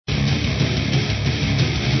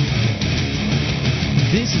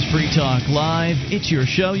This is Free Talk Live. It's your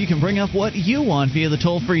show. You can bring up what you want via the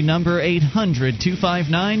toll-free number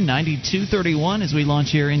 800-259-9231 as we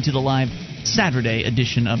launch here into the live Saturday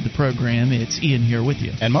edition of the program. It's Ian here with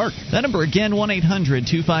you. And Mark. That number again,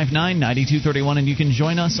 1-800-259-9231, and you can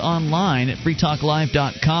join us online at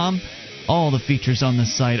freetalklive.com. All the features on the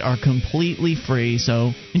site are completely free,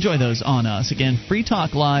 so enjoy those on us. Again,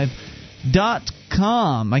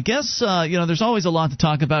 freetalklive.com. I guess, there's always a lot to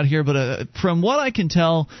talk about here, but from what I can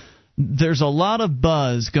tell, there's a lot of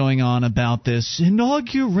buzz going on about this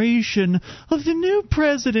inauguration of the new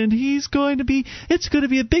president. It's going to be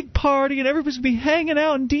a big party, and everybody's going to be hanging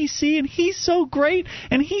out in D.C., and he's so great,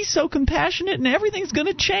 and he's so compassionate, and everything's going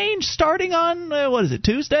to change starting on,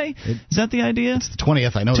 Tuesday? Is that the idea? It's the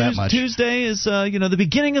 20th, I know that much. Tuesday is, the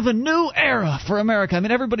beginning of a new era for America. I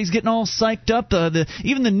mean, everybody's getting all psyched up.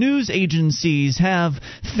 Even the news agencies have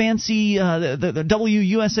fancy, the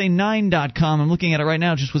WUSA9.com, I'm looking at it right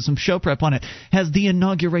now just with some show prep on it, has the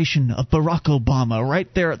inauguration of Barack Obama right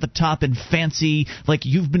there at the top in fancy, like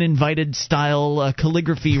you've been invited style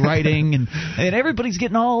calligraphy writing, and everybody's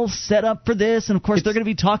getting all set up for this. And of course they're going to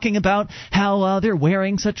be talking about how they're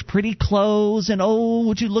wearing such pretty clothes, and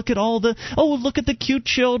would you look at look at the cute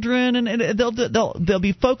children, and they'll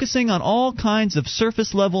be focusing on all kinds of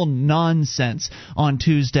surface level nonsense on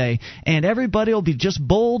Tuesday, and everybody will be just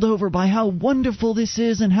bowled over by how wonderful this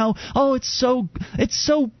is, and how it's so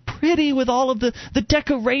pretty with all of the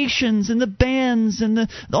decorations and the bands and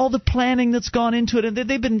all the planning that's gone into it. And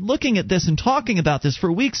they've been looking at this and talking about this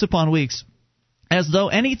for weeks upon weeks, as though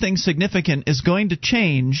anything significant is going to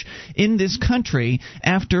change in this country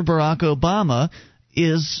after Barack Obama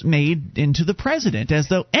is made into the president, as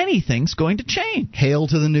though anything's going to change. Hail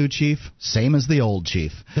to the new chief, same as the old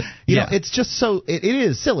chief. You know, it's just so it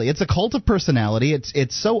is silly. It's a cult of personality.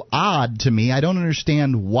 It's so odd to me. I don't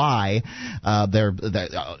understand why they're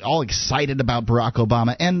all excited about Barack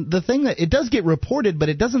Obama. And the thing that it does get reported, but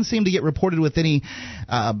it doesn't seem to get reported with any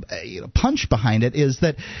punch behind it, is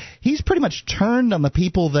that he's pretty much turned on the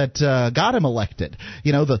people that got him elected.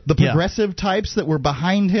 You know, the progressive types that were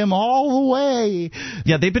behind him all the way.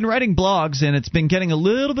 Yeah, they've been writing blogs, and it's been getting a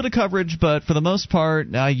little bit of coverage, but for the most part,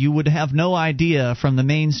 you would have no idea from the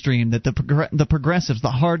mainstream that the progressives, the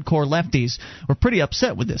hardcore lefties, were pretty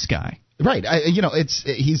upset with this guy. Right.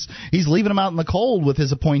 He's leaving them out in the cold with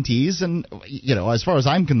his appointees, and as far as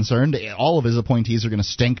I'm concerned, all of his appointees are going to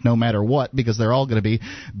stink no matter what, because they're all going to be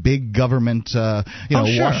big government, sure,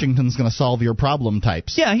 Washington's going to solve your problem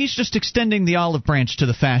types. Yeah, he's just extending the olive branch to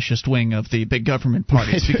the fascist wing of the big government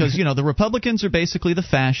parties, because the Republicans are basically the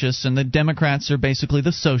fascists, and the Democrats are basically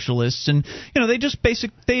the socialists, and they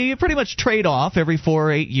pretty much trade off every 4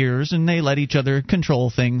 or 8 years, and they let each other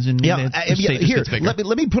control things. And here,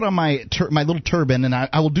 let me put on my little turban, and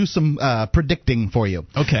I will do some predicting for you.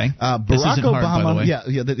 Okay. Barack Obama. Hard, by the way. Yeah,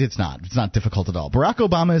 it's not. It's not difficult at all. Barack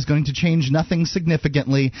Obama is going to change nothing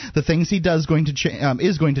significantly. The things he does is going to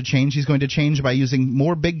change. He's going to change by using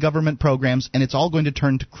more big government programs, and it's all going to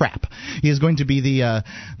turn to crap. He is going to be he's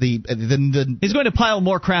going to pile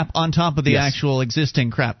more crap on top of the actual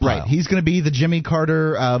existing crap pile. Right. He's going to be the Jimmy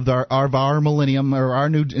Carter of our millennium, or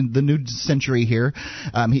the new century here.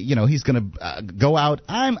 He's going to go out.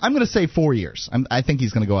 I'm going to say 4 years. I think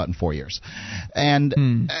he's going to go out in 4 years, and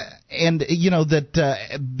the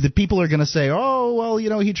people are going to say,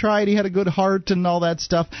 he tried, he had a good heart, and all that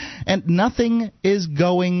stuff, and nothing is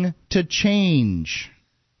going to change.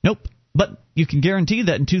 Nope. But you can guarantee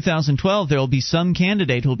that in 2012 there will be some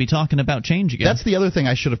candidate who will be talking about change again. That's the other thing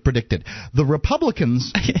I should have predicted. The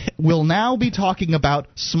Republicans will now be talking about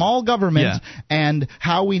small government and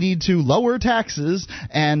how we need to lower taxes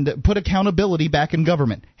and put accountability back in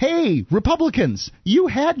government. Hey, Republicans, you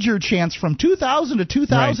had your chance from 2000 to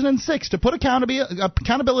 2006 to put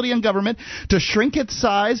accountability in government, to shrink its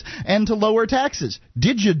size, and to lower taxes.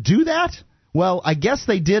 Did you do that? Well, I guess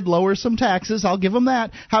they did lower some taxes. I'll give them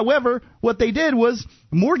that. However, what they did was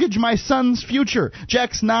mortgage my son's future.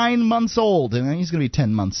 Jack's 9 months old, and he's going to be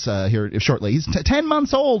 10 months here shortly. He's 10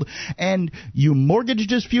 months old, and you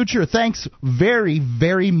mortgaged his future. Thanks very,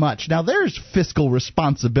 very much. Now, there's fiscal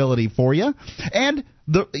responsibility for you, and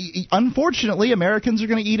unfortunately, Americans are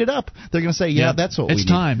going to eat it up. They're going to say, that's what we need. It's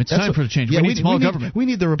time for the change. We need small government. We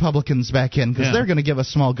need the Republicans back in, because they're going to give us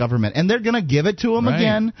small government, and they're going to give it to them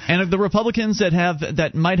again. And the Republicans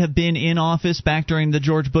that might have been in office back during the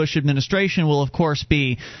George Bush administration will, of course,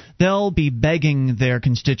 they'll be begging their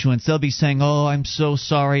constituents. They'll be saying, I'm so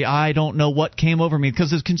sorry, I don't know what came over me.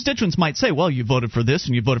 Because his constituents might say, well, you voted for this,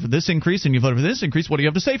 and you voted for this increase, and you voted for this increase. What do you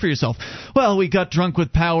have to say for yourself? Well, we got drunk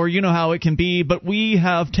with power. You know how it can be, but we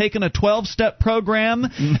have taken a 12-step program,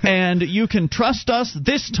 and you can trust us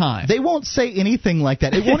this time. They won't say anything like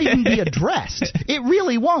that. It won't even be addressed. It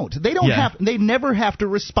really won't. They don't have. They never have to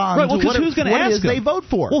respond to what it is they vote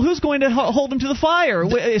for. Well, who's going to hold them to the fire?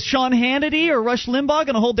 Is Sean Hannity or Rush Limbaugh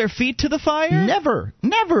going to hold their feet to the fire? Never.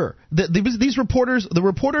 These reporters,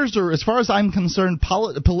 are, as far as I'm concerned,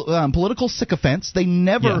 political sycophants. They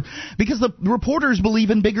never, because the reporters believe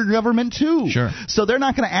in bigger government too. Sure. So they're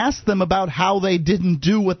not going to ask them about how they didn't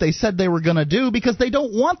do what they said they were going to do, because they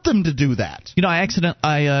don't want them to do that. You know, I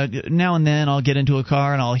now and then I'll get into a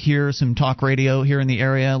car and I'll hear some talk radio here in the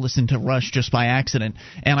area, listen to Rush just by accident,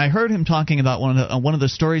 and I heard him talking about one of the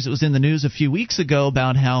stories that was in the news a few weeks ago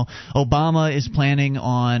about how Obama is planning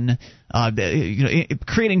on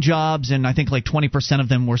creating jobs, and I think like 20% of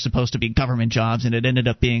them were supposed to be government jobs, and it ended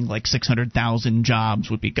up being like 600,000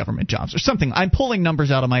 jobs would be government jobs or something. I'm pulling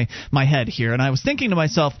numbers out of my head here, and I was thinking to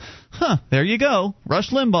myself, there you go, Rush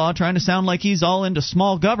Limbaugh trying to sound like he's all into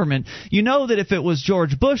small government. You know that if it was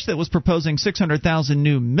George Bush that was proposing 600,000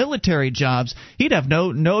 new military jobs, he'd have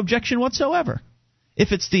no objection whatsoever.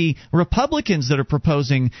 If it's the Republicans that are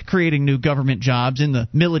proposing creating new government jobs in the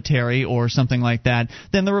military or something like that,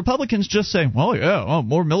 then the Republicans just say,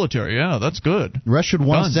 more military, that's good. Rush should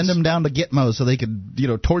want to send them down to Gitmo so they could,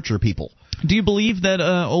 torture people. Do you believe that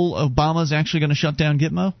old Obama's actually going to shut down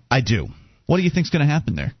Gitmo? I do. What do you think's going to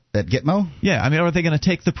happen there? At Gitmo? Yeah, I mean, are they going to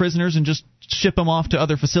take the prisoners and just ship them off to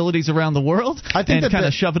other facilities around the world and kind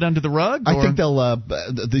of shove it under the rug? I think they'll.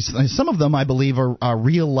 Some of them, I believe, are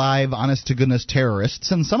real, live, honest-to-goodness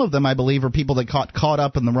terrorists, and some of them, I believe, are people that got caught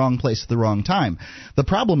up in the wrong place at the wrong time. The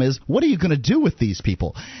problem is, what are you going to do with these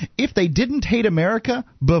people? If they didn't hate America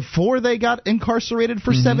before they got incarcerated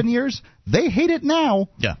for 7 years, they hate it now.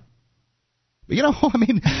 Yeah.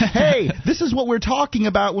 Hey, this is what we're talking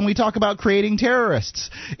about when we talk about creating terrorists.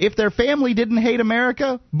 If their family didn't hate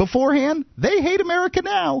America beforehand, they hate America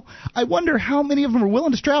now. I wonder how many of them are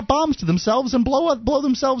willing to strap bombs to themselves and blow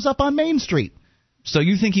themselves up on Main Street. So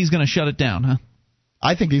you think he's going to shut it down, huh?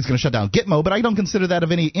 I think he's going to shut down Gitmo, but I don't consider that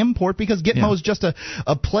of any import, because Gitmo is just a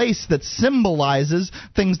place that symbolizes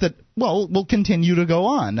things that, will continue to go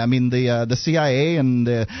on. I mean, the CIA and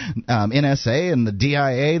the NSA and the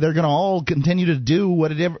DIA, they're going to all continue to do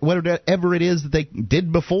whatever it is that they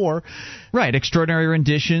did before. Right, extraordinary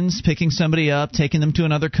renditions, picking somebody up, taking them to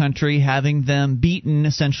another country, having them beaten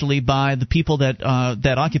essentially by the people that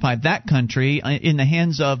occupied that country in the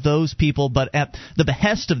hands of those people, but at the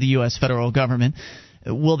behest of the U.S. federal government.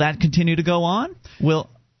 Will that continue to go on?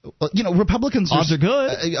 Republicans odds are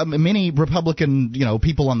good. Many Republican,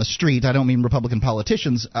 people on the street, I don't mean Republican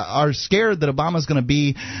politicians, are scared that Obama's going to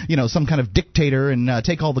be, some kind of dictator and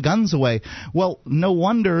take all the guns away. Well, no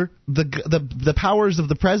wonder the powers of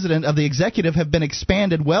the president, of the executive, have been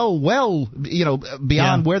expanded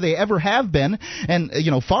beyond where they ever have been, and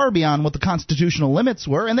far beyond what the constitutional limits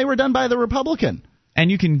were, and they were done by the Republican. And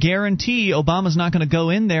you can guarantee Obama's not going to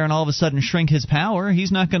go in there and all of a sudden shrink his power. He's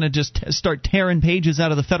not going to just start tearing pages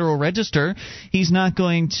out of the Federal Register. He's not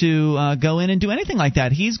going to go in and do anything like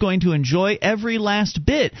that. He's going to enjoy every last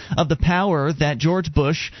bit of the power that George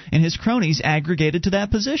Bush and his cronies aggregated to that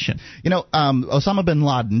position. Osama bin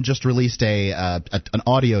Laden just released an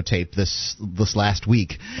audio tape this last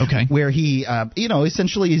week. Okay. Where he,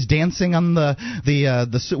 essentially is dancing on the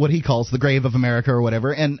what he calls the grave of America or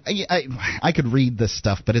whatever. And I could read this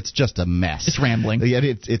stuff, but it's just a mess. It's rambling. Yeah,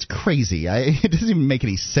 it's crazy. It doesn't even make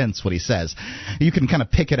any sense what he says. You can kind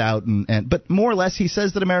of pick it out, but more or less he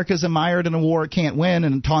says that America's mired in a war it can't win,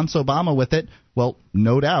 and taunts Obama with it. Well,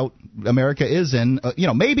 no doubt, America is in.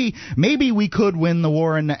 Maybe we could win the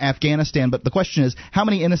war in Afghanistan, but the question is, how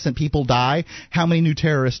many innocent people die? How many new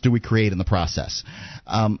terrorists do we create in the process?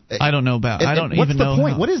 I don't know about. I don't what's even the know.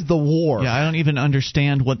 Point? What is the war? Yeah, I don't even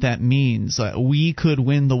understand what that means. We could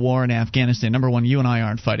win the war in Afghanistan. Number one, you and I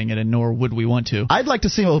aren't fighting it, and nor would we want to. I'd like to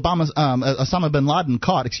see Osama bin Laden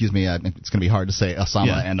caught. Excuse me, it's going to be hard to say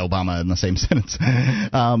Osama and Obama in the same sentence.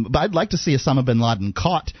 But I'd like to see Osama bin Laden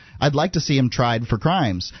caught. I'd like to see him tried for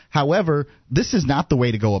crimes. However, this is not the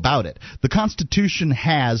way to go about it. The Constitution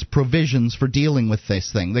has provisions for dealing with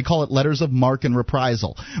this thing. They call it letters of marque and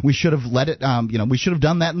reprisal. We should have let it. We should have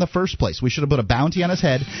done that in the first place. We should have put a bounty on his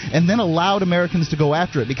head and then allowed Americans to go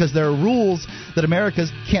after it, because there are rules that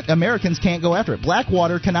Americans can't go after it.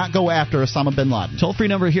 Blackwater cannot go after Osama bin Laden. Toll-free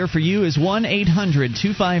number here for you is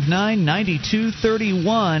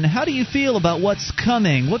 1-800-259-9231. How do you feel about what's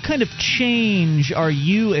coming? What kind of change are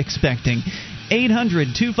you expecting?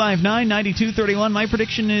 800-259-9231. My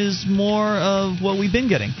prediction is more of what we've been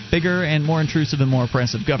getting. Bigger and more intrusive and more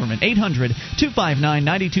oppressive government.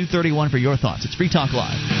 800-259-9231 for your thoughts. It's Free Talk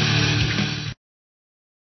Live.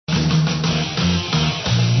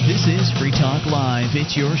 Free Talk Live.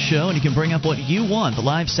 It's your show, and you can bring up what you want. The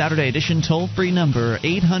live Saturday edition toll-free number,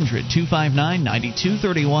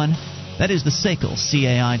 800-259-9231. That is the SACL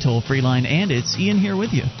CAI toll-free line, and it's Ian here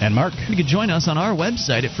with you. And Mark. You can join us on our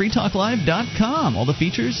website at freetalklive.com. All the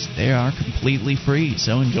features, they are completely free,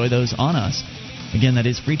 so enjoy those on us. Again, that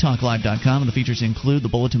is freetalklive.com, and the features include the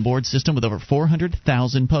bulletin board system with over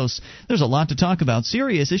 400,000 posts. There's a lot to talk about,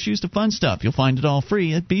 serious issues to fun stuff. You'll find it all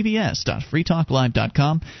free at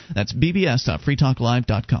bbs.freetalklive.com. That's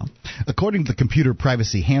bbs.freetalklive.com. According to the Computer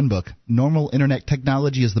Privacy Handbook, normal Internet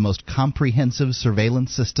technology is the most comprehensive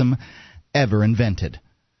surveillance system ever invented.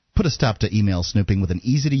 Put a stop to email snooping with an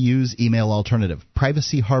easy-to-use email alternative.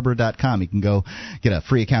 PrivacyHarbor.com. You can go get a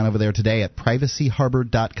free account over there today at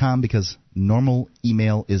PrivacyHarbor.com because normal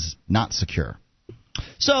email is not secure.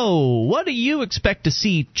 So, what do you expect to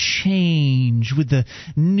see change with the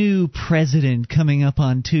new president coming up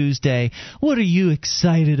on Tuesday? What are you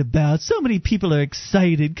excited about? So many people are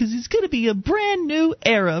excited because it's going to be a brand new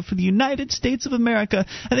era for the United States of America.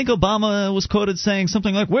 I think Obama was quoted saying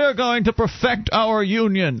something like, "We're going to perfect our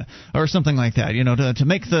union," or something like that, you know, to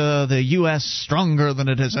make the U.S. stronger than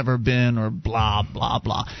it has ever been, or blah, blah,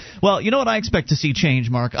 blah. Well, you know what I expect to see change,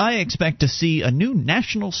 Mark? I expect to see a new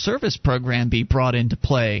national service program be brought into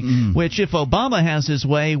play, which, if Obama has his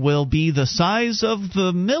way, will be the size of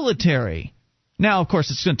the military. Now, of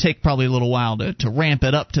course, it's going to take probably a little while to ramp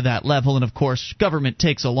it up to that level, and of course, government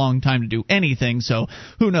takes a long time to do anything, so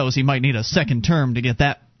who knows, he might need a second term to get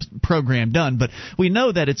that program done, but we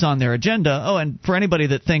know that it's on their agenda. Oh, and for anybody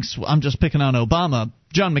that thinks I'm just picking on Obama,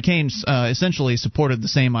 John McCain essentially supported the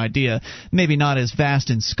same idea, maybe not as vast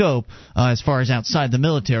in scope as far as outside the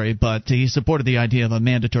military, but he supported the idea of a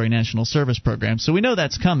mandatory national service program. So we know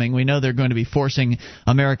that's coming. We know they're going to be forcing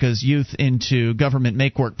America's youth into government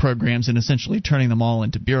make-work programs and essentially turning them all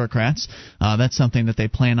into bureaucrats. That's something that they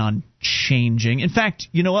plan on changing. In fact,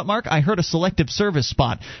 you know what, Mark? I heard a selective service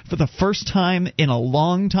spot for the first time in a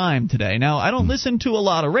long time today. Now, I don't listen to a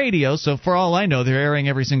lot of radio, so for all I know, they're airing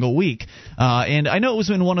every single week. And I know it was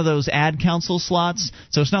in one of those ad council slots,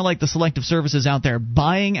 so it's not like the selective service is out there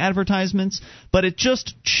buying advertisements, but it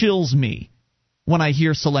just chills me when I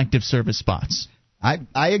hear selective service spots. I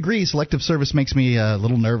agree. Selective service makes me a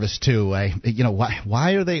little nervous too. Why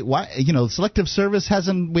are they? Why selective service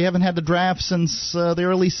we haven't had the draft since the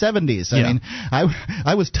early 70s. I mean,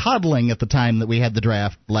 I was toddling at the time that we had the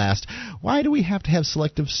draft last. Why do we have to have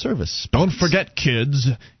selective service? Don't forget, kids.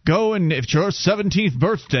 Go, and if it's your 17th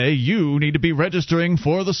birthday, you need to be registering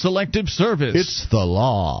for the selective service. It's the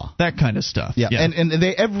law. That kind of stuff. Yeah. And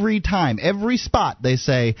they every spot they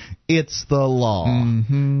say it's the law.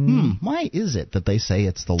 Why is it that they say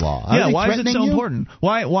it's the law? Why is it so important?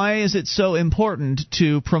 Why is it so important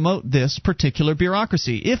to promote this particular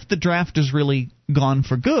bureaucracy? If the draft is really gone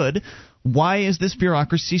for good, why is this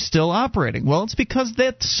bureaucracy still operating? Well, it's because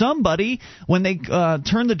that somebody, when they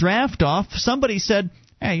turned the draft off, somebody said,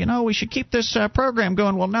 hey, we should keep this program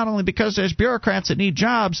going. Well, not only because there's bureaucrats that need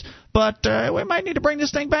jobs, but we might need to bring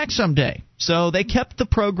this thing back someday. So they kept the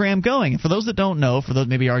program going. And for those that don't know, for those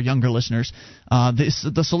maybe our younger listeners,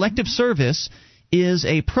 the Selective Service is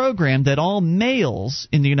a program that all males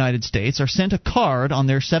in the United States are sent a card on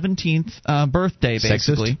their 17th birthday,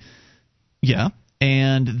 basically. Sexist? Yeah.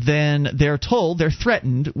 And then they're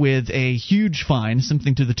threatened with a huge fine,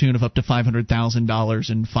 something to the tune of up to $500,000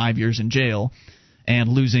 and 5 years in jail, and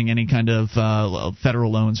losing any kind of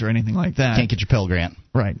federal loans or anything like that. Can't get your Pell Grant.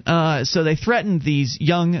 Right. So they threatened these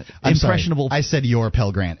young, impressionable... I said your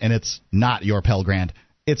Pell Grant, and it's not your Pell Grant.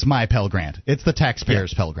 It's my Pell Grant. It's the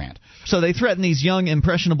taxpayer's Pell Grant. So they threaten these young,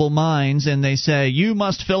 impressionable minds, and they say, you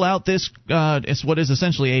must fill out this, it's what is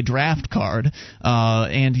essentially a draft card,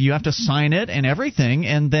 and you have to sign it and everything,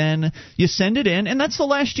 and then you send it in, and that's the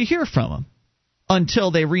last you hear from them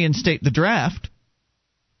until they reinstate the draft.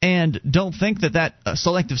 And don't think that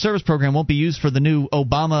selective service program won't be used for the new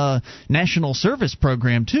Obama National Service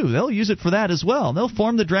Program, too. They'll use it for that as well. They'll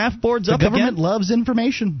form the draft boards up again. The government loves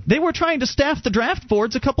information. They were trying to staff the draft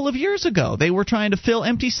boards a couple of years ago. They were trying to fill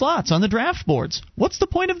empty slots on the draft boards. What's the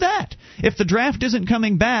point of that? If the draft isn't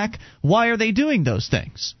coming back, why are they doing those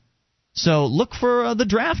things? So look for the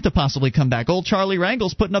draft to possibly come back. Old Charlie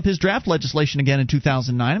Rangel's putting up his draft legislation again in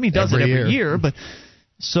 2009. I mean, he does it every year. But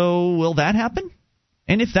so will that happen?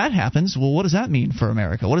 And if that happens, well, what does that mean for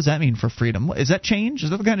America? What does that mean for freedom? Is that change? Is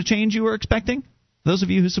that the kind of change you were expecting? Those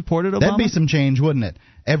of you who supported Obama? That'd be some change, wouldn't it?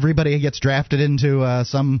 Everybody gets drafted into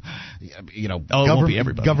some,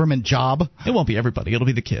 government job. It won't be everybody. It'll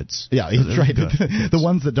be the kids. Yeah, that's right. The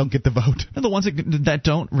ones that don't get the vote. And the ones that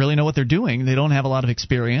don't really know what they're doing. They don't have a lot of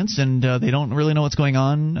experience, and they don't really know what's going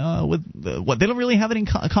on with what. They don't really have any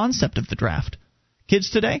concept of the draft.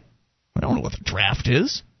 Kids today, I don't know what the draft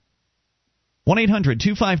is.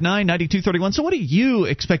 1-800-259-9231. So what do you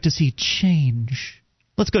expect to see change?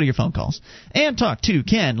 Let's go to your phone calls and talk to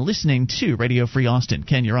Ken, listening to Radio Free Austin.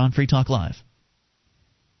 Ken, you're on Free Talk Live.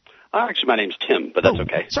 Actually, my name's Tim, but that's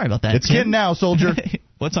okay. Sorry about that. It's Ken now, soldier.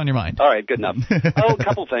 What's on your mind? All right, good enough. A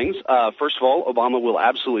couple things. First of all, Obama will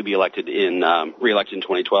absolutely be reelected in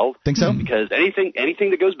 2012. Think so? Because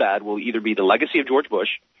anything that goes bad will either be the legacy of George Bush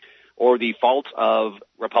or the fault of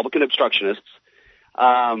Republican obstructionists.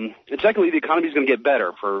 And secondly, the economy is going to get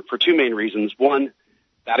better for two main reasons. One,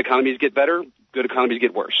 bad economies get better, good economies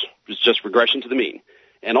get worse. It's just regression to the mean.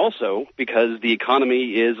 And also because the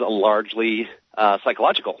economy is largely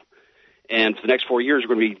psychological. And for the next 4 years,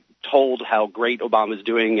 we're going to be told how great Obama is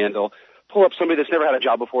doing, and they'll pull up somebody that's never had a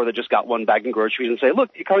job before that just got one bag in groceries and say,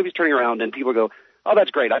 look, the economy's turning around, and people go, oh,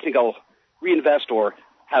 that's great. I think I'll reinvest or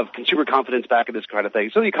have consumer confidence back in this kind of thing.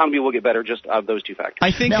 So the economy will get better just out of those two factors.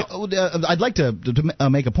 I think now, I'd like to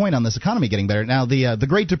make a point on this economy getting better. Now, the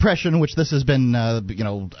Great Depression, which this has been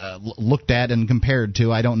looked at and compared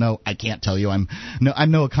to, I don't know. I can't tell you. I'm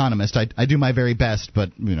no economist. I do my very best,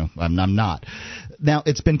 but I'm not. Now,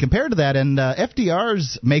 it's been compared to that, and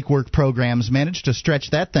FDR's make-work programs managed to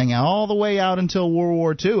stretch that thing all the way out until World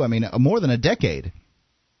War II. I mean, more than a decade.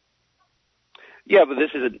 Yeah, but this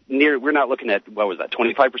is we're not looking at,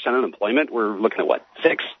 25% unemployment? We're looking at,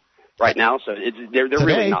 6 right now? So they're Today,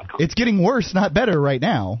 really not. It's getting worse, not better right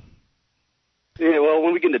now. Yeah, well,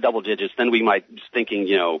 when we get into double digits, then we might be thinking,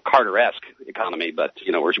 Carter-esque economy, but,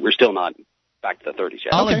 we're still not back to the 30s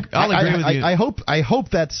yet. I'll agree with you. I hope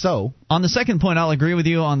that's so. On the second point, I'll agree with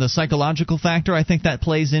you on the psychological factor. I think that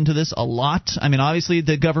plays into this a lot. I mean, obviously,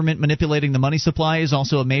 the government manipulating the money supply is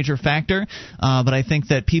also a major factor, but I think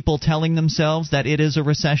that people telling themselves that it is a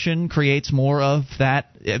recession creates more of that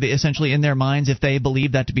essentially in their minds. If they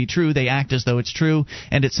believe that to be true, they act as though it's true,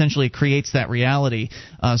 and essentially creates that reality.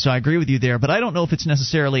 So I agree with you there, but I don't know if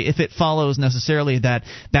it follows necessarily that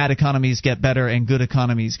bad economies get better and good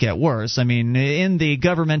economies get worse. I mean, in the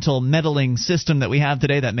governmental meddling system that we have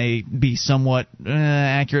today, that may be somewhat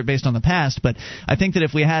accurate based on the past, but I think that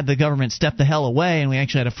if we had the government step the hell away and we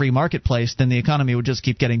actually had a free marketplace, then the economy would just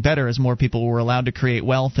keep getting better as more people were allowed to create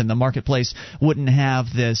wealth, and the marketplace wouldn't have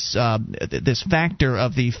this factor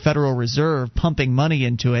of the Federal Reserve pumping money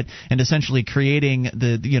into it and essentially creating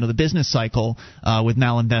the business cycle with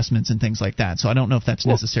malinvestments and things like that. So I don't know if that's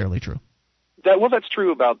necessarily true. That's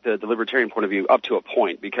true about the libertarian point of view up to a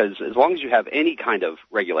point, because as long as you have any kind of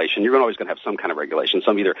regulation, you're always going to have some kind of regulation,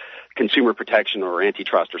 some either consumer protection or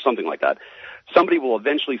antitrust or something like that. Somebody will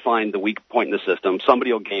eventually find the weak point in the system.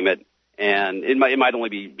 Somebody will game it, and it might only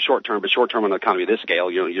be short term, but short term on an economy of this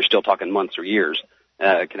scale, you're still talking months or years.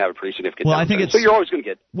 Can have a pretty significant downturn. I think so you're always going to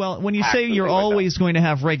get. Well, when you say you're always going to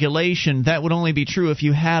have regulation, that would only be true if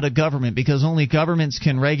you had a government, because only governments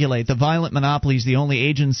can regulate. The violent monopoly is the only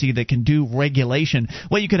agency that can do regulation.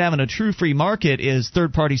 What you could have in a true free market is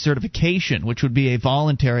third-party certification, which would be a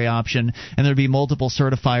voluntary option, and there'd be multiple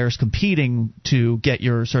certifiers competing to get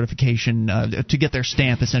your certification, to get their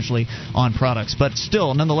stamp essentially on products. But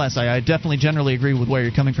still, nonetheless, I definitely generally agree with where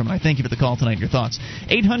you're coming from, and I thank you for the call tonight and your thoughts.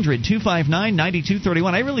 800-259-9231.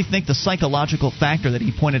 I really think the psychological factor that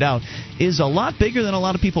he pointed out is a lot bigger than a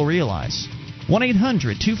lot of people realize.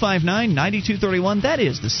 1-800-259-9231. That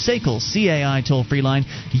is the SACL CAI toll-free line.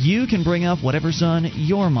 You can bring up whatever's on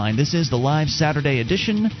your mind. This is the live Saturday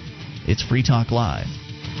edition. It's Free Talk Live.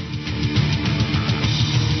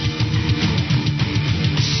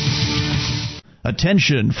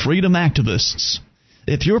 Attention, freedom activists.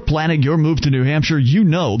 If you're planning your move to New Hampshire, you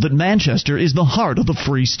know that Manchester is the heart of the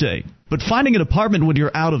free state. But finding an apartment when you're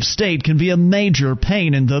out of state can be a major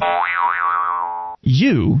pain in the...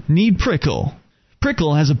 You need Prickle.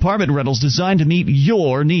 Prickle has apartment rentals designed to meet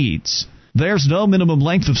your needs. There's no minimum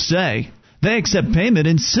length of stay. They accept payment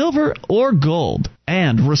in silver or gold.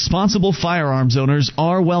 And responsible firearms owners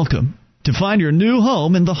are welcome. To find your new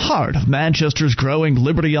home in the heart of Manchester's growing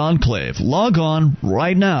Liberty Enclave, log on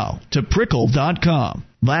right now to Prickle.com.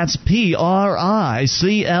 That's PRICL.com.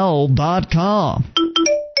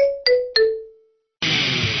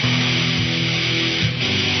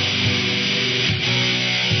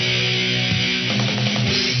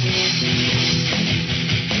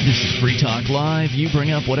 This is Free Talk Talk Live. You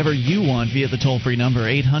bring up whatever you want via the toll-free number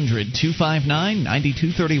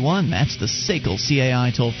 800-259-9231. That's the SACL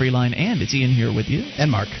CAI toll-free line, and it's Ian here with you. And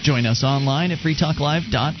Mark. Join us online at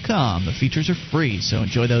freetalklive.com. The features are free, so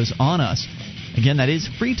enjoy those on us. Again, that is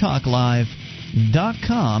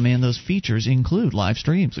freetalklive.com, and those features include live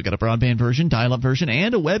streams. We've got a broadband version, dial-up version,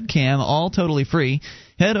 and a webcam, all totally free.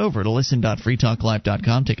 Head over to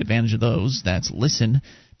listen.freetalklive.com. Take advantage of those. That's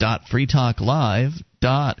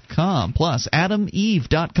listen.freetalklive.com. Plus,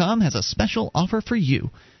 AdamEve.com has a special offer for you.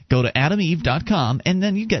 Go to AdamEve.com, and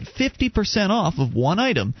then you get 50% off of one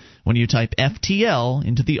item when you type FTL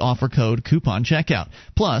into the offer code coupon checkout.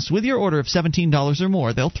 Plus, with your order of $17 or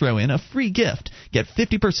more, they'll throw in a free gift. Get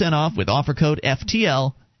 50% off with offer code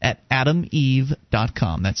FTL at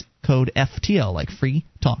AdamEve.com. That's code FTL, like Free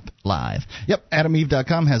Talk Live. Yep,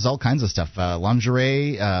 AdamEve.com has all kinds of stuff.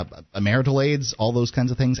 Lingerie, marital aids, all those kinds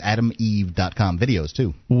of things. AdamEve.com. Videos,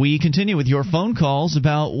 too. We continue with your phone calls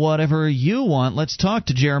about whatever you want. Let's talk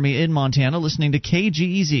to Jeremy in Montana, listening to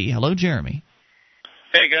KGEZ. Hello, Jeremy.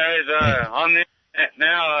 Hey, guys. On the internet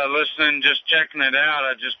now, listening, just checking it out.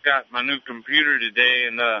 I just got my new computer today,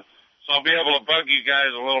 and so I'll be able to bug you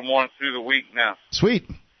guys a little more through the week now. Sweet.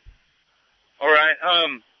 All right.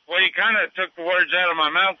 Well, you kind of took the words out of my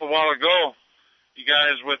mouth a while ago, you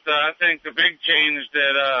guys, with, I think, the big change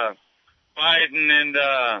that Biden and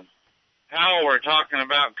Powell were talking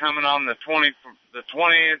about coming on the 20th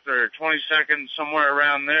or 22nd, somewhere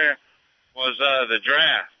around there, was the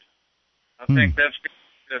draft. I think that's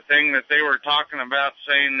the thing that they were talking about,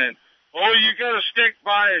 saying that, oh, you got to stick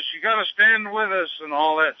by us, you got to stand with us, and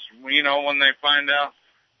all that, you know, when they find out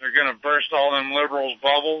they're going to burst all them liberals'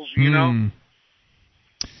 bubbles, you know?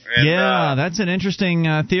 And, yeah, that's an interesting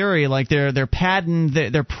theory. Like they're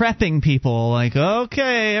prepping people. Like,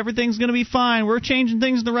 okay, everything's going to be fine. We're changing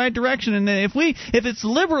things in the right direction. And if it's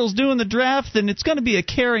liberals doing the draft, then it's going to be a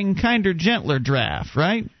caring, kinder, gentler draft,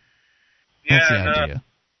 right? Yeah. That's the idea.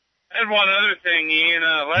 And one other thing, Ian.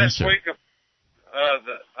 Last week, a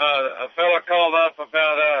fella called up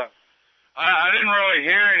about. I didn't really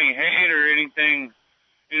hear any hate or anything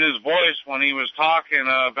in his voice when he was talking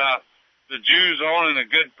about the Jews owning a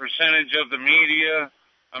good percentage of the media.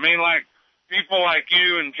 I mean, like, people like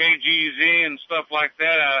you and KGZ and stuff like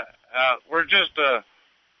that, we're just a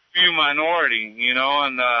few minority, you know,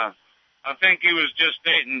 and I think he was just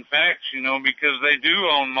stating facts, you know, because they do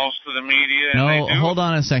own most of the media. And no, hold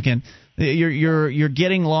on a second. You're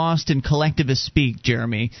getting lost in collectivist speak,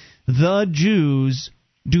 Jeremy. The Jews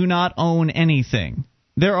do not own anything.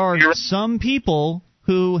 There are some people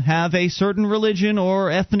who have a certain religion or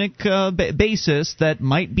ethnic basis that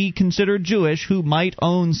might be considered Jewish, who might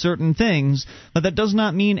own certain things, but that does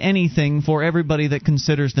not mean anything for everybody that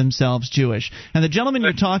considers themselves Jewish. And the gentleman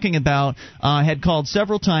you're talking about had called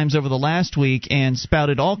several times over the last week and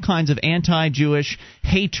spouted all kinds of anti-Jewish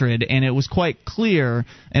hatred, and it was quite clear,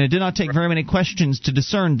 and it did not take very many questions to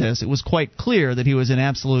discern this, it was quite clear that he was an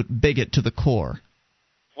absolute bigot to the core.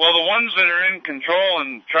 Well, the ones that are in control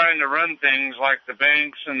and trying to run things like the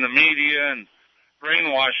banks and the media and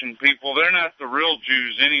brainwashing people, they're not the real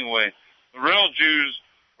Jews anyway. The real Jews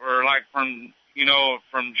were like from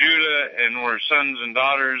Judah and were sons and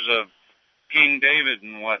daughters of King David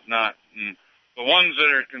and whatnot. And the ones that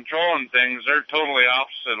are controlling things, they're totally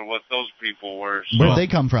opposite of what those people were. So where'd they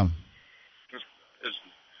come from?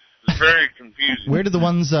 It's very confusing. Where did the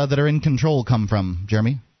ones that are in control come from,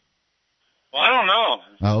 Jeremy? Well, I don't know.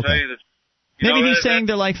 Oh, okay. To tell you the Maybe he's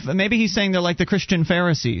saying they're like the Christian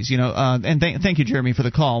Pharisees, you know. And thank you, Jeremy, for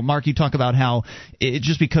the call. Mark, you talk about how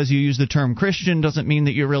just because you use the term Christian doesn't mean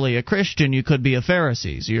that you're really a Christian. You could be a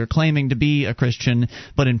Pharisee. So you're claiming to be a Christian,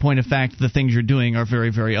 but in point of fact, the things you're doing are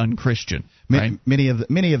very, very unchristian. Right? Many of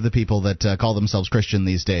the people that call themselves Christian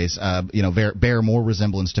these days, bear more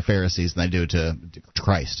resemblance to Pharisees than they do to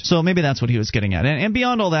Christ. So maybe that's what he was getting at. And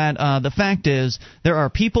beyond all that, the fact is there are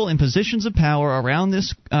people in positions of power around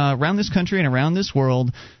this country and around this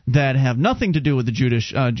world that have nothing to do with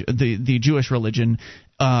the Jewish religion.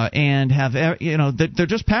 And have they're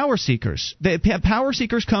just power seekers. Power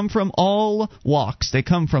seekers come from all walks. They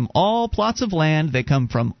come from all plots of land. They come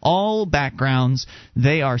from all backgrounds.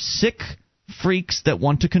 They are sick freaks that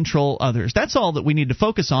want to control others. That's all that we need to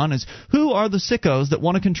focus on, is who are the sickos that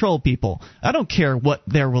want to control people. I don't care what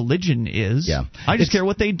their religion is. Yeah. I just care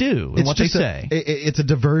what they do and what they say. It's a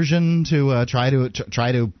diversion to try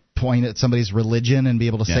to point at somebody's religion and be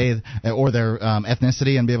able to say, or their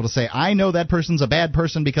ethnicity, and be able to say, I know that person's a bad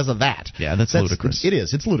person because of that. Yeah, that's ludicrous. It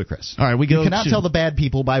is. It's ludicrous. All right, you cannot tell the bad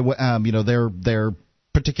people by their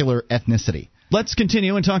particular ethnicity. Let's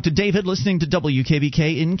continue and talk to David, listening to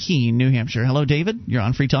WKBK in Keene, New Hampshire. Hello, David. You're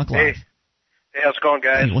on Free Talk Live. Hey, how's it going,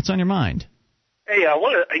 guys? Hey, what's on your mind? Hey, I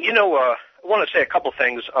want to say a couple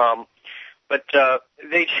things. But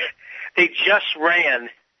they just ran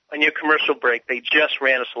on your commercial break. They just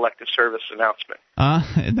ran a selective service announcement.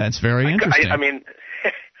 That's very interesting. I mean,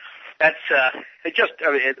 that's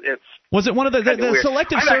it's. Was it one of the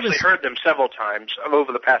selective I've service? I've actually heard them several times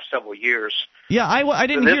over the past several years. Yeah, I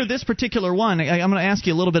didn't hear this particular one. I'm going to ask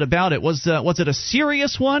you a little bit about it. Was it a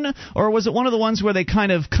serious one, or was it one of the ones where they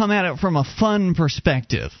kind of come at it from a fun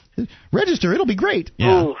perspective? Register, it'll be great.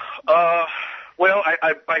 Yeah. Ooh, well,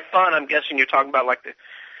 by fun, I'm guessing you're talking about like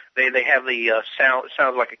they have the sounds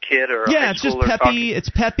like a kid or a high it's just schooler peppy. talking. It's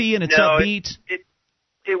peppy and it's upbeat.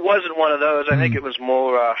 It wasn't one of those. I think it was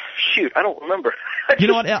more. I don't remember. You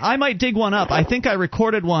know what? I might dig one up. I think I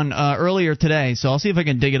recorded one earlier today, so I'll see if I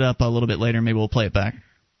can dig it up a little bit later. Maybe we'll play it back.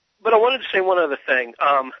 But I wanted to say one other thing.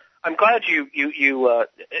 I'm glad you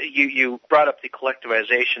brought up the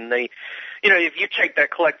collectivization. If you take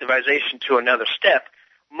that collectivization to another step,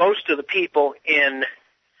 most of the people in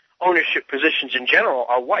ownership positions in general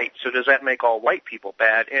are white. So does that make all white people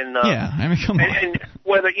bad? And come on. And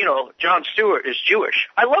whether Jon Stewart is Jewish,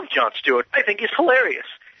 I love Jon Stewart. I think he's hilarious.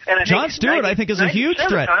 And Jon Stewart, I think, is a huge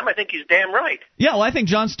threat. Time, I think he's damn right. Yeah, well, I think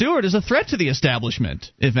Jon Stewart is a threat to the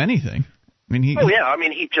establishment, if anything. I mean, he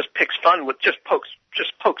just picks fun with just pokes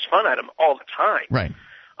fun at him all the time. Right.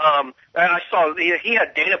 And I saw he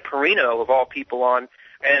had Dana Perino of all people on,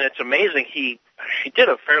 and it's amazing. He did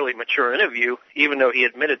a fairly mature interview, even though he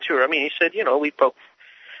admitted to her. I mean, he said, we poke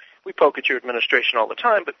at your administration all the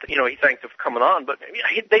time, but he thanked her for coming on. But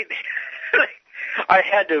I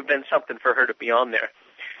had to have been something for her to be on there.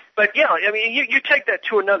 But yeah, I mean, you take that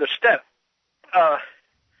to another step. The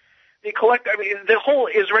whole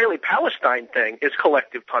Israeli-Palestine thing is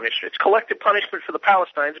collective punishment. It's collective punishment for the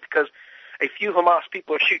Palestinians because a few Hamas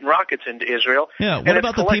people are shooting rockets into Israel. Yeah, what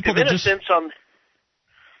about the people that just...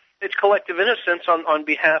 It's collective innocence on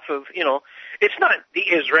behalf of, it's not the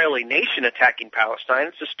Israeli nation attacking Palestine.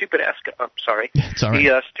 It's a stupid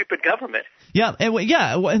stupid government. Yeah,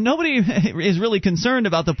 nobody is really concerned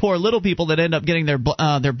about the poor little people that end up getting their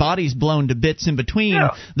bodies blown to bits in between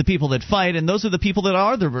the people that fight, and those are the people that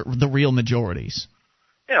are the real majorities.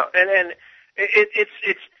 Yeah, and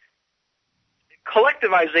it's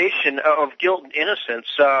collectivization of guilt and innocence.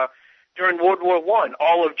 During World War I,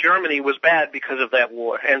 all of Germany was bad because of that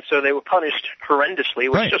war, and so they were punished horrendously,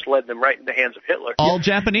 which just led them right in the hands of Hitler. All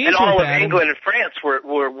Japanese and were all bad. of England and France were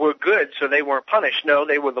good, so they weren't punished. No,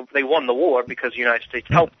 they won the war because the United States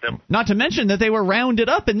helped them. Not to mention that they were rounded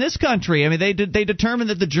up in this country. I mean, they determined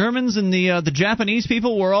that the Germans and the Japanese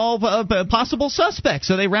people were all possible suspects,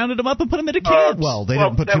 so they rounded them up and put them into camps. Well, they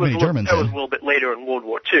didn't put too many Germans in. That was a little bit later in World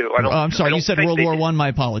War II. I'm sorry, you said World War I. My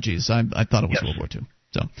apologies. I thought it was World War II.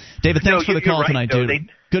 So, David, thanks for the call tonight, dude.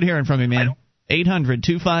 Good hearing from you, man.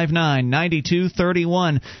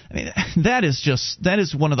 800-259-9231. I mean, that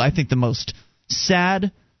is one of the most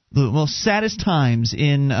saddest times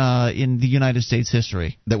in the United States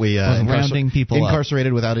history. That we rounding people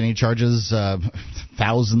incarcerated without any charges,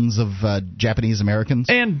 thousands of Japanese Americans,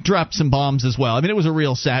 and dropped some bombs as well. I mean, it was a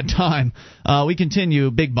real sad time. We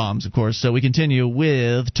continue, big bombs, of course. So we continue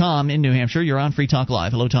with Tom in New Hampshire. You're on Free Talk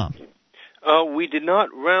Live. Hello, Tom. We did not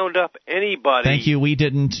round up anybody. Thank you. We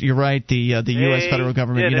didn't. You're right. The U.S. federal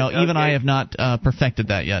government. Even I have not perfected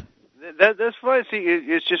that yet. That's fine. See,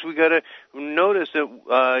 it's just we got to notice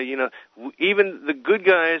that even the good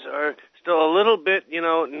guys are still a little bit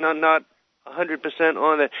not 100%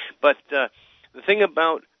 on it. But the thing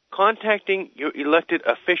about contacting your elected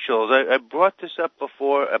officials, I brought this up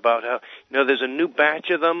before about how there's a new batch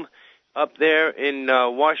of them up there in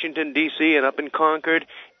Washington D.C. and up in Concord.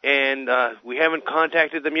 And we haven't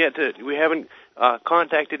contacted them yet. We haven't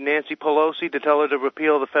contacted Nancy Pelosi to tell her to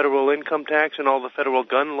repeal the federal income tax and all the federal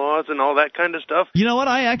gun laws and all that kind of stuff. You know what?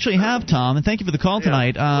 I actually have, Tom, and thank you for the call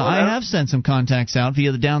tonight. I have sent some contacts out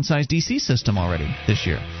via the Downsized DC system already this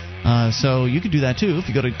year. So you could do that too if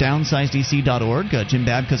you go to downsizedc.org. Jim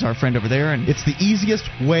Babka's our friend over there, and it's the easiest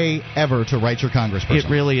way ever to write your congressperson. It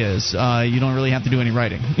really is. You don't really have to do any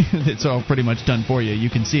writing. It's all pretty much done for you. You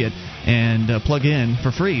can see it and plug in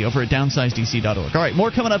for free over at downsizedc.org. All right,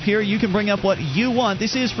 more coming up here. You can bring up what you want.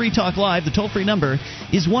 This is Free Talk Live. The toll-free number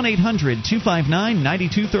is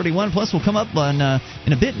 1-800-259-9231. Plus, we'll come up in a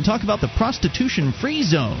bit and talk about the prostitution-free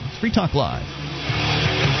zone. It's Free Talk Live.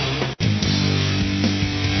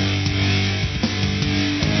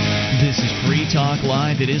 This is Free Talk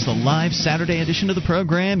Live. It is the live Saturday edition of the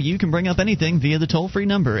program. You can bring up anything via the toll-free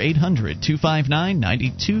number,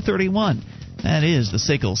 800-259-9231. That is the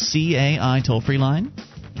SACL CAI toll-free line.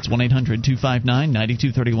 It's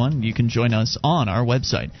 1-800-259-9231. You can join us on our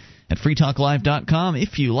website at freetalklive.com.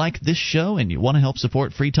 If you like this show and you want to help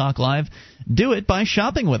support Free Talk Live, do it by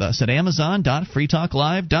shopping with us at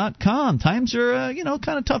amazon.freetalklive.com. Times are,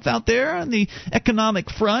 kind of tough out there on the economic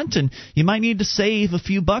front, and you might need to save a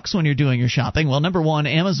few bucks when you're doing your shopping. Well, number one,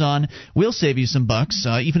 Amazon will save you some bucks,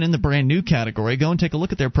 even in the brand new category. Go and take a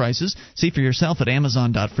look at their prices. See for yourself at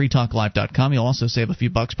amazon.freetalklive.com. You'll also save a few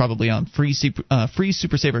bucks probably on free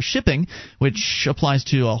Super Saver shipping, which applies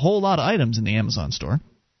to a whole lot of items in the Amazon store.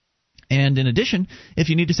 And in addition, if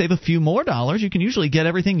you need to save a few more dollars, you can usually get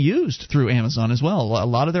everything used through Amazon as well. A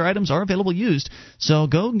lot of their items are available used. So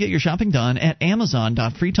go and get your shopping done at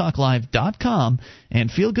amazon.freetalklive.com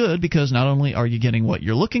and feel good, because not only are you getting what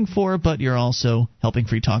you're looking for, but you're also helping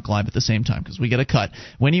Free Talk Live at the same time, because we get a cut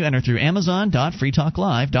when you enter through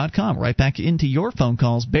amazon.freetalklive.com. Right back into your phone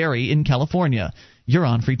calls. Barry in California. You're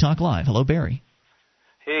on Free Talk Live. Hello, Barry.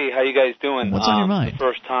 Hey, how you guys doing? What's on your mind? The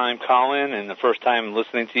first time calling and the first time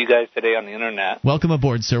listening to you guys today on the Internet. Welcome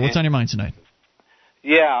aboard, sir. What's on your mind tonight?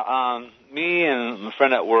 Yeah, me and my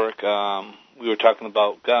friend at work, we were talking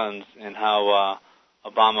about guns and how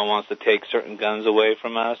Obama wants to take certain guns away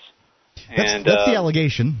from us. That's the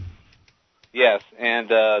allegation. Yes, and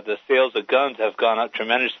the sales of guns have gone up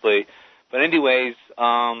tremendously. But anyways,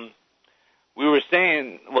 he was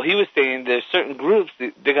saying there's certain groups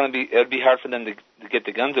that it'd be hard for them to get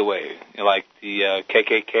the guns away, like the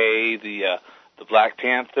KKK, the Black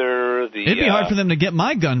Panther. It'd be hard for them to get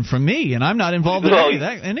my gun from me, and I'm not involved in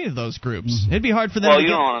any of those groups. It'd be hard for them. Well, you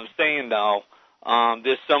know what I'm saying, though.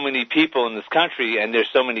 There's so many people in this country, and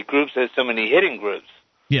there's so many groups. There's so many hitting groups.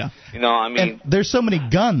 Yeah. And there's so many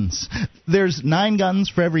guns. There's 9 guns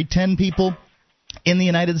for every 10 people in the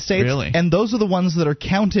United States, really? And those are the ones that are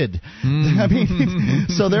counted. I mean,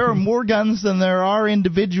 so there are more guns than there are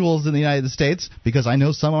individuals in the United States, because I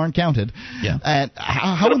know some aren't counted. Yeah. And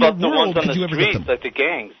how in the world could you ever get them? Like the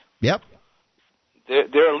gangs. Yep.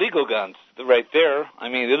 They're illegal guns right there. I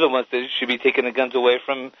mean, they're the ones that should be taking the guns away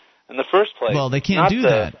from in the first place. Well, they can't do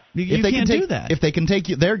that. You can't do that. If they can take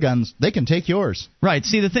their guns, they can take yours. Right.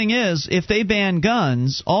 See, the thing is, if they ban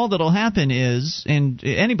guns, all that'll happen is, and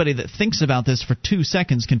anybody that thinks about this for 2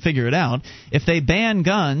 seconds can figure it out, if they ban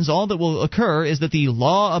guns, all that will occur is that the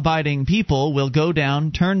law-abiding people will go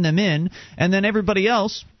down, turn them in, and then everybody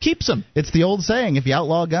else keeps them. It's the old saying, if you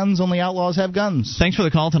outlaw guns, only outlaws have guns. Thanks for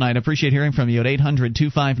the call tonight. I appreciate hearing from you at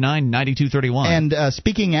 800-259-9231. And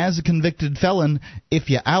speaking as a convicted felon, if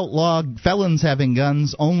you outlaw felons having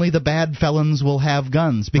guns, only the bad felons will have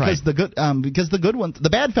guns, because the good ones, the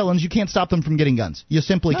bad felons, you can't stop them from getting guns. You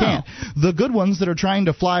simply can't. The good ones that are trying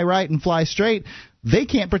to fly right and fly straight, they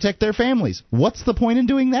can't protect their families. What's the point in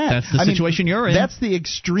doing that? That's the situation you're in. That's the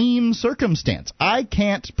extreme circumstance. I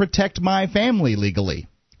can't protect my family legally.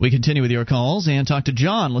 We continue with your calls and talk to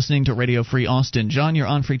John, listening to Radio Free Austin. John, you're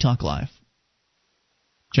on Free Talk Live.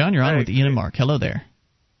 John, you're on with Ian and Mark. Hello there.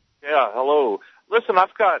 Yeah, hello. Listen,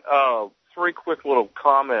 I've got 3 quick little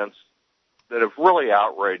comments that have really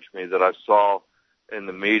outraged me that I saw in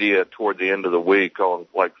the media toward the end of the week on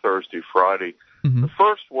like Thursday, Friday. Mm-hmm. The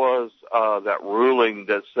first was that ruling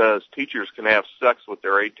that says teachers can have sex with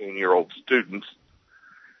their 18-year-old students.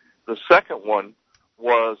 The second one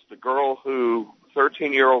was the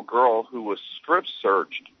 13-year-old girl who was strip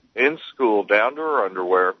searched in school down to her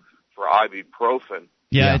underwear for ibuprofen.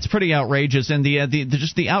 Yeah, it's pretty outrageous, and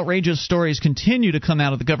the outrageous stories continue to come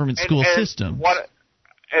out of the government school system. What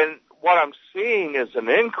I'm seeing is an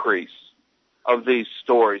increase of these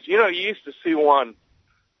stories. You used to see one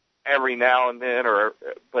every now and then,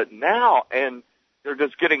 but now, and they're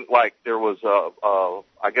just getting, like, there was a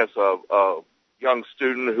young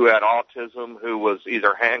student who had autism who was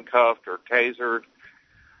either handcuffed or tasered.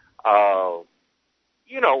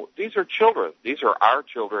 These are children. These are our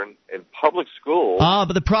children in public school.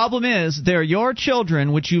 But the problem is they're your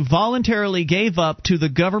children, which you voluntarily gave up to the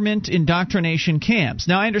government indoctrination camps.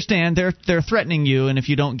 Now, I understand they're threatening you, and if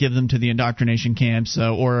you don't give them to the indoctrination camps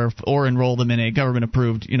or enroll them in a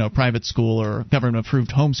government-approved, private school or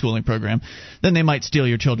government-approved homeschooling program, then they might steal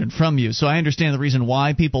your children from you. So I understand the reason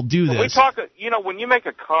why people do this. We talk, when you make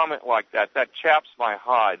a comment like that chaps my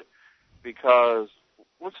hide, because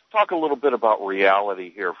let's talk a little bit about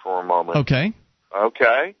reality here for a moment. Okay. I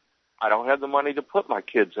don't have the money to put my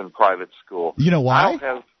kids in private school. You know why? I don't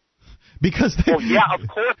have... Because yeah, of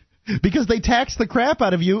course. Because they tax the crap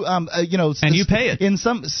out of you, and you pay it. In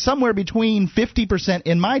somewhere between 50%.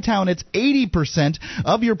 In my town, it's 80%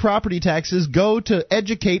 of your property taxes go to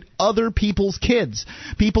educate other people's kids,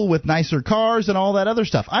 people with nicer cars and all that other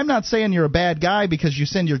stuff. I'm not saying you're a bad guy because you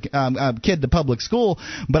send your kid to public school,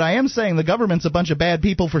 but I am saying the government's a bunch of bad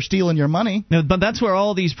people for stealing your money. No, but that's where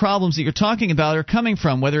all these problems that you're talking about are coming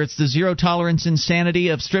from, whether it's the zero-tolerance insanity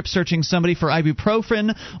of strip-searching somebody for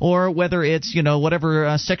ibuprofen, or whether it's,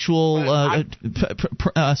 whatever sexual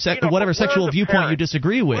whatever sexual viewpoint you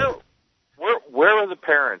disagree with. Where are the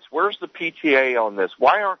parents? Where's the PTA on this?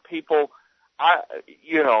 Why aren't people,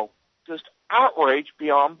 just outraged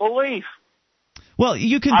beyond belief? Well,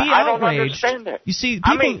 you can be outraged. I don't understand it. You see,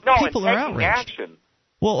 people are outraged. Action.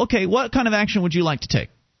 Well, okay, what kind of action would you like to take?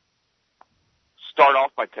 Start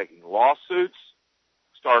off by taking lawsuits.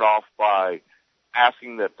 Start off by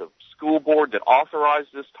asking that the school board that authorized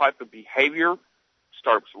this type of behavior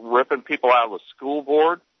starts ripping people out of the school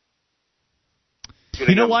board.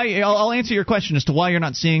 You know why? I'll answer your question as to why you're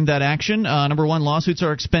not seeing that action. Number one, lawsuits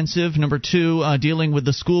are expensive. Number two, dealing with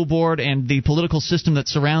the school board and the political system that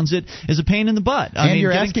surrounds it is a pain in the butt.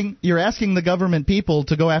 You're asking the government people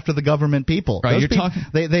to go after the government people. Right?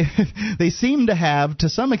 They seem to have, to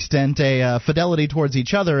some extent, a fidelity towards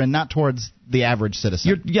each other and not towards the average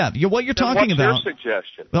citizen. What you're talking about. What's your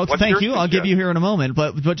suggestion? Well, thank you. I'll give you here in a moment.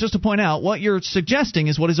 But just to point out, what you're suggesting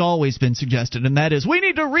is what has always been suggested, and that is we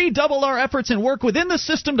need to redouble our efforts and work within the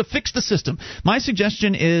system to fix the system. My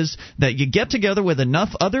suggestion is that you get together with enough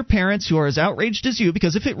other parents who are as outraged as you,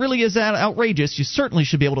 because if it really is that outrageous, you certainly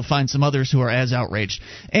should be able to find some others who are as outraged,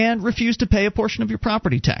 and refuse to pay a portion of your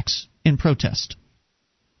property tax in protest.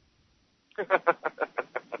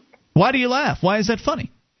 Why do you laugh? Why is that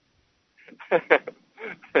funny?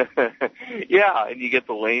 Yeah, and you get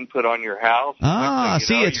the lien put on your house.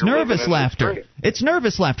 It's nervous laughter. It's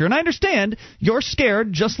nervous laughter. And I understand you're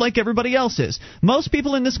scared just like everybody else is. Most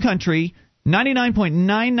people in this country,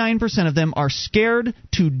 99.99% of them, are scared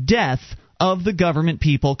to death of the government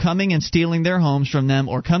people coming and stealing their homes from them,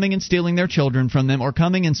 or coming and stealing their children from them, or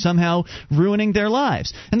coming and somehow ruining their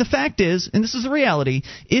lives. And the fact is, and this is the reality,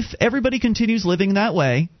 if everybody continues living that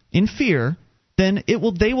way, in fear, then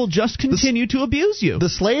they will just continue to abuse you. The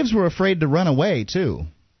slaves were afraid to run away, too.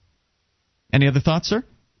 Any other thoughts, sir?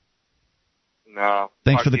 No.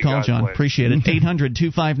 Thanks for the call, John. Appreciate it.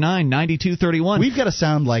 800-259-9231. We've got to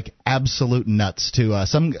sound like absolute nuts to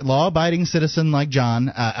some law-abiding citizen like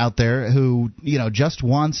John out there who, just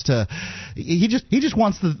wants to. He just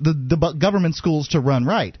wants the government schools to run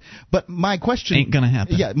right. But my question ain't gonna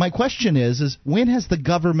happen. Yeah, my question is when has the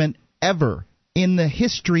government ever in the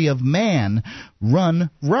history of man run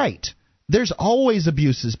right? There's always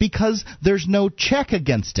abuses because there's no check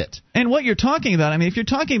against it. And what you're talking about, if you're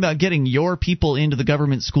talking about getting your people into the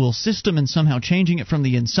government school system and somehow changing it from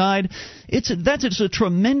the inside, it's a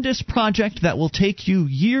tremendous project that will take you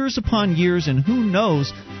years upon years, and who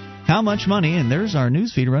knows how much money. And there's our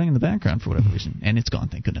news feed running in the background for whatever reason, and it's gone,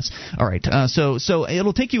 thank goodness. All right, so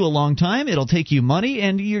it'll take you a long time, it'll take you money,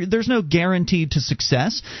 and there's no guarantee to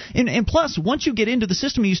success. And plus, once you get into the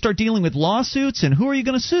system, you start dealing with lawsuits, and who are you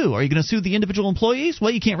going to sue? Are you going to sue the individual employees?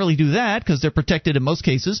 Well, you can't really do that because they're protected in most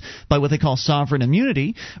cases by what they call sovereign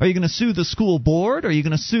immunity. Are you going to sue the school board? Are you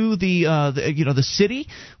going to sue the city?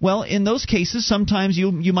 Well, in those cases, sometimes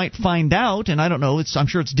you might find out, and I don't know, I'm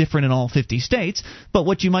sure it's different in all 50 states, but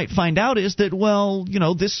what you might find out is that,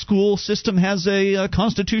 this school system has a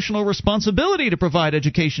constitutional responsibility to provide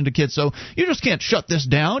education to kids, so you just can't shut this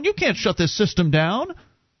down. You can't shut this system down.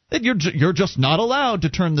 You're just not allowed to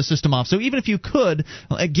turn the system off. So even if you could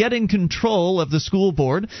get in control of the school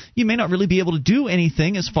board, you may not really be able to do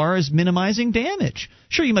anything as far as minimizing damage.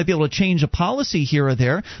 Sure, you might be able to change a policy here or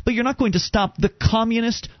there, but you're not going to stop the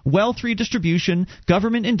communist wealth redistribution,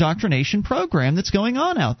 government indoctrination program that's going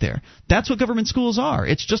on out there. That's what government schools are.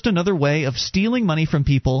 It's just another way of stealing money from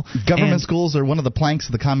people. Government schools are one of the planks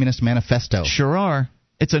of the Communist Manifesto. Sure are.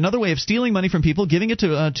 It's another way of stealing money from people, giving it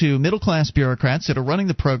to middle-class bureaucrats that are running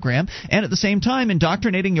the program, and at the same time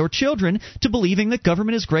indoctrinating your children to believing that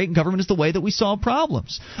government is great and government is the way that we solve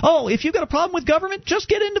problems. Oh, if you've got a problem with government, just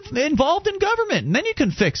get involved in government, and then you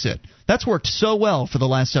can fix it. That's worked so well for the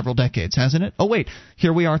last several decades, hasn't it? Oh, wait,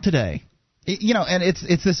 here we are today. And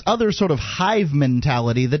it's this other sort of hive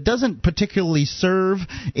mentality that doesn't particularly serve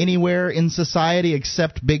anywhere in society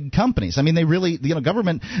except big companies. I mean, they really, the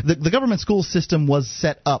government school system was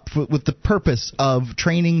set up with the purpose of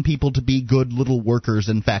training people to be good little workers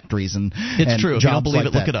in factories and it's true. If you don't believe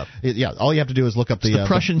it, look it up. All you have to do is look up the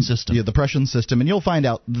Prussian system. The Prussian system, and you'll find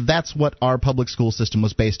out that's what our public school system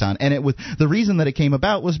was based on. And the reason that it came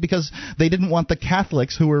about was because they didn't want the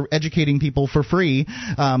Catholics, who were educating people for free,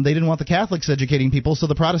 they didn't want the Catholics educating people, so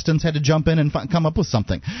the Protestants had to jump in and come up with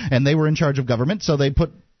something. And they were in charge of government, so they put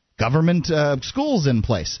government schools in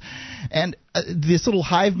place. And this little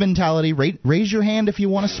hive mentality, raise your hand if you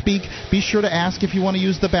want to speak, be sure to ask if you want to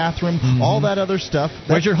use the bathroom, all that other stuff.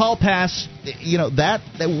 Where's your hall pass?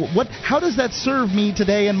 How does that serve me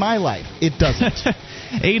today in my life? It doesn't.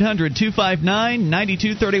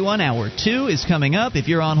 800-259-9231. Hour 2 is coming up. If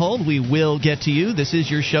you're on hold, we will get to you. This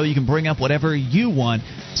is your show. You can bring up whatever you want.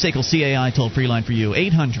 SACL CAI toll-free line for you,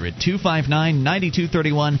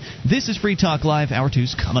 800-259-9231. This is Free Talk Live. Hour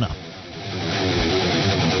 2's coming up.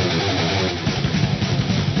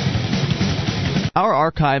 Our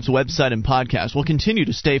archives, website, and podcast will continue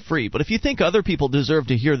to stay free, but if you think other people deserve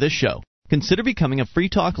to hear this show, consider becoming a Free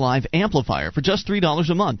Talk Live amplifier for just $3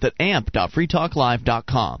 a month at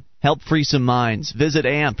amp.freetalklive.com. Help free some minds. Visit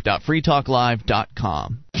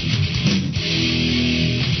amp.freetalklive.com.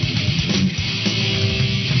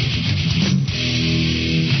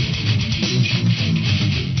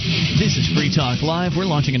 This is Free Talk Live. We're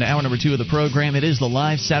launching into hour number 2 of the program. It is the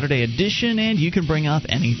live Saturday edition, and you can bring up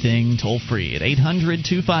anything toll-free at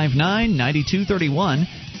 800-259-9231.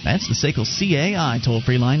 That's the SACL CAI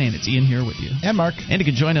toll-free line, and it's Ian here with you. And Mark. And you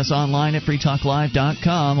can join us online at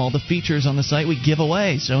freetalklive.com. All the features on the site we give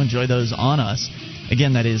away, so enjoy those on us.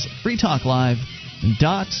 Again, that is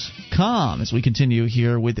freetalklive.com as we continue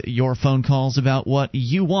here with your phone calls about what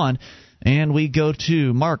you want. And we go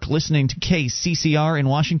to Mark, listening to KCCR in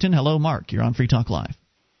Washington. Hello, Mark. You're on Free Talk Live.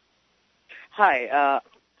 Hi.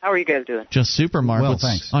 How are you guys doing? Just super, Mark. Well, What's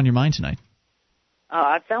thanks. on your mind tonight?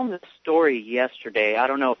 I found this story yesterday. I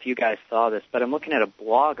don't know if you guys saw this, but I'm looking at a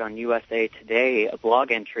blog on USA Today, a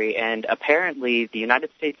blog entry, and apparently the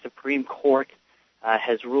United States Supreme Court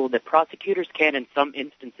has ruled that prosecutors can, in some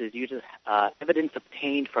instances, use evidence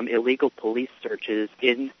obtained from illegal police searches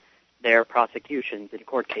in their prosecutions in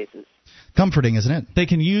court cases. Comforting, isn't it? They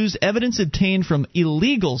can use evidence obtained from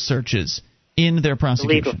illegal searches in their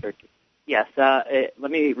prosecution. Illegal searches. Yes. Let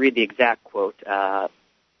me read the exact quote.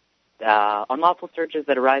 Unlawful searches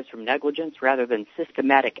that arise from negligence rather than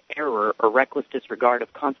systematic error or reckless disregard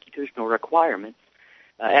of constitutional requirements.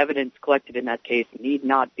 Evidence collected in that case need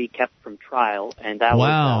not be kept from trial, and that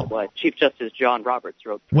was what Chief Justice John Roberts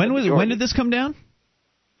wrote. When did this come down?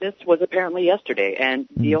 This was apparently yesterday, and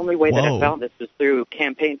the only way that I found this was through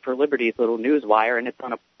Campaign for Liberty's little newswire, and it's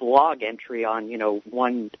on a blog entry on,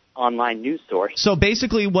 one online news source. So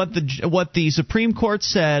basically what the Supreme Court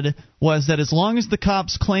said was that as long as the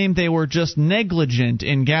cops claimed they were just negligent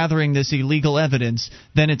in gathering this illegal evidence,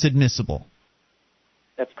 then it's admissible.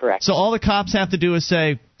 That's correct. So all the cops have to do is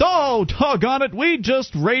say, oh, doggone it, we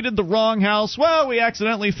just raided the wrong house. Well, we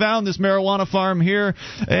accidentally found this marijuana farm here,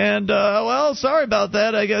 and, sorry about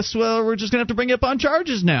that. I guess, we're just going to have to bring you up on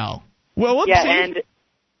charges now. Well, whoopsie. Yeah, and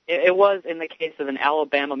it was in the case of an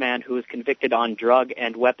Alabama man who was convicted on drug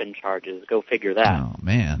and weapon charges. Go figure that. Oh,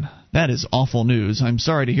 man. That is awful news. I'm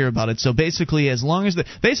sorry to hear about it. So basically,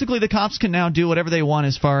 the cops can now do whatever they want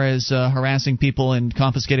as far as harassing people and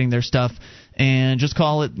confiscating their stuff, and just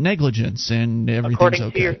call it negligence, and everything's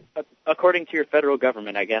okay. According to your federal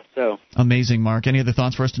government, I guess so. Amazing, Mark. Any other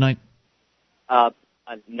thoughts for us tonight?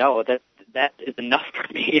 No, that is enough for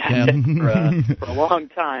me. I've been for a long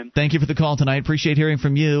time. Thank you for the call tonight. Appreciate hearing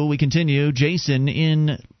from you. We continue. Jason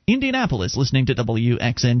in Indianapolis, listening to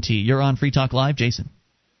WXNT. You're on Free Talk Live, Jason.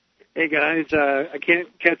 Hey, guys. I can't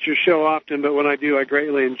catch your show often, but when I do, I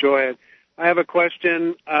greatly enjoy it. I have a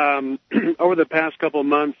question. Over the past couple of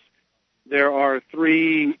months, there are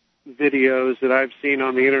 3 videos that I've seen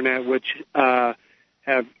on the Internet which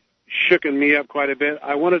have shooken me up quite a bit.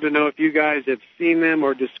 I wanted to know if you guys have seen them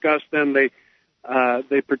or discussed them. They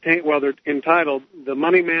pertain, they're entitled "The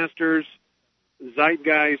Money Masters,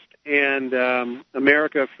 Zeitgeist, and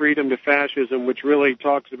America: Freedom to Fascism," which really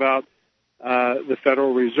talks about the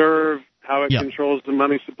Federal Reserve, how it controls the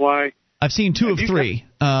money supply. I've seen 2 of 3.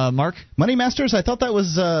 Mark? Money Masters? I thought that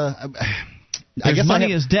was... I guess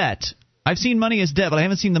Money is Debt. I've seen Money is Debt, but I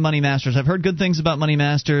haven't seen the Money Masters. I've heard good things about Money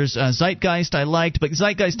Masters. Zeitgeist I liked, but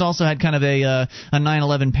Zeitgeist also had kind of a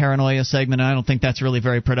 9/11 paranoia segment, and I don't think that's really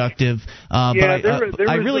very productive.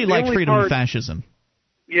 I really like Freedom and Fascism.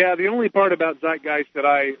 Yeah, the only part about Zeitgeist that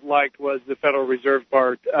I liked was the Federal Reserve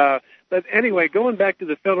part. But anyway, going back to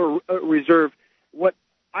the Federal Reserve, what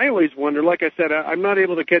I always wonder, like I said, I'm not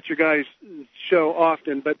able to catch your guys' show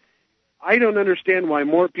often, but I don't understand why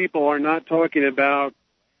more people are not talking about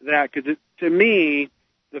that, because to me,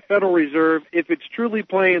 the Federal Reserve, if it's truly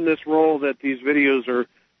playing this role that these videos are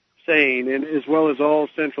saying, and as well as all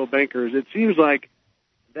central bankers, it seems like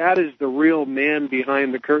that is the real man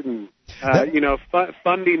behind the curtain.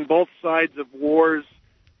 Funding both sides of wars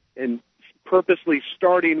and purposely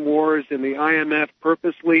starting wars, and the IMF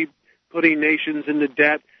purposely putting nations into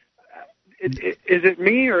debt. Is it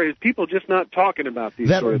me, or is people just not talking about these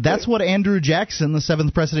sort of things? That's what Andrew Jackson, the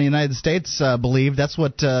 7th President of the United States, believed. That's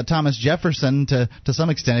what Thomas Jefferson, to some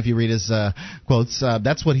extent, if you read his quotes,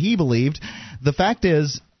 that's what he believed. The fact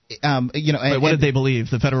is, what did they believe?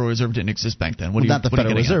 The Federal Reserve didn't exist back then. Not the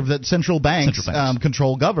Federal Reserve. That central banks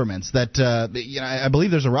control governments. That I believe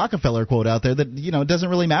there's a Rockefeller quote out there that it doesn't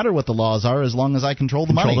really matter what the laws are as long as I control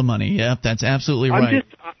the money. Control the money. Yep, that's absolutely right.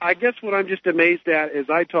 I guess what I'm just amazed at is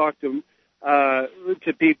I talk to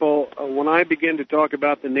people when I begin to talk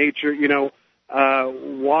about the nature.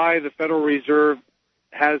 Why the Federal Reserve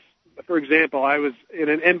has. For example, I was in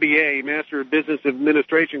an MBA, Master of Business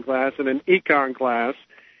Administration class, and an econ class.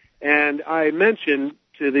 And I mentioned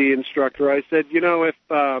to the instructor, I said,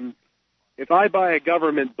 if I buy a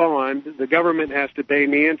government bond, the government has to pay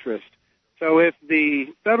me interest. So if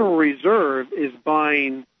the Federal Reserve is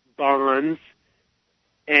buying bonds,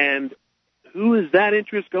 and who is that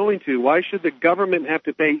interest going to? Why should the government have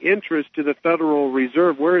to pay interest to the Federal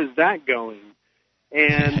Reserve? Where is that going?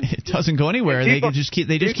 And it doesn't go anywhere. They just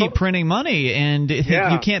keep printing money, and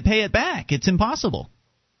you can't pay it back. It's impossible.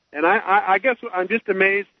 And I guess I'm just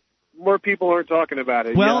amazed more people aren't talking about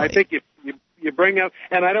it. Well, I think you bring up,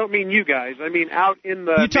 and I don't mean you guys. I mean out in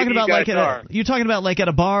the. You're talking about like at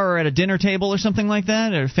a bar or at a dinner table or something like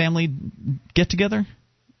that, or a family get together.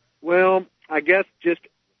 Well, I guess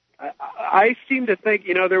I seem to think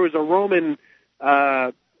there was a Roman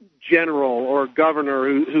general or governor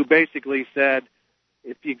who basically said,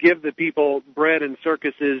 if you give the people bread and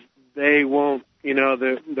circuses, they won't.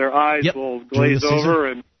 Their eyes will glaze over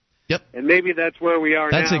and. Yep. And maybe that's where we are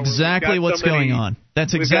now. That's exactly what's going on.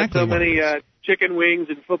 That's exactly what we've got so many chicken wings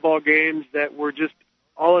in football games that we're just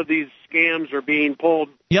all of these scams are being pulled.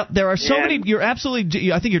 Yep, there are so many. You're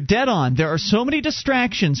absolutely. I think you're dead on. There are so many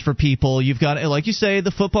distractions for people. You've got, like you say,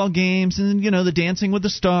 the football games, and the Dancing with the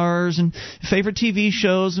Stars, and favorite TV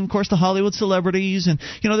shows, and of course the Hollywood celebrities, and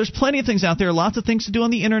there's plenty of things out there. Lots of things to do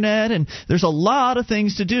on the internet, and there's a lot of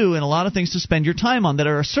things to do and a lot of things to spend your time on that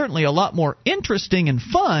are certainly a lot more interesting and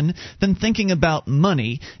fun than thinking about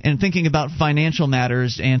money and thinking about financial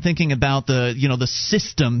matters and thinking about the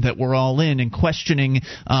system that we're all in and questioning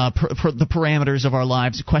the parameters of our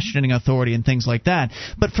lives, questioning authority and things like that.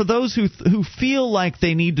 But for those who feel like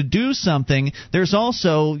they need to do something, there's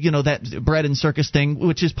also that bread and circus thing,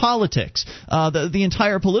 which is politics. The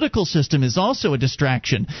entire political system is also a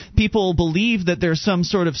distraction. People believe that there's some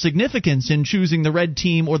sort of significance in choosing the red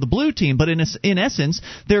team or the blue team, but in essence,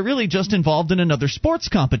 they're really just involved in another sports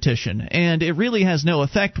competition, and it really has no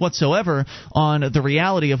effect whatsoever on the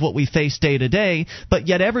reality of what we face day to day. But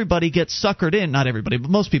yet everybody gets suckered in, not everybody,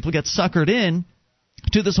 but most people get suckered in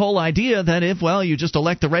to this whole idea that if, you just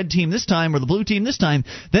elect the red team this time or the blue team this time,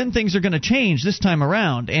 then things are going to change this time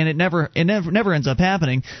around, and it never ends up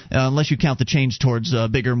happening unless you count the change towards a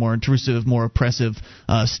bigger, more intrusive, more oppressive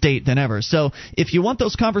state than ever. So if you want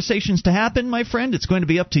those conversations to happen, my friend, it's going to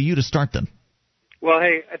be up to you to start them. Well,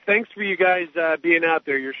 hey, thanks for you guys being out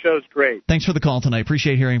there. Your show's great. Thanks for the call tonight.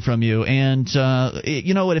 Appreciate hearing from you. And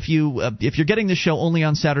you know what? If you're getting this show only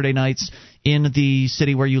on Saturday nights in the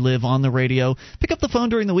city where you live on the radio, pick up the phone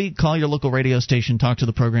during the week, call your local radio station, talk to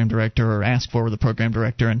the program director or ask for the program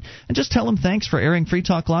director, and just tell them thanks for airing Free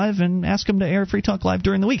Talk Live and ask them to air Free Talk Live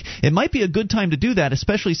during the week. It might be a good time to do that,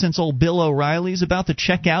 especially since old Bill O'Reilly's about to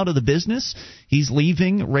check out of the business. He's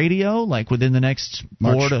leaving radio like within the next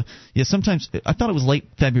sometimes I thought it was late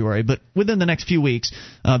February, but within the next few weeks,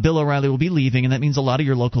 Bill O'Reilly will be leaving, and that means a lot of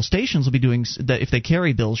your local stations will be doing that. If they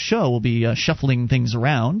carry Bill's show, will be shuffling things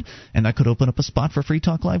around, and that could open up a spot for Free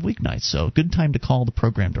Talk Live weeknights. So good time to call the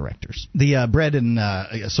program directors. The bread and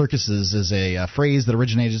circuses is a phrase that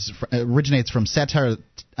originates from Satire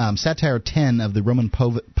 10 of the Roman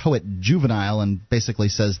poet Juvenal, and basically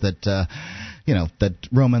says that that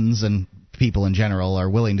Romans and people in general are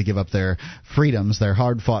willing to give up their freedoms, their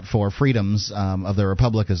hard-fought-for freedoms of their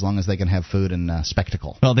republic, as long as they can have food and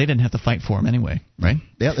spectacle. Well, they didn't have to fight for them anyway, right?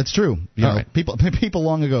 Yeah, that's true. Right. People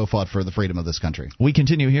long ago fought for the freedom of this country. We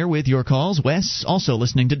continue here with your calls. Wes, also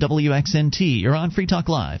listening to WXNT. You're on Free Talk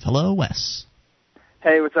Live. Hello, Wes.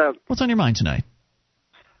 Hey, what's up? What's on your mind tonight?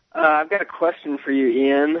 I've got a question for you,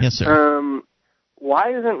 Ian. Yes, sir.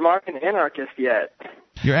 Why isn't Mark an anarchist yet?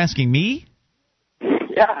 You're asking me?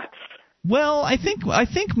 Yeah. Well, I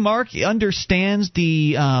think Mark understands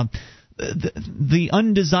the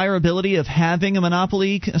undesirability of having a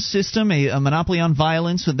monopoly system, a monopoly on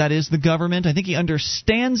violence, that is the government. I think he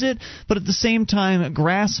understands it, but at the same time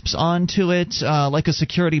grasps onto it like a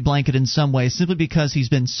security blanket in some way, simply because he's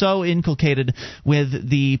been so inculcated with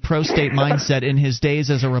the pro-state mindset in his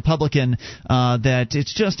days as a Republican that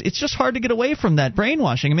it's just hard to get away from that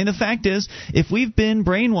brainwashing. I mean, the fact is, if we've been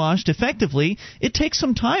brainwashed effectively, it takes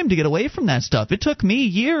some time to get away from that stuff. It took me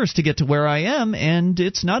years to get to where I am, and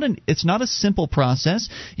it's not a simple process.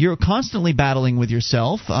 You're constantly battling with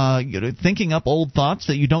yourself, thinking up old thoughts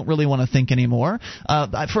that you don't really want to think anymore.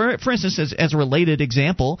 For instance, as a related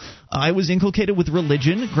example, I was inculcated with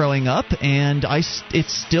religion growing up, and it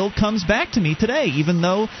still comes back to me today, even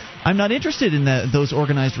though I'm not interested in those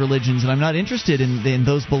organized religions, and I'm not interested in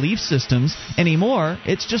those belief systems anymore.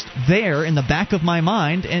 It's just there in the back of my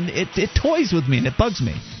mind, and it toys with me, and it bugs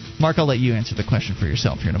me. Mark, I'll let you answer the question for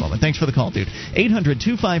yourself here in a moment. Thanks for the call, dude.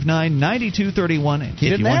 800-259-9231 He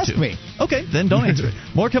didn't ask me. Okay, then don't answer it.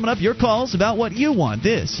 More coming up, your calls about what you want.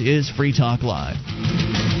 This is Free Talk Live.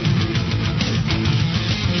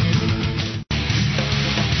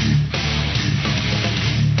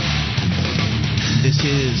 This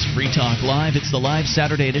is Free Talk Live. It's the live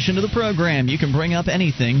Saturday edition of the program. You can bring up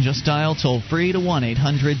anything. Just dial toll-free to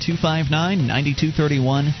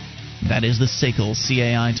 1-800-259-9231. That is the SACL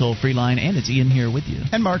CAI toll-free line, and it's Ian here with you.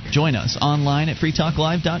 And Mark. Join us online at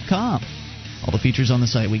freetalklive.com. All the features on the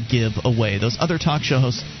site we give away. Those other talk show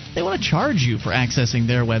hosts, they want to charge you for accessing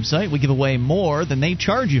their website. We give away more than they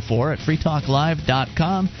charge you for at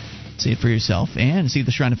freetalklive.com. See it for yourself, and see the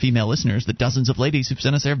shrine of female listeners, the dozens of ladies who've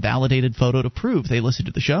sent us their validated photo to prove they listen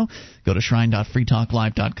to the show. Go to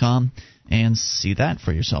shrine.freetalklive.com and see that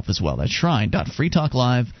for yourself as well. That's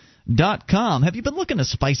shrine.freetalklive.com. Have you been looking to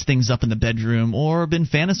spice things up in the bedroom, or been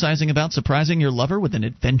fantasizing about surprising your lover with an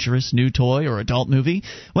adventurous new toy or adult movie?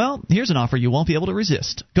 Well, here's an offer you won't be able to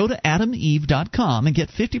resist. Go to adameve.com and get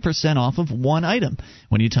 50% off of one item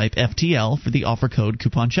when you type FTL for the offer code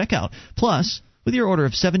coupon checkout. Plus, with your order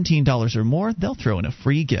of $17 or more, they'll throw in a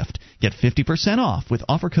free gift. Get 50% off with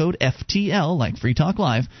offer code FTL, like Free Talk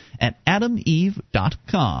Live, at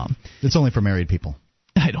adameve.com. It's only for married people.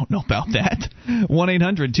 I don't know about that.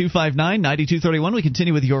 1-800-259-9231. We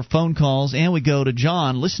continue with your phone calls, and we go to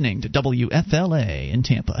John listening to WFLA in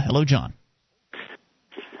Tampa. Hello, John.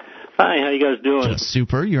 Hi, how you guys doing? Just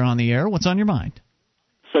super. You're on the air. What's on your mind?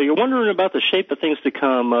 So you're wondering about the shape of things to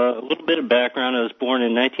come. A little bit of background. I was born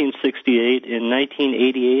in 1968. In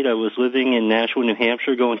 1988, I was living in Nashua, New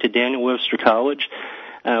Hampshire, going to Daniel Webster College.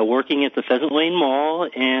 Working at the Pheasant Lane Mall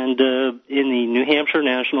and in the New Hampshire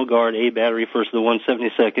National Guard A Battery, 1st of the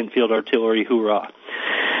 172nd Field Artillery, hoorah.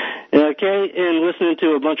 Okay, and listening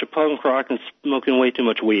to a bunch of punk rock and smoking way too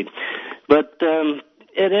much weed. But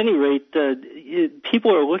at any rate,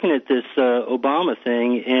 people are looking at this Obama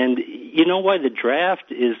thing, and you know why the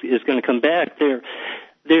draft is going to come back. They're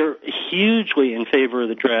hugely in favor of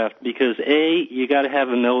the draft because, A, you got to have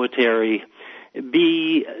a military.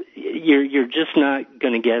 B, you're just not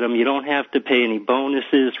going to get them. You don't have to pay any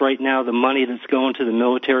bonuses. Right now, the money that's going to the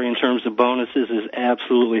military in terms of bonuses is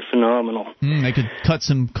absolutely phenomenal. They could cut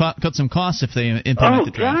some costs if they implement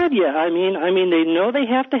the draft. Oh God, yeah. I mean, they know they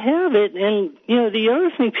have to have it, and the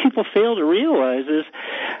other thing people fail to realize is,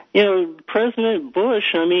 President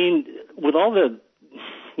Bush. I mean, with all the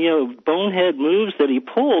bonehead moves that he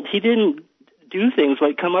pulled, he didn't do things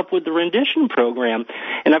like come up with the rendition program.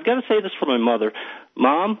 And I've got to say this for my mother.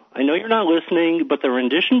 Mom, I know you're not listening, but the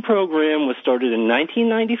rendition program was started in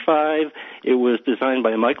 1995. It was designed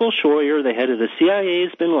by Michael Scheuer, the head of the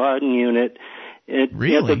CIA's Bin Laden unit.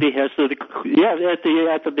 Really? At the behest of the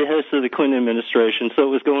Clinton administration. So it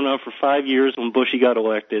was going on for 5 years when Bush got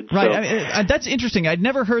elected. Right. So. I mean, that's interesting. I'd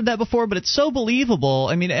never heard that before, but it's so believable.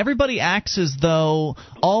 I mean, everybody acts as though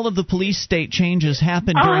all of the police state changes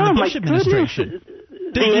happened during the Bush administration.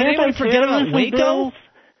 Did anyone forget about Waco? Bills?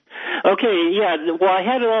 Okay, yeah. Well, I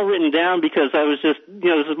had it all written down because I was just,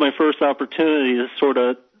 this is my first opportunity to sort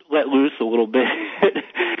of let loose a little bit.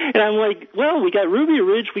 And I'm like, well, we got Ruby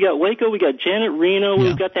Ridge, we got Waco, we got Janet Reno,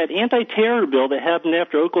 we've got that anti-terror bill that happened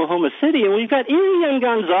after Oklahoma City, and we've got Elian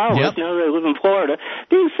Gonzalez, now that I live in Florida,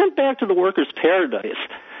 being sent back to the workers' paradise.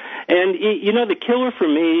 And, you know, the killer for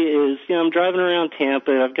me is, you know, I'm driving around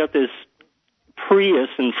Tampa, and I've got this Prius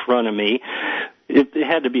in front of me. It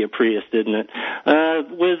had to be a Prius, didn't it?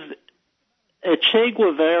 With a Che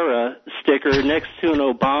Guevara sticker next to an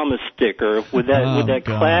Obama sticker with that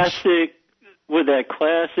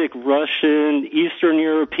classic Russian, Eastern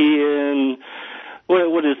European,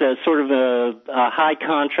 what is that, sort of a high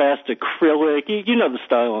contrast acrylic. You know the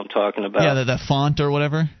style I'm talking about. Yeah, the font or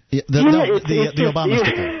whatever. The Obama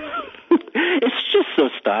sticker. It's just so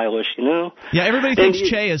stylish, you know. Yeah, everybody thinks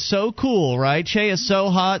Che is so cool, right? Che is so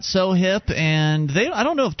hot, so hip, and I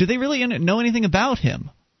don't know, do they really know anything about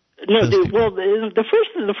him? No, the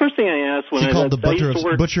first thing I asked when I called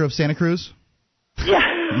the butcher of Santa Cruz.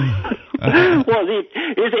 Yeah. Well,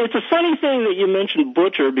 it's a funny thing that you mentioned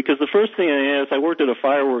butcher, because the first thing I asked, I worked at a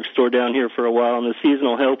fireworks store down here for a while, and the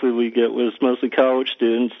seasonal help we get was mostly college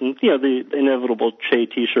students, and you know the inevitable Che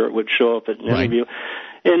T-shirt would show up at an interview.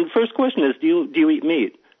 And the first question is, do you eat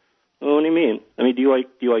meat? Well, what do you mean? I mean, do you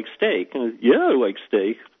like steak? And, yeah, I like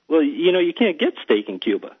steak. Well, you know, you can't get steak in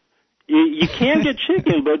Cuba. You can get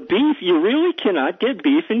chicken, but beef, you really cannot get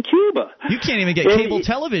beef in Cuba. You can't even get cable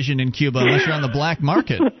television in Cuba unless you're on the black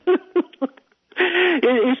market.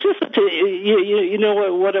 It's just, you know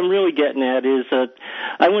what I'm really getting at is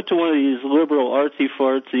I went to one of these liberal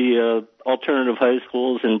artsy-fartsy alternative high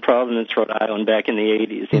schools in Providence, Rhode Island back in the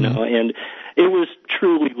 80s, you know, and it was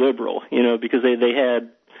truly liberal, you know, because they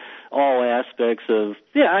had all aspects of,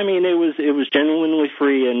 I mean, it was genuinely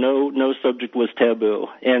free, and no subject was taboo,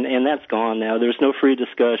 and that's gone now. There's no free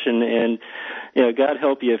discussion, and you know, God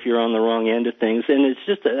help you if you're on the wrong end of things. And it's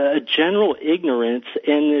just a general ignorance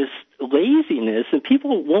and this laziness, and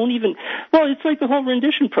people won't even. Well, it's like the whole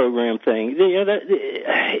rendition program thing. You know, that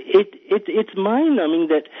it's mind-numbing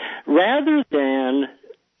that rather than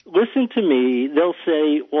listen to me, they'll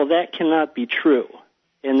say, well, that cannot be true.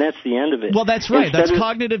 And that's the end of it. Well, that's right. That's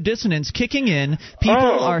cognitive dissonance kicking in.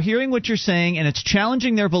 People are hearing what you're saying, and it's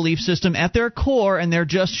challenging their belief system at their core, and they're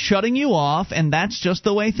just shutting you off, and that's just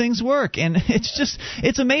the way things work. And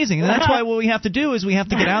it's amazing. And that's why what we have to do is we have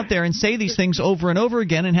to get out there and say these things over and over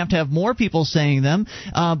again and have to have more people saying them.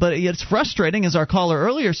 But it's frustrating, as our caller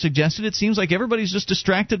earlier suggested. It seems like everybody's just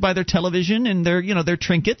distracted by their television and their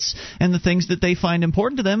trinkets and the things that they find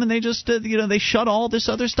important to them, and they just they shut all this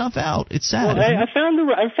other stuff out. It's sad. Well,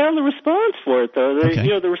 I found the response for it, though.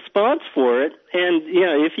 The response for it, and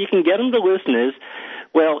if you can get them to listen, is,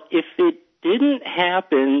 well, if it didn't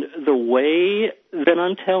happen the way that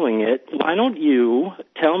I'm telling it, why don't you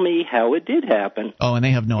tell me how it did happen? Oh, and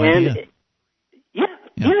they have no idea. Yeah,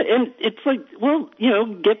 and it's like, well,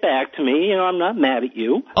 get back to me. I'm not mad at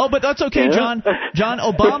you. Oh, but that's okay, John. John,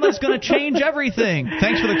 Obama's going to change everything.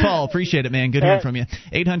 Thanks for the call. Appreciate it, man. Good hearing from you.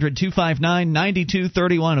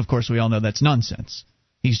 800-259-9231. Of course, we all know that's nonsense.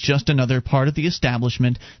 He's just another part of the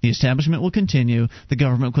establishment. The establishment will continue. The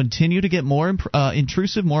government will continue to get more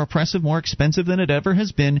intrusive, more oppressive, more expensive than it ever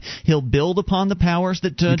has been. He'll build upon the powers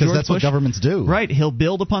that George Bush... Because that's what governments do. Right. He'll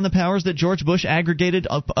build upon the powers that George Bush aggregated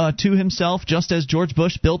up to himself, just as George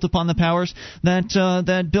Bush built upon the powers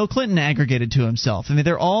that Bill Clinton aggregated to himself. I mean,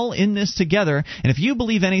 they're all in this together. And if you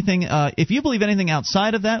believe anything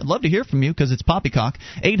outside of that, I'd love to hear from you, because it's poppycock.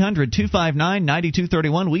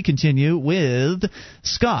 800-259-9231. We continue with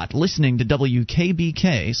Scott, listening to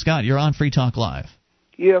WKBK. Scott, you're on Free Talk Live.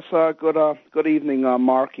 Yes, good evening,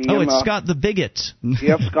 Mark. Ian. Oh, it's Scott the Bigot.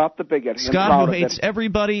 Yes, Scott the Bigot. Scott, who hates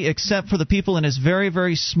everybody except for the people in his very,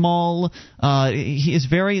 very small, his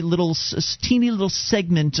very little, teeny little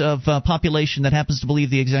segment of population that happens to believe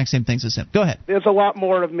the exact same things as him. Go ahead. There's a lot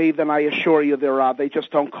more of me than I assure you there are. They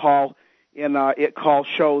just don't call in call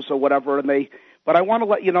shows or whatever, and But I want to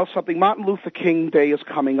let you know something. Martin Luther King Day is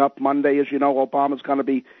coming up Monday. As you know, Obama's going to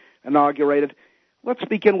be inaugurated. Let's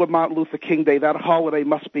begin with Martin Luther King Day. That holiday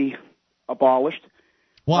must be abolished.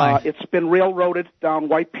 Why? It's been railroaded down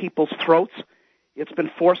white people's throats. It's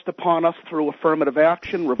been forced upon us through affirmative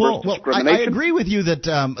action, reverse discrimination. I agree with you that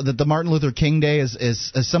the Martin Luther King Day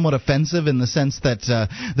is somewhat offensive in the sense that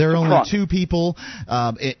there are only two people.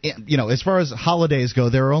 As far as holidays go,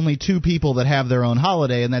 there are only two people that have their own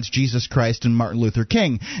holiday, and that's Jesus Christ and Martin Luther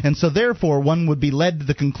King. And so, therefore, one would be led to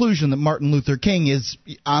the conclusion that Martin Luther King is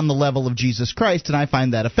on the level of Jesus Christ, and I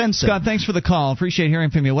find that offensive. Scott, thanks for the call. Appreciate hearing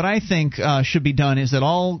from you. What I think should be done is that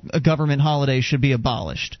all government holidays should be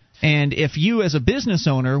abolished. And if you as a business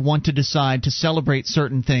owner want to decide to celebrate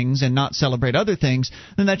certain things and not celebrate other things,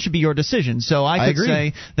 then that should be your decision. So I could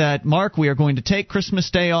say that, Mark, we are going to take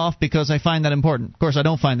Christmas Day off because I find that important. Of course, I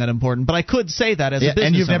don't find that important, but I could say that as a business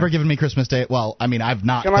and you've owner. never given me Christmas Day. Well, I mean, I've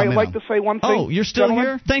not. Can I like to say one thing? Oh, you're still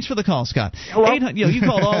here? Thanks for the call, Scott. Hello? You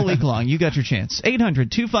called all week long. You got your chance.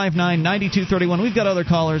 800-259-9231. We've got other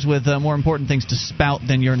callers with more important things to spout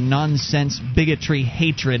than your nonsense, bigotry,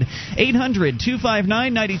 hatred.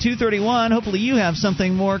 800-259-9231. Hopefully you have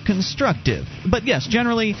something more constructive. But yes,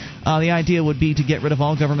 generally, the idea would be to get rid of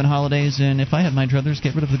all government holidays, and if I had my druthers,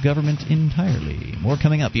 get rid of the government entirely. More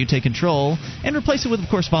coming up. You take control and replace it with, of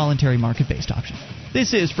course, voluntary market-based options.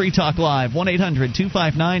 This is Free Talk Live,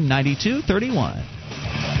 1-800-259-9231.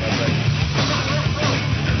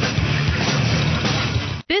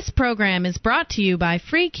 This program is brought to you by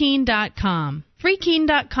FreeKeene.com.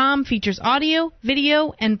 FreeKeene.com features audio,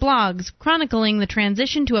 video, and blogs chronicling the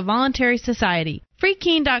transition to a voluntary society.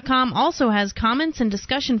 FreeKeene.com also has comments and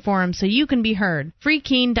discussion forums so you can be heard.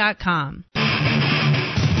 FreeKeene.com.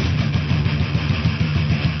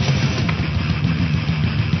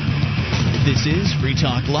 This is Free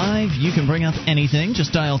Talk Live. You can bring up anything.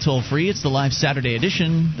 Just dial toll-free. It's the live Saturday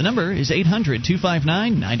edition. The number is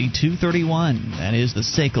 800-259-9231. That is the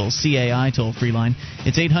SACL CAI toll-free line.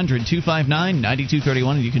 It's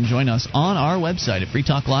 800-259-9231, and you can join us on our website at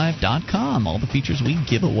freetalklive.com. All the features we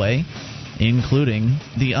give away, including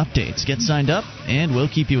the updates. Get signed up, and we'll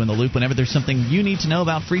keep you in the loop. Whenever there's something you need to know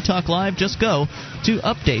about Free Talk Live, just go to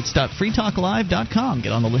updates.freetalklive.com.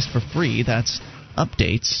 Get on the list for free. That's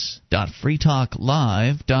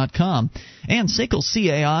updates.freetalklive.com. And SACL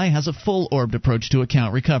CAI has a full-orbed approach to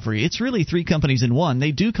account recovery. It's really three companies in one.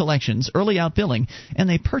 They do collections, early out billing, and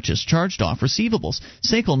they purchase charged-off receivables.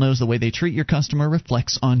 SACL knows the way they treat your customer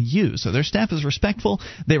reflects on you. So their staff is respectful,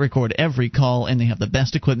 they record every call, and they have the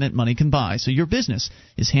best equipment money can buy. So your business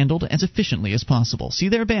is handled as efficiently as possible. See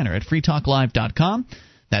their banner at freetalklive.com.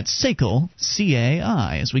 That's SACL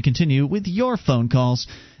CAI. As we continue with your phone calls.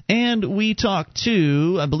 And we talk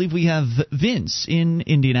to, I believe we have Vince in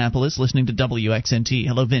Indianapolis listening to WXNT.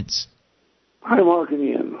 Hello, Vince. Hi, Mark and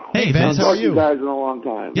Ian. Hey, Vince. How are you? Guys in a long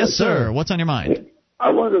time. Yes, sir. What's on your mind?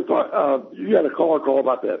 I wanted to talk. You had a call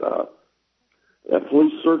about that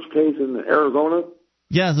police search case in Arizona.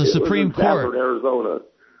 Yeah, the Supreme Court. Stafford, Arizona.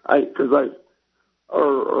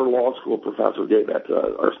 Our law school professor gave that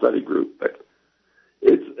to our study group. But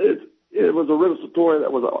it was a writ of certiorari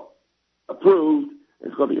that was approved.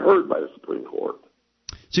 It's going to be heard by the Supreme Court.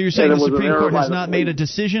 So you're saying the Supreme Court has not made a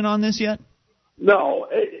decision on this yet? No,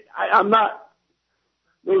 I'm not.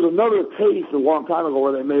 There was another case a long time ago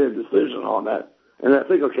where they made a decision on that, and I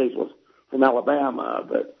think the case was from Alabama.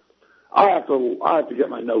 But I have to get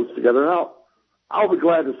my notes together, and I'll be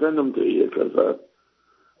glad to send them to you because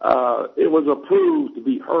it was approved to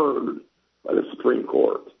be heard by the Supreme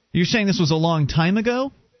Court. You're saying this was a long time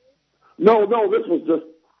ago? No, this was just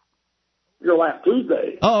your last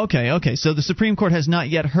Tuesday. Oh, okay. So the Supreme Court has not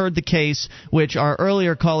yet heard the case, which our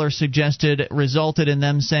earlier caller suggested resulted in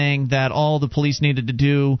them saying that all the police needed to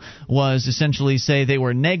do was essentially say they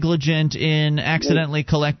were negligent in accidentally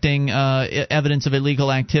collecting evidence of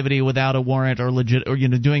illegal activity without a warrant or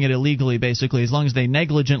doing it illegally, basically. As long as they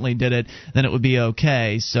negligently did it, then it would be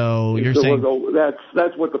okay. So you're saying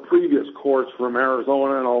that's what the previous courts from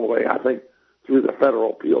Arizona and all the way, I think, through the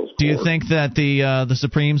federal appeals court. Do you think that the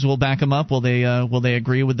Supremes will back them up? Will they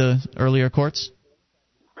agree with the earlier courts?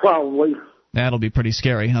 Probably. That'll be pretty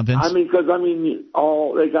scary, huh, Vince? They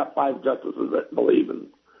got 5 justices that believe in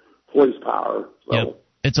police power. So. Yep.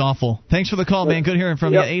 It's awful. Thanks for the call, man. Good hearing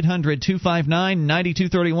from you.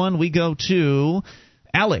 800-259-9231. We go to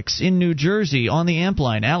Alex in New Jersey on the amp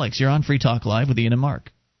line. Alex, you're on Free Talk Live with Ian and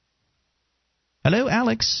Mark. Hello,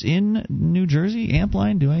 Alex in New Jersey, amp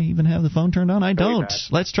line. Do I even have the phone turned on? I don't.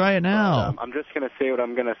 Let's try it now. I'm just going to say what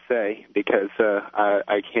I'm going to say because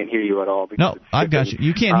I can't hear you at all. No, I've got you.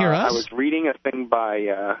 You can't hear us? I was reading a thing by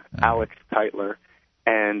Alex Keitler,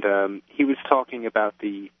 and he was talking about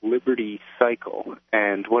the Liberty Cycle.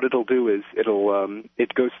 And what it'll do is it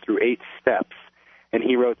goes through 8 steps. And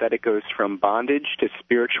he wrote that it goes from bondage to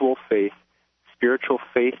spiritual faith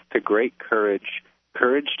to great courage,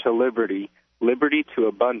 courage to liberty, liberty to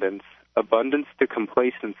abundance, abundance to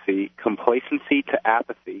complacency, complacency to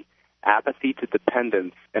apathy, apathy to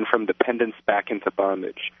dependence, and from dependence back into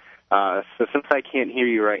bondage. So since I can't hear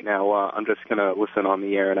you right now, I'm just going to listen on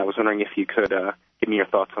the air, and I was wondering if you could give me your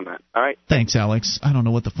thoughts on that. All right? Thanks, Alex. I don't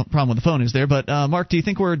know what the problem with the phone is there, but Mark, do you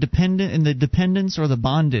think we're dependent in the dependence or the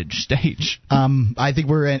bondage stage? I think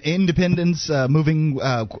we're in independence moving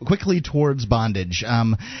quickly towards bondage.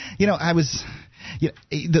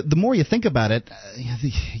 The more you think about it,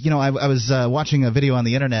 I was watching a video on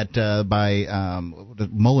the internet by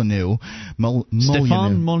Stefan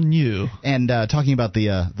Molyneux, and talking about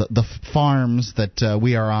the farms that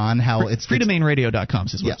we are on. How it's freedomainradio.com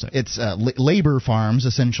is his website. It's labor farms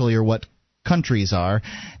essentially, or what countries are,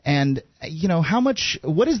 and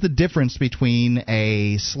what is the difference between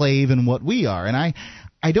a slave and what we are? And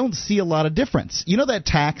I don't see a lot of difference. You know that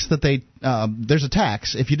tax that there's a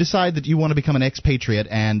tax if you decide that you want to become an expatriate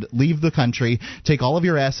and leave the country, take all of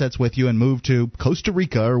your assets with you and move to Costa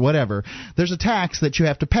Rica or whatever. There's a tax that you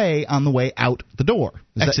have to pay on the way out the door.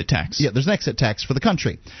 Exit tax. Yeah, there's an exit tax for the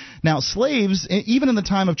country. Now, slaves, even in the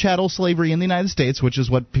time of chattel slavery in the United States, which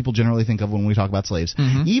is what people generally think of when we talk about slaves,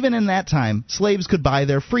 even in that time, slaves could buy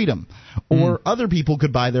their freedom, or other people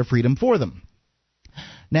could buy their freedom for them.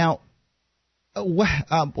 Now,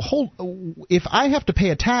 if I have to pay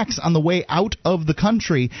a tax on the way out of the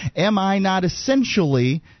country, am I not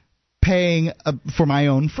essentially paying for my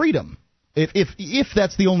own freedom? If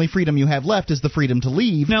that's the only freedom you have left is the freedom to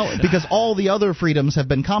leave, because all the other freedoms have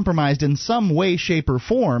been compromised in some way, shape, or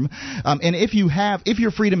form, and if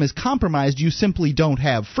your freedom is compromised, you simply don't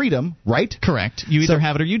have freedom, right? Correct. You either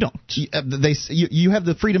have it or you don't. You have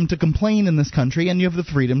the freedom to complain in this country, and you have the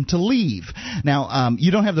freedom to leave. Now,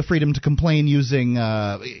 you don't have the freedom to complain using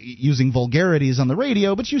vulgarities on the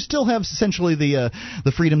radio, but you still have essentially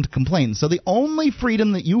the freedom to complain. So the only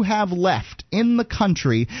freedom that you have left in the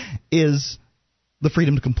country is the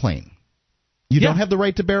freedom to complain. You don't have the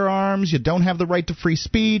right to bear arms. You don't have the right to free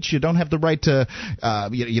speech. You don't have the right to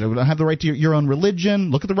you don't have the right to your own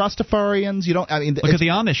religion. Look at the Rastafarians. Look at the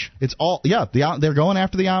Amish. It's all they're going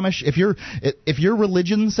after the Amish. If your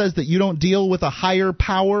religion says that you don't deal with a higher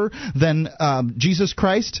power than Jesus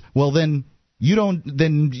Christ, well then you don't.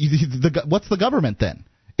 What's the government then?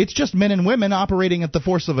 It's just men and women operating at the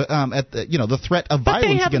force of the threat of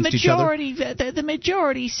violence against each other. The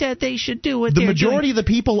majority said they should do what the majority of the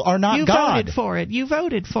people are not God. You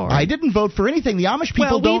voted for it. I didn't vote for anything. The Amish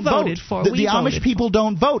people don't vote. The Amish people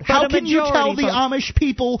don't vote. How can you tell the Amish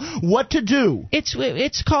people what to do?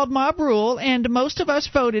 It's called mob rule, and most of us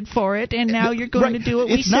voted for it, and now you're going to do what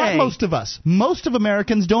we say. It's not most of us. Most of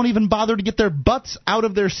Americans don't even bother to get their butts out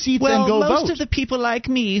of their seats and go vote. Well, most of the people like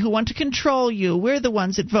me who want to control you, we're the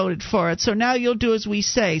ones that voted for it, so now you'll do as we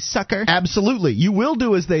say, sucker. Absolutely. You will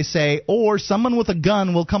do as they say, or someone with a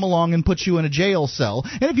gun will come along and put you in a jail cell,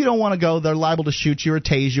 and if you don't want to go, they're liable to shoot you or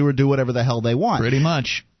tase you or do whatever the hell they want. Pretty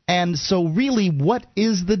much. And so really, what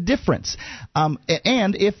is the difference?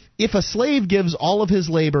 And if a slave gives all of his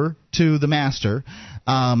labor to the master,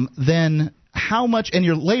 then how much, and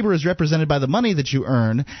your labor is represented by the money that you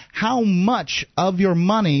earn, how much of your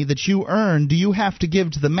money that you earn do you have to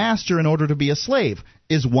give to the master in order to be a slave?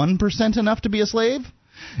 Is 1% enough to be a slave?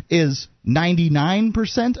 Is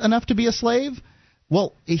 99% enough to be a slave?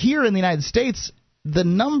 Well, here in the United States, the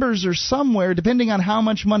numbers are somewhere depending on how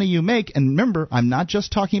much money you make. And remember, I'm not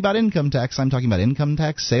just talking about income tax. I'm talking about income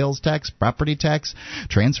tax, sales tax, property tax,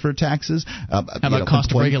 transfer taxes. How about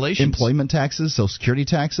cost of regulations? Employment taxes, Social Security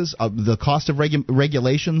taxes, the cost of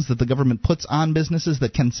regulations that the government puts on businesses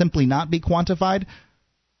that can simply not be quantified.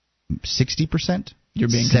 60%? You're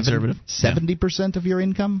being conservative. 70% of your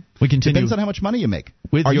income? We continue. Depends on how much money you make.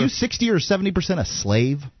 Are you 60 or 70% a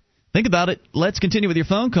slave? Think about it. Let's continue with your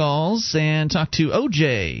phone calls and talk to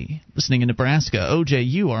OJ, listening in Nebraska. OJ,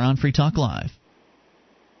 you are on Free Talk Live.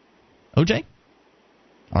 OJ?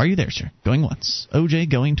 Are you there, sir? Going once. OJ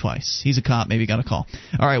going twice. He's a cop. Maybe got a call.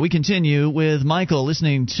 All right, we continue with Michael,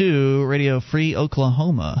 listening to Radio Free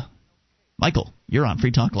Oklahoma. Michael, you're on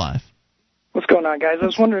Free Talk Live. What's going on, guys? I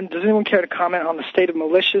was wondering, does anyone care to comment on the state of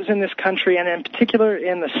militias in this country, and in particular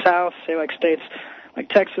in the South, say like states like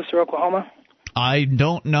Texas or Oklahoma? I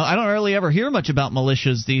don't know. I don't really ever hear much about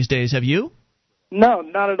militias these days. Have you? No,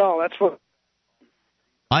 not at all. That's what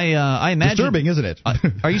I imagine. Disturbing, isn't it?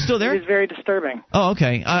 Are you still there? It is very disturbing. Oh,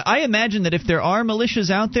 okay. I imagine that if there are militias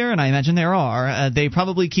out there, and I imagine there are, they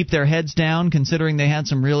probably keep their heads down, considering they had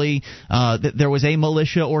some really. There was a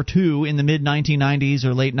militia or two in the mid-1990s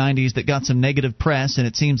or late 90s that got some negative press, and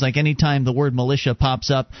it seems like any time the word militia pops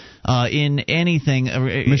up in anything,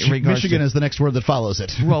 Michigan is the next word that follows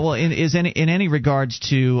it. Well, in any regards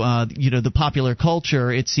to the popular culture,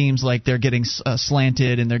 it seems like they're getting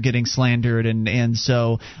slanted and they're getting slandered, and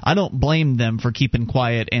so. I don't blame them for keeping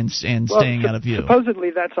quiet and staying out of view.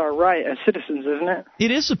 Supposedly that's our right as citizens, isn't it?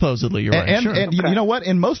 It is supposedly, you're right. And okay. You know what?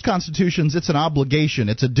 In most constitutions, it's an obligation.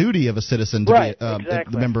 It's a duty of a citizen to be a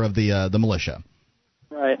member of the militia.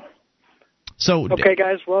 Right. So okay,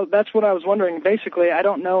 guys. Well, that's what I was wondering. Basically, I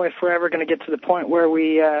don't know if we're ever going to get to the point where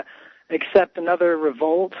we accept another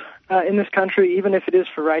revolt in this country, even if it is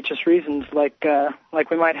for righteous reasons, like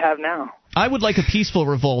we might have now. I would like a peaceful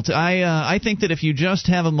revolt. I think that if you just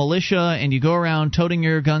have a militia and you go around toting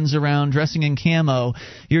your guns around, dressing in camo,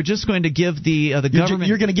 you're just going to give the government.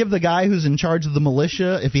 You're going to give the guy who's in charge of the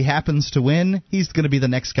militia, if he happens to win, he's going to be the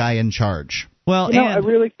next guy in charge. Well, I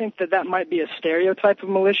really think that might be a stereotype of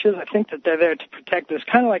militias. I think that they're there to protect us,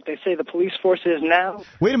 kind of like they say the police force is now.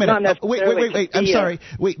 Wait a minute. Wait. I'm sorry.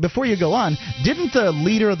 Wait, before you go on, didn't the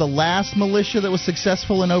leader of the last militia that was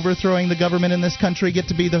successful in overthrowing the government in this country get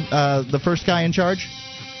to be the first guy in charge?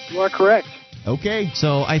 You are correct. Okay.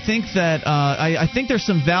 So I think that I think there's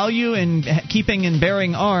some value in keeping and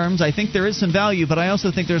bearing arms. I think there is some value, but I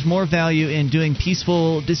also think there's more value in doing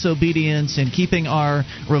peaceful disobedience and keeping our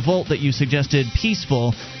revolt that you suggested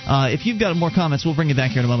peaceful. If you've got more comments, we'll bring you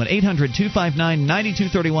back here in a moment.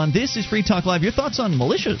 800-259-9231. This is Free Talk Live. Your thoughts on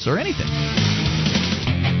militias or anything?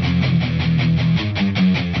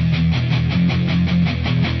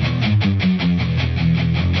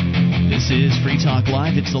 This is Free Talk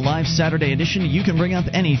Live. It's the live Saturday edition. You can bring up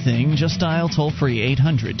anything. Just dial toll-free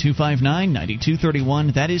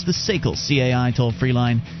 800-259-9231. That is the SACL CAI toll-free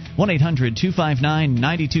line.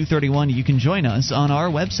 1-800-259-9231. You can join us on our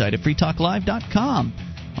website at freetalklive.com.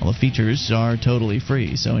 All the features are totally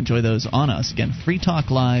free, so enjoy those on us. Again,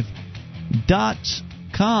 freetalklive.com.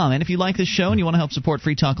 And if you like this show and you want to help support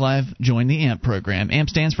Free Talk Live, join the AMP program. AMP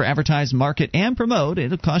stands for Advertise, Market, and Promote.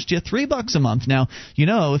 It'll cost you $3 a month. Now, you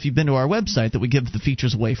know, if you've been to our website, that we give the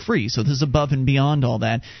features away free. So this is above and beyond all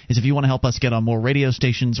that. Is if you want to help us get on more radio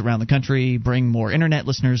stations around the country, bring more internet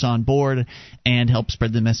listeners on board, and help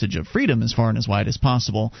spread the message of freedom as far and as wide as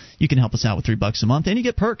possible, you can help us out with $3 a month. And you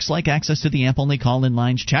get perks like access to the AMP-only call-in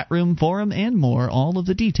lines, chat room, forum, and more. All of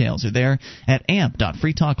the details are there at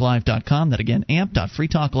amp.freetalklive.com. That again,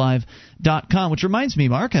 amp.freetalklive.com, which reminds me,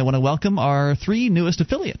 Mark, I want to welcome our 3 newest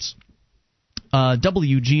affiliates.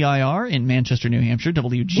 WGIR in Manchester, New Hampshire,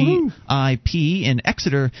 WGIP in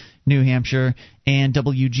Exeter, New Hampshire, and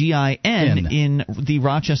WGIN in the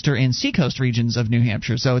Rochester and Seacoast regions of New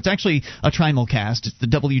Hampshire. So it's actually a trimulcast. It's the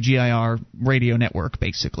WGIR radio network,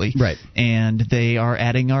 basically. Right. And they are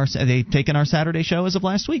they've taken our Saturday show as of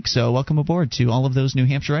last week. So welcome aboard to all of those New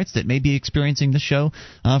Hampshireites that may be experiencing the show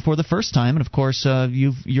for the first time. And of course,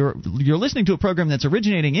 you're listening to a program that's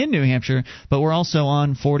originating in New Hampshire, but we're also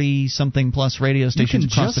on 40-something plus radio stations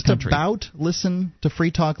across the country. You can just about listen to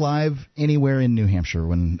Free Talk Live anywhere in New Hampshire,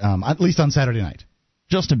 when at least on Saturday night.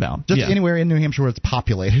 Just about. Just anywhere in New Hampshire where it's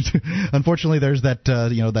populated. Unfortunately, there's that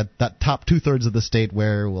that top 2/3 of the state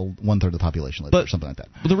where one-third of the population lives, or something like that.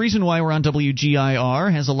 The reason why we're on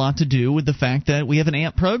WGIR has a lot to do with the fact that we have an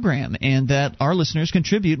AMP program and that our listeners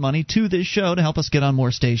contribute money to this show to help us get on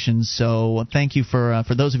more stations. So thank you for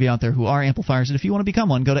those of you out there who are amplifiers. And if you want to become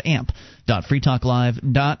one, go to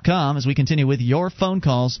amp.freetalklive.com as we continue with your phone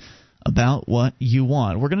calls about what you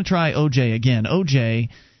want. We're going to try OJ again. OJ,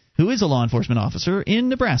 who is a law enforcement officer in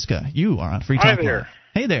Nebraska. You are on Free Talk Live. Hi there. Live.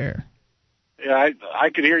 Hey there. Yeah, I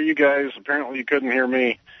could hear you guys. Apparently you couldn't hear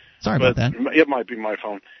me. Sorry about that. It might be my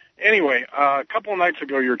phone. Anyway, a couple of nights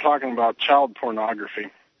ago you were talking about child pornography.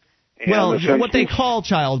 Well, what they call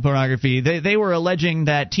child pornography. They were alleging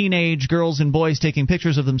that teenage girls and boys taking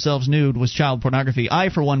pictures of themselves nude was child pornography. I,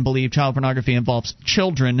 for one, believe child pornography involves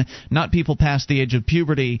children, not people past the age of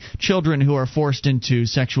puberty, children who are forced into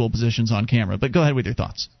sexual positions on camera. But go ahead with your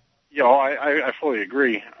thoughts. Yeah, I fully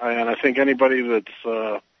agree. And I think anybody that's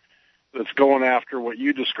going after what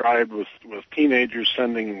you described with teenagers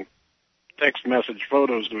sending text message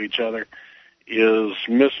photos to each other is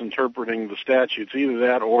misinterpreting the statutes. Either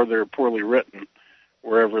that or they're poorly written,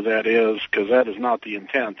 wherever that is, because that is not the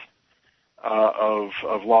intent of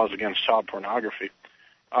laws against child pornography.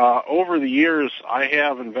 Over the years, I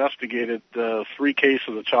have investigated 3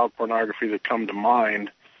 cases of child pornography that come to mind,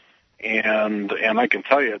 and I can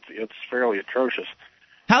tell you it's fairly atrocious.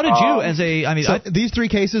 How did you, these 3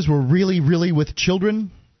 cases were really with children?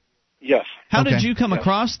 Yes. How did you come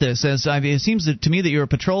across this? It seems to me that you're a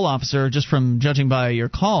patrol officer, just from judging by your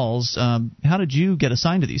calls. How did you get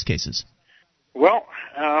assigned to these cases? Well,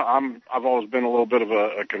 I've always been a little bit of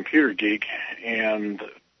a computer geek and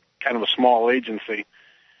kind of a small agency.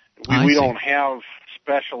 We don't have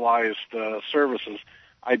specialized services.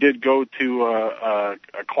 I did go to a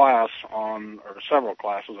class or several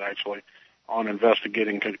classes actually, on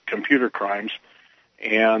investigating computer crimes.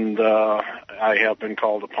 And I have been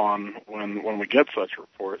called upon when we get such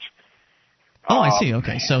reports. Oh, I see.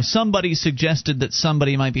 Okay. So somebody suggested that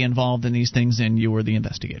somebody might be involved in these things, and you were the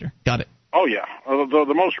investigator. Got it. Oh, yeah.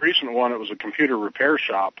 The most recent one, it was a computer repair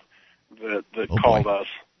shop that called us,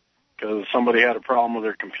 because somebody had a problem with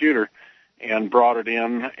their computer and brought it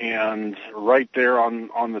in, and right there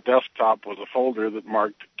on the desktop was a folder that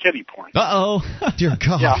marked kiddie porn. Uh-oh. Dear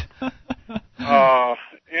God. Yeah.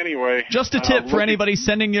 Anyway. Just a tip for anybody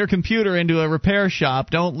sending your computer into a repair shop.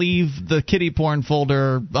 Don't leave the kiddie porn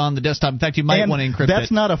folder on the desktop. In fact, you might want to encrypt it.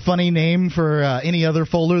 That's not a funny name for any other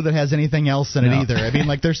folder that has anything else in it either. I mean,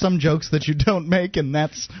 like, there's some jokes that you don't make, and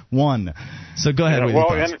that's one. So go ahead with your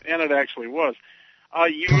thoughts. And it actually was.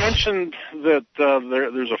 You mentioned that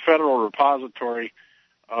there's a federal repository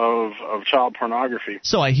of child pornography.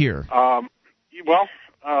 So I hear. The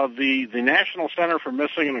National Center for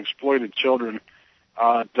Missing and Exploited Children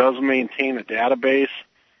does maintain a database,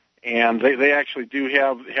 and they actually do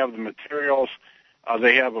have the materials.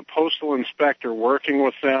 They have a postal inspector working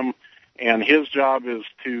with them, and his job is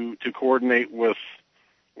to coordinate with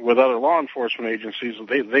other law enforcement agencies.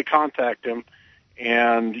 They contact him,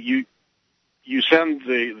 and you send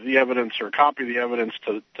the evidence or a copy of the evidence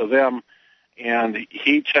to them, and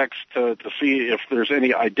he checks to see if there's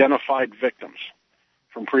any identified victims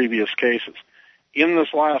from previous cases. In this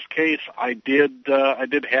last case, I did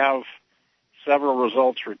have several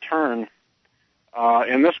results return,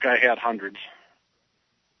 and this guy had hundreds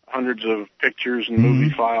of pictures and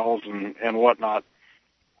movie files and whatnot.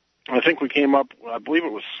 I think we came up, I believe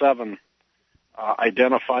it was 7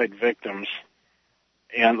 identified victims.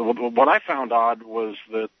 And what I found odd was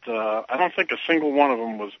that I don't think a single one of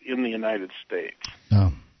them was in the United States.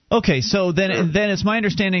 Oh. Okay, so then it's my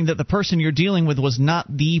understanding that the person you're dealing with was not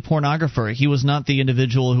the pornographer. He was not the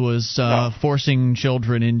individual who was forcing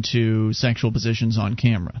children into sexual positions on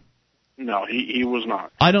camera. No, he was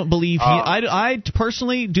not. I don't believe I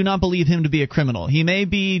personally do not believe him to be a criminal. He may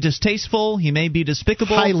be distasteful, he may be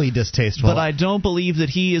despicable, highly distasteful, but I don't believe that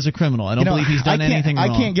he is a criminal. I don't believe he's done anything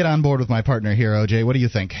wrong. I can't get on board with my partner here, OJ. What do you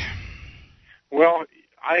think? Well,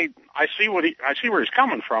 I see where he's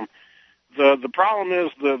coming from. The problem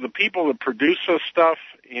is the people that produce this stuff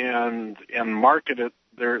and market it,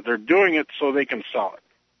 they're doing it so they can sell it,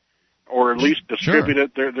 or at least distribute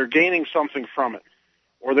it. They're gaining something from it,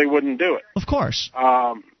 or they wouldn't do it. Of course.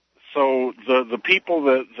 So the people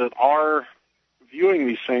that are viewing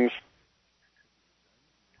these things,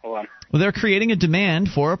 hold on. Well, they're creating a demand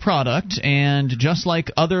for a product, and just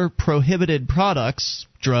like other prohibited products,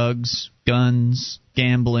 drugs, guns,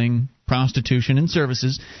 gambling, prostitution, and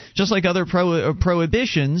services, just like other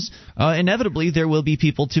prohibitions, inevitably there will be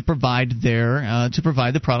people to provide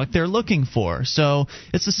the product they're looking for. So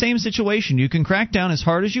it's the same situation. You can crack down as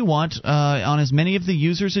hard as you want on as many of the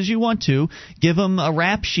users as you want to, give them a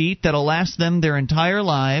rap sheet that'll last them their entire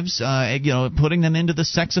lives, putting them into the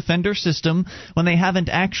sex offender system when they haven't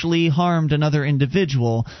actually harmed another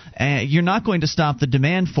individual. You're not going to stop the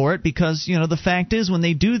demand for it because the fact is when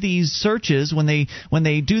they do these searches, when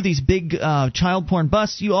they do these big child porn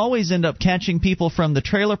busts, you always end up catching people from the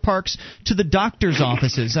trailer parks to the doctor's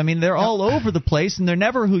offices. I mean, they're all over the place, and they're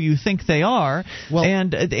never who you think they are. Well,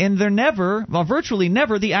 and they're never, virtually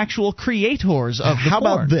never, the actual creators of the porn. How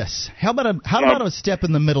about this? How about a step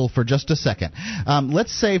in the middle for just a second?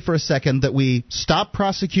 Let's say for a second that we stop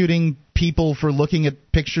prosecuting people for looking at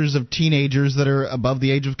pictures of teenagers that are above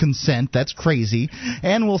the age of consent. That's crazy.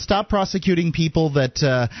 And we'll stop prosecuting people that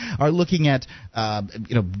are looking at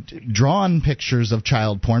drawn pictures of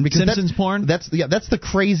child porn, because Simpsons porn. That's the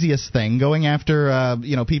craziest thing. Going after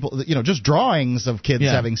people, just drawings of kids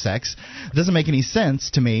having sex. It doesn't make any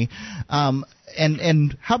sense to me.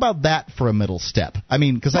 And how about that for a middle step? I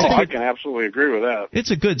mean, because I can absolutely agree with that. It's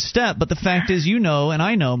a good step, but the fact is, and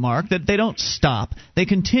I know, Mark, that they don't stop. They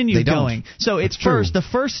continue going. So it's the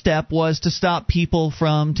first step was to stop people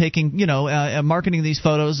from taking, marketing these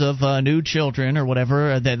photos of nude children or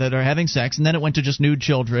whatever that are having sex, and then it went to just nude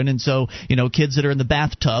children, and so kids that are in the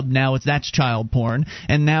bathtub. Now that's child porn,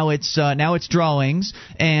 and now it's drawings,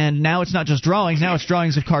 and now it's not just drawings. Now it's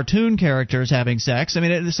drawings of cartoon characters having sex. I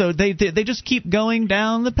mean, so they just keep going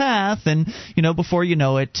down the path, and before you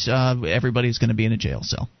know it, everybody's going to be in a jail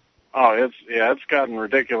cell. Oh, it's gotten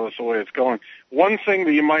ridiculous the way it's going. One thing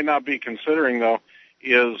that you might not be considering though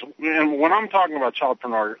is, and when I'm talking about child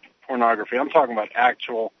pornography, I'm talking about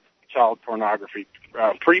actual child pornography,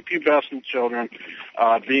 prepubescent children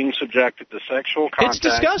being subjected to sexual contact, it's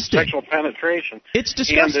disgusting. Sexual penetration. It's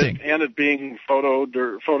disgusting, and it being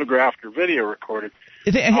photographed or video recorded.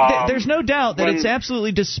 There's no doubt that it's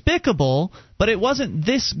absolutely despicable, but it wasn't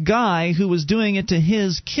this guy who was doing it to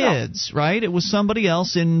his kids, right? It was somebody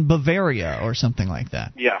else in Bavaria or something like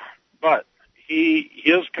that. Yeah, but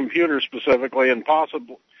his computer specifically, and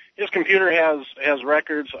possibly his computer has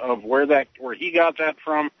records of where he got that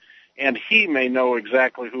from, and he may know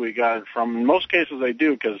exactly who he got it from. In most cases, they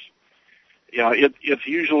do, because it's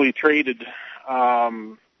usually traded.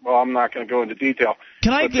 Well, I'm not going to go into detail.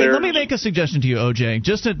 Let me make a suggestion to you, OJ,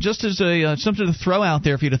 just as something to throw out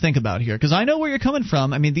there for you to think about here, because I know where you're coming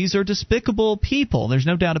from. I mean, these are despicable people. There's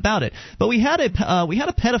no doubt about it. But we had a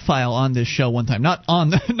pedophile on this show one time, not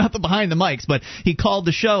the behind the mics, but he called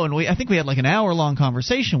the show, and I think we had like an hour-long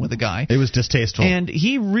conversation with the guy. It was distasteful, and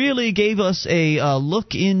he really gave us a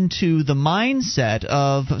look into the mindset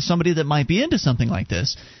of somebody that might be into something like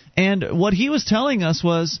this. And what he was telling us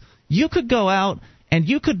was, you could go out and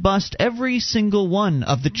you could bust every single one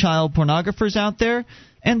of the child pornographers out there,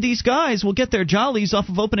 and these guys will get their jollies off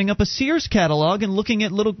of opening up a Sears catalog and looking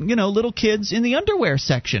at little kids in the underwear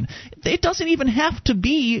section. It doesn't even have to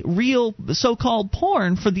be real so-called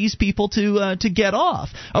porn for these people to get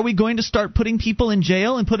off. Are we going to start putting people in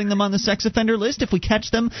jail and putting them on the sex offender list if we catch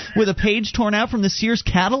them with a page torn out from the Sears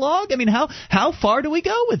catalog? I mean, how far do we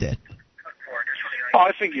go with it? Oh,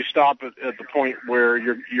 I think you stop at the point where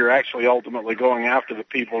you're actually ultimately going after the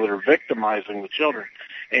people that are victimizing the children,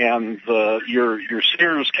 and your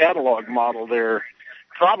Sears catalog model there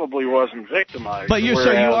probably wasn't victimized. But you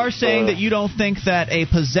are saying that you don't think that a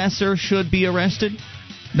possessor should be arrested?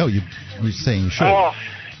 No, you're saying you should. Oh,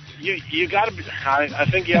 you got to be. I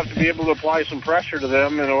think you have to be able to apply some pressure to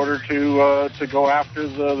them in order to go after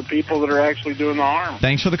the people that are actually doing the harm.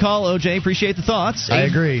 Thanks for the call, OJ. Appreciate the thoughts. I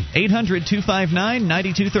agree.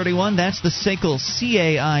 800-259-9231. That's the SACL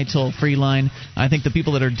CAI toll-free line. I think the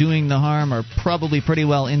people that are doing the harm are probably pretty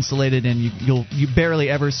well insulated, and you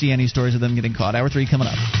barely ever see any stories of them getting caught. Hour 3 coming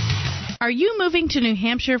up. Are you moving to New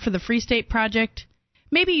Hampshire for the Free State Project?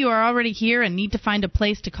 Maybe you are already here and need to find a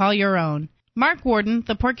place to call your own. Mark Warden,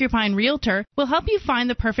 the Porcupine Realtor, will help you find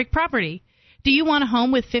the perfect property. Do you want a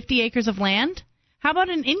home with 50 acres of land? How about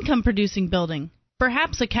an income-producing building?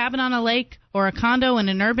 Perhaps a cabin on a lake or a condo in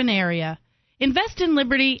an urban area. Invest in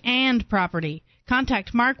liberty and property.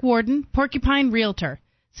 Contact Mark Warden, Porcupine Realtor.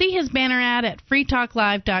 See his banner ad at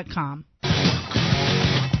freetalklive.com.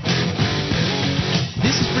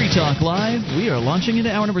 This is Free Talk Live. We are launching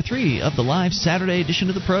into hour number 3 of the live Saturday edition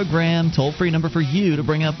of the program. Toll-free number for you to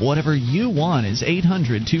bring up whatever you want is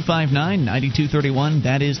 800-259-9231.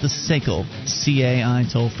 That is the SACL CAI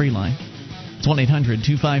toll-free line. It's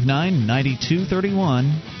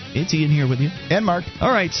 1-800-259-9231. It's Ian here with you. And Mark.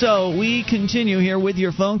 All right, so we continue here with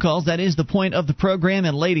your phone calls. That is the point of the program,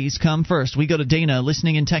 and ladies come first. We go to Dana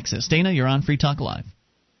listening in Texas. Dana, you're on Free Talk Live.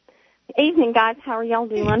 Evening, guys. How are y'all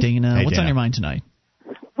doing? Hey, Dana. Hey, what's Dana. on your mind tonight?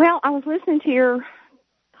 Well, I was listening to your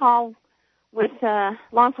call with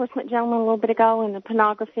law enforcement gentleman a little bit ago and the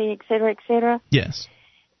pornography, et cetera, Yes.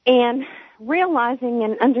 and realizing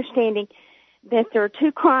and understanding that there are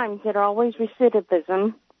two crimes that are always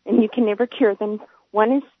recidivism, and you can never cure them.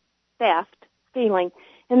 One is theft, stealing,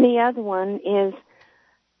 and the other one is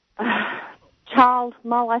child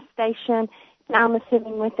molestation. And I'm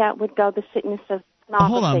assuming with that would go the sickness of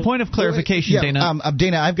pornography. Hold on. Point of clarification, Yeah, Dana.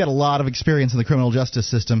 Dana, I've got a lot of experience in the criminal justice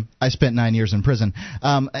system. I spent 9 years in prison,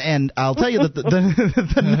 and I'll tell you that the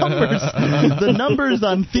numbers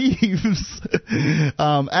on thieves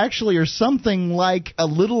actually are something like a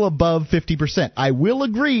little above 50%. I will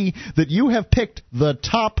agree that you have picked the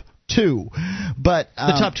top two, but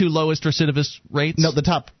the top two lowest recidivist rates? No, the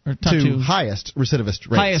top two highest recidivist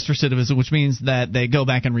rates. Highest recidivist, which means that they go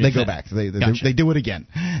back and refit. They go back. Gotcha. They do it again.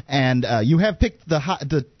 And you have picked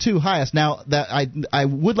the two highest. Now, that I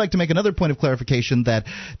would like to make another point of clarification that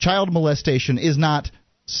child molestation is not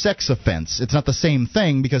sex offense. It's not the same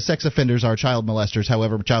thing because sex offenders are child molesters.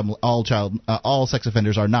 However, all sex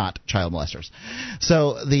offenders are not child molesters.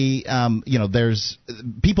 So there's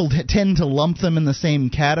people tend to lump them in the same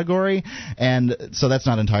category, and so that's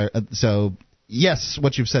not entire. So yes,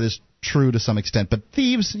 what you've said is true to some extent, but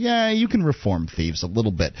thieves, yeah, you can reform thieves a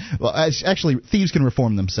little bit. Well, actually, thieves can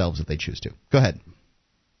reform themselves if they choose to. Go ahead.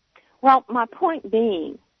 Well, my point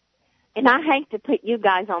being, and I hate to put you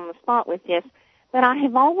guys on the spot with this, but I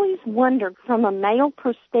have always wondered from a male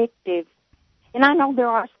perspective, and I know there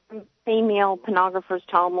are some female pornographers,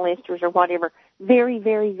 child molesters, or whatever, very,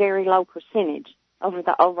 very, very low percentage over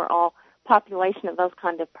the overall population of those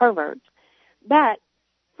kind of perverts. But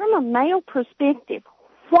from a male perspective,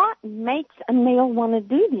 what makes a male want to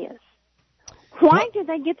do this? Why do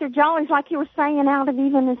they get their jollies, like you were saying, out of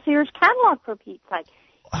even the Sears catalog, for Pete's sake?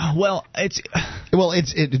 Well,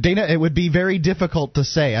 Dana, it would be very difficult to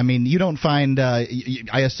say. I mean, you don't find. I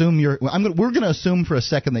assume we're going to assume for a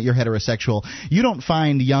second that you're heterosexual. You don't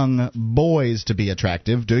find young boys to be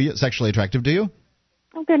attractive, do you? Sexually attractive, do you?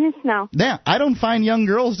 Oh, goodness, no. Yeah, I don't find young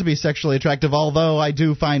girls to be sexually attractive, although I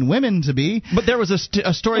do find women to be. But there was a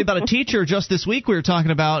story about a teacher just this week we were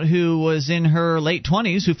talking about who was in her late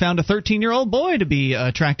 20s who found a 13-year-old boy to be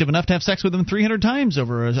attractive enough to have sex with him 300 times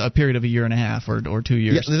over a period of a year and a half or 2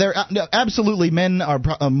 years. Yeah, absolutely, men are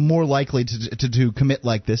more likely to commit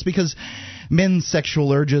like this because men's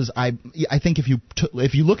sexual urges, I think if you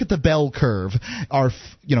look at the bell curve, are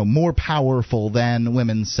more powerful than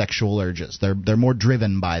women's sexual urges. They're more driven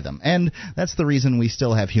by them, and that's the reason we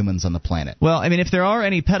still have humans on the planet. Well, I mean, if there are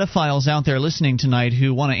any pedophiles out there listening tonight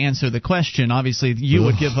who want to answer the question, obviously you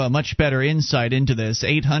would give a much better insight into this.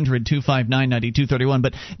 800-259-9231.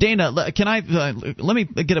 But Dana, let me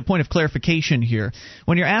get a point of clarification here.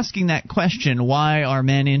 When you're asking that question, why are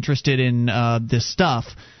men interested in this stuff?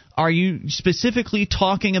 Are you specifically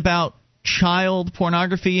talking about child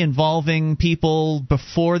pornography involving people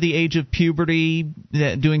before the age of puberty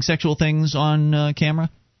doing sexual things on camera?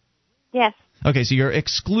 Yes. Okay, so you're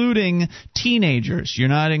excluding teenagers. You're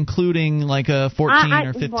not including like a 14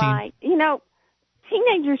 or 15. Right.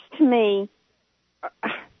 Teenagers to me,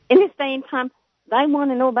 in this day and time, they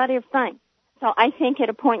want to know about everything. So I think at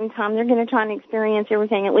a point in time they're going to try and experience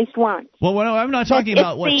everything at least once. Well, I'm not talking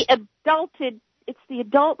about what's... It's the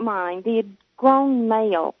adult mind, the grown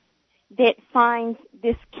male, that finds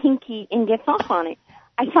this kinky and gets off on it.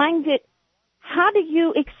 I find it, how do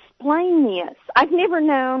you explain this? I've never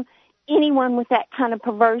known anyone with that kind of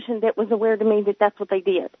perversion that was aware to me that that's what they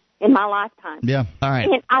did in my lifetime. Yeah, all right.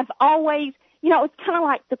 And I've always, it's kind of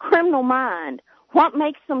like the criminal mind. What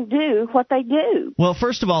makes them do what they do? Well,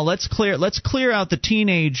 first of all, let's clear out the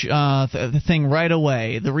teenage thing right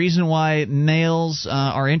away. The reason why males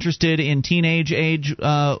are interested in teenage age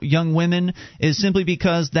young women is simply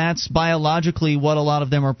because that's biologically what a lot of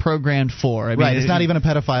them are programmed for. I mean, it's not even a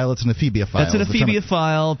pedophile; it's an ephebiophile. That's an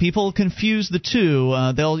ephebiophile. People confuse the two.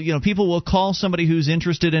 People will call somebody who's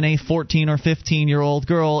interested in a 14 or 15-year-old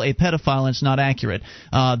girl a pedophile, and it's not accurate.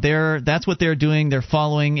 That's what they're doing. They're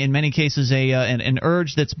following, in many cases, an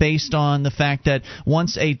urge that's based on the fact that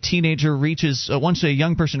once a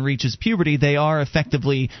young person reaches puberty, they are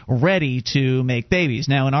effectively ready to make babies.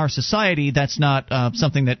 Now, in our society, that's not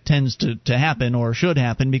something that tends to happen or should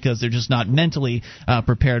happen because they're just not mentally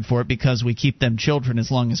prepared for it because we keep them children as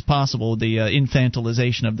long as possible, the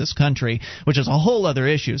infantilization of this country, which is a whole other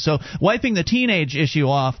issue. So wiping the teenage issue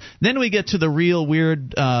off, then we get to the real weird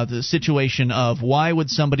the situation of why would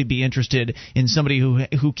somebody be interested in somebody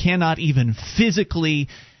who cannot even physically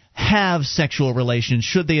have sexual relations,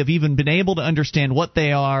 should they have even been able to understand what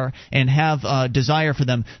they are and have a desire for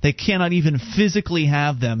them. They cannot even physically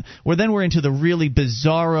have them. We're into the really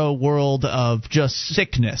bizarro world of just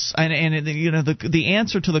sickness. And the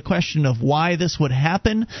answer to the question of why this would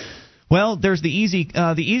happen, well, there's the easy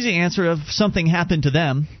answer of something happened to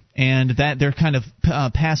them. And that they're kind of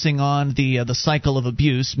passing on the cycle of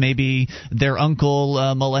abuse. Maybe their uncle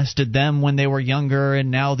molested them when they were younger,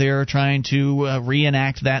 and now they're trying to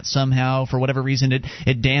reenact that somehow. For whatever reason,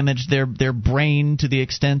 it damaged their brain to the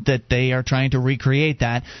extent that they are trying to recreate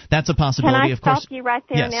that. That's a possibility. Can I stop you right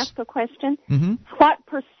there and ask a question? Mm-hmm. What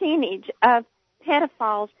percentage of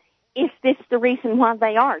pedophiles is this the reason why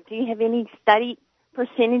they are? Do you have any study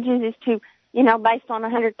percentages as to, based on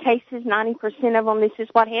 100 cases, 90% of them, this is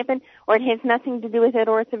what happened, or it has nothing to do with it,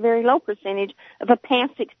 or it's a very low percentage of a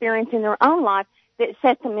past experience in their own life that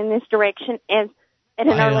set them in this direction at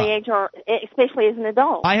an early age, or especially as an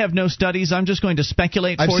adult? I have no studies. I'm just going to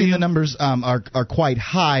speculate for you. I've seen the numbers are quite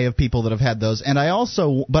high of people that have had those, and I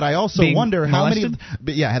also wonder how many.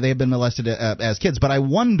 Yeah, they have been molested as kids, but I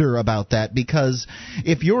wonder about that because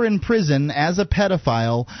if you're in prison as a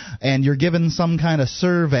pedophile and you're given some kind of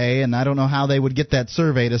survey, and I don't know how they would get that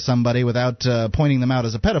survey to somebody without pointing them out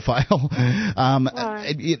as a pedophile.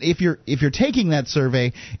 If you're taking that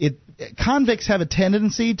survey, convicts have a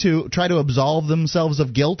tendency to try to absolve themselves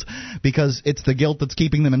of guilt because it's the guilt that's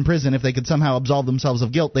keeping them in prison. If they could somehow absolve themselves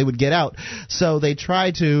of guilt, they would get out. So they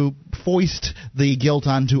try to foist the guilt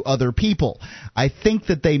onto other people. I think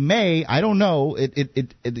that they may. I don't know.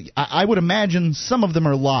 I would imagine some of them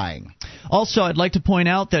are lying. Also, I'd like to point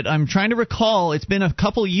out that I'm trying to recall, it's been a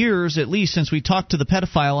couple years at least since we talked to the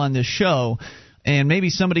pedophile on this show. And maybe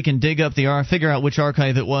somebody can dig up figure out which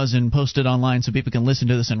archive it was and post it online so people can listen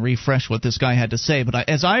to this and refresh what this guy had to say. But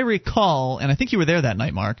as I recall, and I think you were there that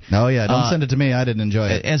night, Mark. Oh, yeah, don't send it to me. I didn't enjoy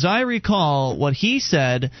it. As I recall, what he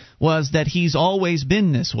said was that he's always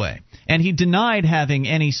been this way. And he denied having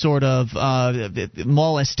any sort of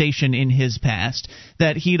molestation in his past,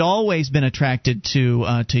 that he'd always been attracted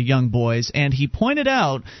to young boys. And he pointed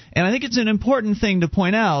out, and I think it's an important thing to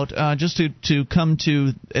point out, just to come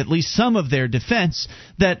to at least some of their defense, defense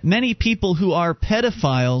that many people who are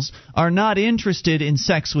pedophiles are not interested in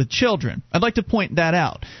sex with children. I'd like to point that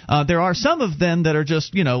out. There are some of them that are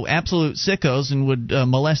just, absolute sickos and would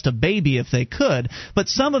molest a baby if they could, but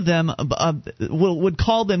some of them would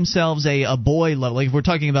call themselves a boy lover. Like if we're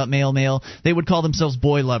talking about male, they would call themselves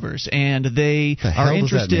boy lovers, and they are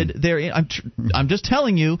interested. I'm just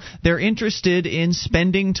telling you, they're interested in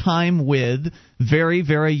spending time with very,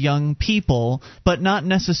 very young people, but not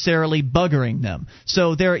necessarily buggering them.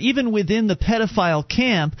 So there, even within the pedophile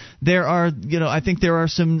camp, there are, I think there are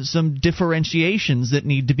some differentiations that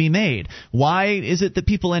need to be made. Why is it that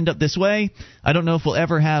people end up this way? I don't know if we'll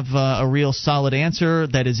ever have a real solid answer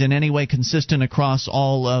that is in any way consistent across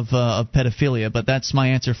all of pedophilia, but that's my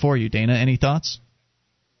answer for you, Dana. Any thoughts?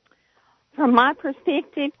 From my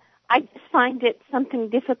perspective, I just find it something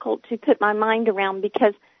difficult to put my mind around,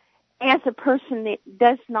 because as a person that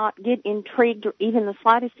does not get intrigued or even the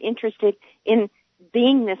slightest interested in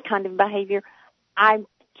being this kind of behavior, I'm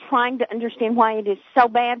trying to understand why it is so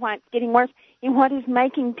bad, why it's getting worse, and what is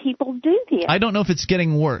making people do this. I don't know if it's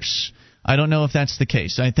getting worse. I don't know if that's the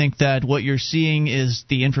case. I think that what you're seeing is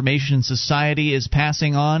the information society is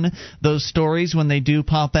passing on those stories when they do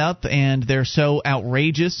pop up, and they're so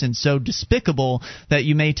outrageous and so despicable that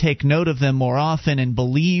you may take note of them more often and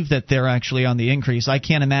believe that they're actually on the increase. I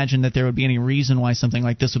can't imagine that there would be any reason why something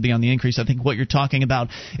like this would be on the increase. I think what you're talking about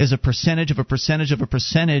is a percentage of a percentage of a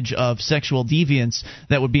percentage of sexual deviants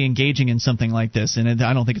that would be engaging in something like this, and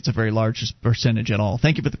I don't think it's a very large percentage at all.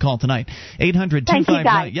 Thank you for the call tonight.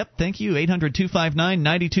 800-259. Yep, thank you.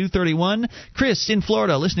 800-259-9231. Chris in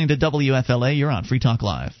Florida, listening to WFLA. You're on Free Talk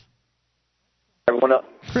Live. Everyone up.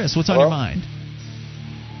 Chris, what's on your mind?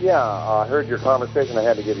 Yeah, I heard your conversation. I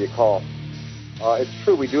had to give you a call. It's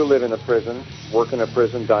true, we do live in a prison, work in a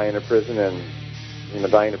prison, die in a prison, and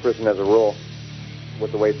die in a prison as a rule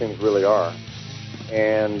with the way things really are.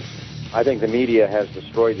 And I think the media has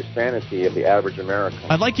destroyed the sanity of the average American.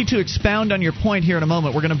 I'd like you to expound on your point here in a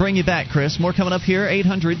moment. We're going to bring you back, Chris. More coming up here,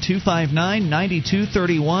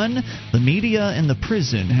 800-259-9231. The media and the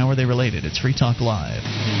prison, how are they related? It's Free Talk Live.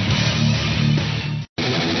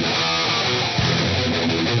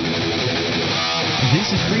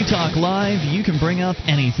 This is Free Talk Live. You can bring up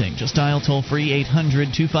anything. Just dial toll-free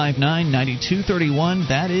 800-259-9231.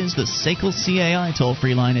 That is the SACL CAI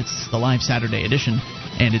toll-free line. It's the live Saturday edition.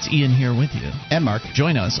 And it's Ian here with you. And Mark.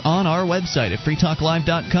 Join us on our website at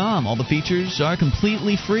freetalklive.com. All the features are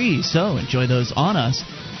completely free, so enjoy those on us.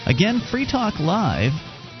 Again,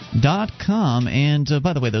 freetalklive.com. And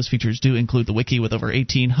by the way, those features do include the wiki with over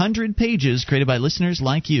 1,800 pages created by listeners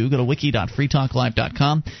like you. Go to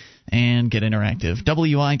wiki.freetalklive.com and get interactive.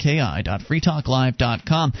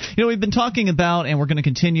 wiki.freetalklive.com. We've been talking about, and we're going to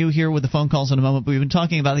continue here with the phone calls in a moment, but we've been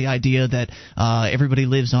talking about the idea that everybody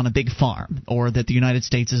lives on a big farm, or that the United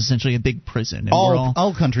States is essentially a big prison. And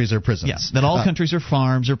all countries are prisons. Yes, that all countries are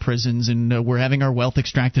farms or prisons, and we're having our wealth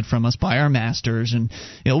extracted from us by our masters. And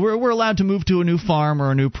we're allowed to move to a new farm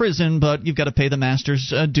or a new prison, but you've got to pay the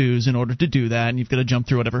master's dues in order to do that, and you've got to jump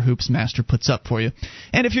through whatever hoops master puts up for you.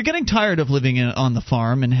 And if you're getting tired of living on the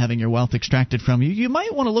farm and having your wealth extracted from you, you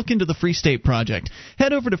might want to look into the Free State Project.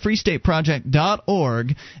 Head over to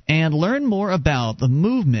freestateproject.org and learn more about the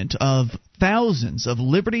movement of thousands of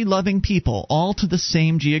liberty-loving people all to the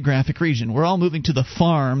same geographic region. We're all moving to the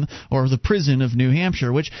farm or the prison of New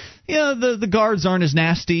Hampshire, which, the guards aren't as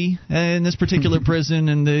nasty in this particular prison,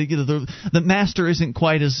 and the master isn't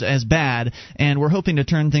quite as bad, and we're hoping to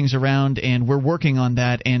turn things around, and we're working on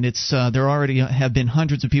that, and there already have been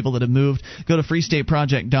hundreds of people that have moved. Go to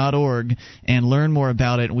freestateproject.org and learn more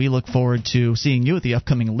about it. We look forward to seeing you at the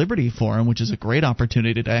upcoming Liberty Forum, which is a great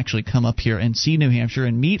opportunity to actually come up here and see New Hampshire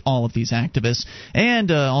and meet all of these activists, and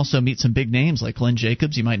also meet some big names like Glenn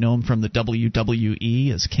Jacobs. You might know him from the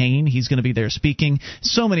WWE as Kane. He's going to be there speaking.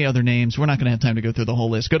 So many other names. We're not going to have time to go through the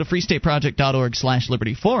whole list. Go to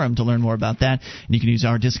freestateproject.org/Liberty Forum to learn more about that, and you can use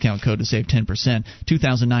our discount code to save 10%.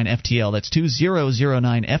 2009 FTL. That's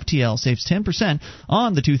 2009 FTL saves 10%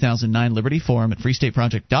 on the 2009 Liberty Forum at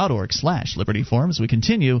freestateproject.org/Liberty Forum. As we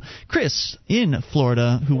continue, Chris in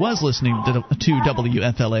Florida, who was listening to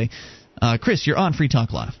WFLA. Chris, you're on Free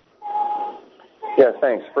Talk Live. Yeah,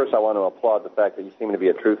 thanks. First, I want to applaud the fact that you seem to be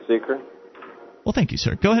a truth seeker. Well, thank you,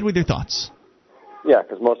 sir. Go ahead with your thoughts. Yeah,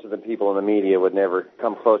 because most of the people in the media would never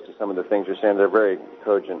come close to some of the things you're saying. They're very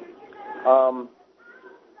cogent.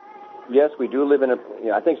 Yes, we do live in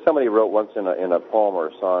I think somebody wrote once in a poem or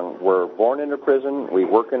a song, we're born in a prison, we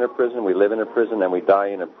work in a prison, we live in a prison, and we die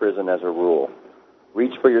in a prison as a rule.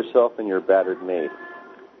 Reach for yourself and your battered mate.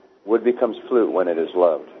 Wood becomes flute when it is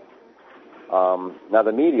loved. Now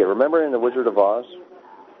the media, remember in The Wizard of Oz?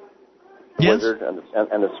 the Yes. Wizard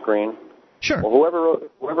and the Screen? Sure. Well,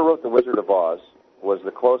 whoever wrote The Wizard of Oz was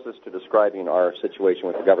the closest to describing our situation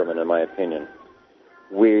with the government, in my opinion.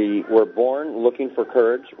 We were born looking for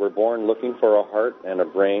courage. We're born looking for a heart and a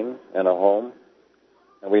brain and a home,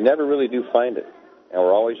 and we never really do find it. And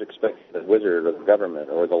we're always expecting the wizard or the government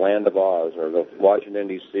or the land of Oz or the Washington,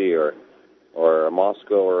 D.C. or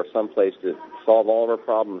Moscow or someplace to solve all of our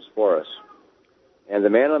problems for us. And the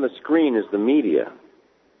man on the screen is the media.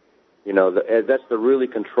 You know, that's the really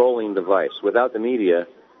controlling device. Without the media,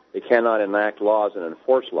 they cannot enact laws and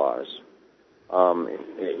enforce laws. How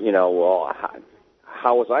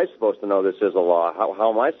was I supposed to know this is a law?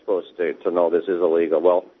 How am I supposed to know this is illegal?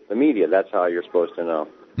 Well, the media, that's how you're supposed to know.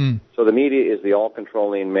 So the media is the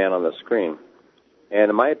all-controlling man on the screen. And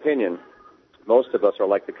in my opinion, most of us are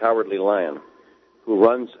like the cowardly lion who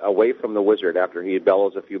runs away from the wizard after he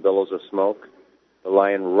bellows a few billows of smoke. The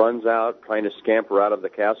lion runs out, trying to scamper out of the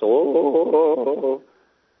castle. Oh.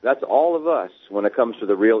 That's all of us when it comes to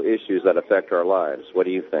the real issues that affect our lives. What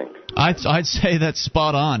do you think? I'd say that's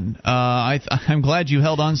spot on. I'm glad you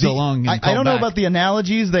held on so long. I don't know about the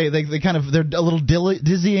analogies. They're a little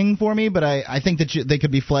dizzying for me, but I think that they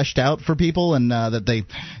could be fleshed out for people, and that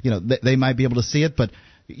they might be able to see it. But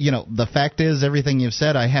the fact is, everything you've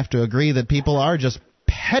said, I have to agree that people are just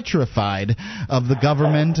petrified of the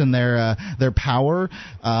government and their power,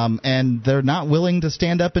 and they're not willing to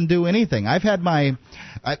stand up and do anything. I've had my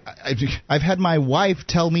wife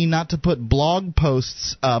tell me not to put blog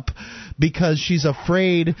posts up because she's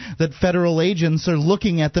afraid that federal agents are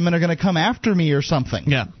looking at them and are going to come after me or something.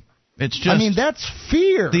 Yeah. It's just, that's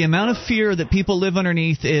fear. The amount of fear that people live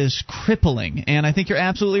underneath is crippling, and I think you're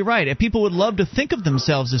absolutely right. People would love to think of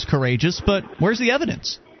themselves as courageous, but where's the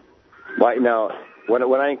evidence? Right now,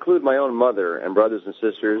 when I include my own mother and brothers and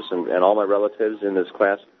sisters and all my relatives in this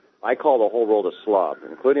class, I call the whole world a slob,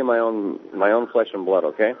 including my own flesh and blood,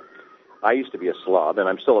 okay? I used to be a slob, and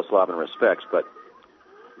I'm still a slob in respects, but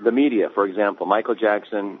the media, for example, Michael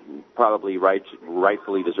Jackson probably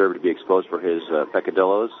rightfully deserved to be exposed for his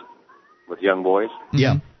peccadillos with young boys.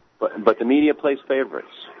 Yeah. But the media plays favorites.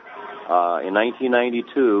 In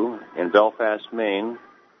 1992, in Belfast, Maine,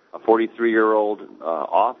 a 43-year-old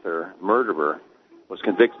murderer, was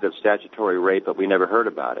convicted of statutory rape, but we never heard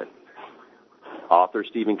about it. Author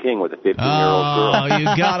Stephen King with a 15-year-old girl. Oh, you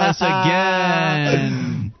got us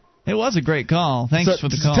again. It was a great call. Thanks for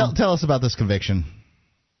the call. Tell us about this conviction.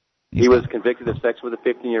 He was convicted of sex with a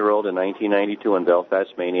 15-year-old in 1992 in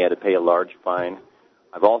Belfast, Maine. He had to pay a large fine.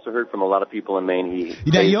 I've also heard from a lot of people in Maine.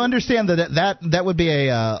 You understand that would be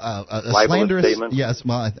a slanderous statement? Yes,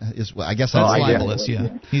 well, I guess that's libelous.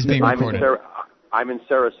 Yeah, he's being recorded. I'm in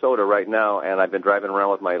Sarasota right now, and I've been driving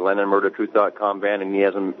around with my LennonMurderTruth.com van, and he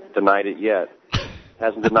hasn't denied it yet.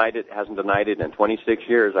 Hasn't denied it in 26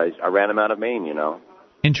 years. I ran him out of Maine,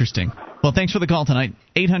 Interesting. Well, thanks for the call tonight.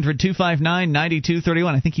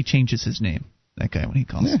 800-259-9231. I think he changes his name, that guy, when he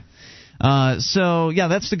calls. Yeah.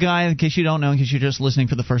 That's the guy, in case you don't know, in case you're just listening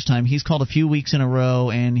for the first time. He's called a few weeks in a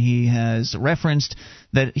row, and he has referenced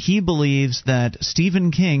that he believes that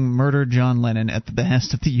Stephen King murdered John Lennon at the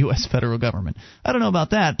behest of the U.S. federal government. I don't know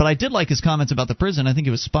about that, but I did like his comments about the prison. I think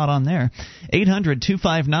he was spot on there.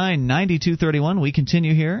 800-259-9231. We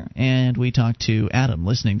continue here, and we talk to Adam,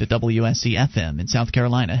 listening to WSC-FM in South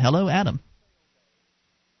Carolina. Hello, Adam.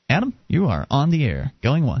 Adam, you are on the air.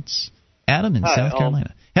 Going once. Adam in South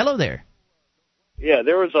Carolina. Hello there. Yeah,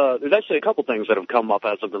 there's actually a couple things that have come up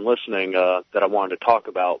as I've been listening that I wanted to talk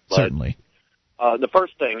about. But, certainly. The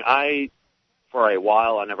first thing, for a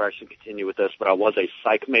while, I never actually continued with this, but I was a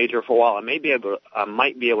psych major for a while. I might be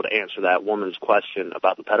able to answer that woman's question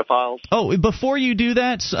about the pedophiles. Oh, before you do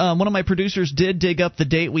that, one of my producers did dig up the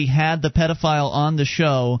date we had the pedophile on the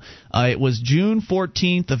show. It was June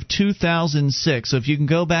 14th of 2006. So if you can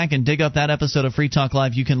go back and dig up that episode of Free Talk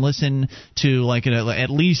Live, you can listen to at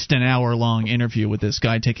least an hour-long interview with this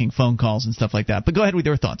guy taking phone calls and stuff like that. But go ahead with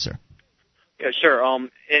your thoughts, sir. Yeah, sure.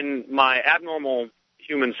 In my abnormal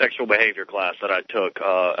human sexual behavior class that I took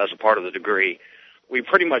as a part of the degree, we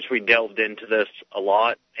delved into this a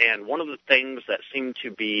lot, and one of the things that seemed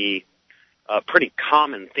to be a pretty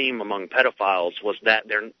common theme among pedophiles was that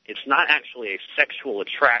it's not actually a sexual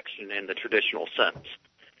attraction in the traditional sense.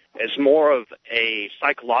 It's more of a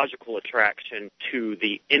psychological attraction to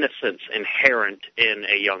the innocence inherent in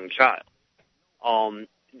a young child.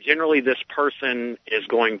 Generally, this person is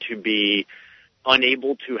going to be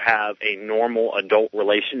unable to have a normal adult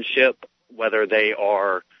relationship, whether they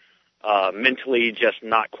are mentally just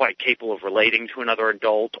not quite capable of relating to another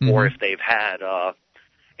adult, or if they've had a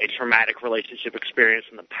traumatic relationship experience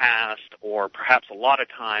in the past, or perhaps a lot of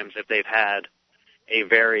times if they've had a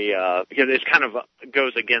very because it's kind of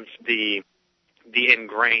goes against the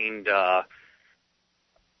ingrained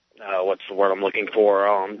what's the word I'm looking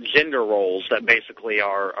for, gender roles that basically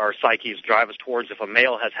our psyches drive us towards. If a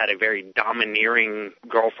male has had a very domineering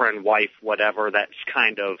girlfriend, wife, whatever, that's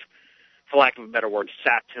kind of, for lack of a better word,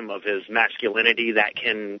 sapped him of his masculinity, that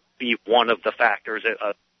can be one of the factors.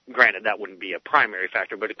 Granted, that wouldn't be a primary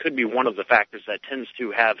factor, but it could be one of the factors that tends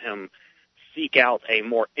to have him seek out a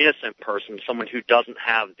more innocent person, someone who doesn't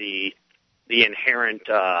have the inherent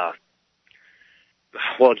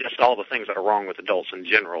just all the things that are wrong with adults in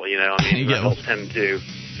general, I mean, adults tend to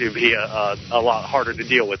be a lot harder to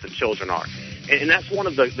deal with than children are. And that's one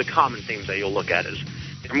of the common themes that you'll look at is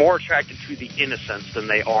they're more attracted to the innocence than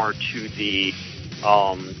they are to the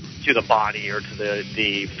body or to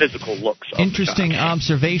the physical looks of Interesting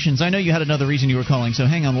observations. I know you had another reason you were calling, so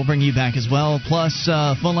hang on, we'll bring you back as well. Plus,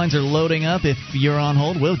 phone lines are loading up. If you're on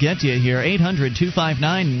hold, we'll get to you here.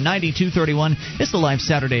 800-259-9231. It's the live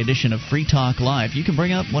Saturday edition of Free Talk Live. You can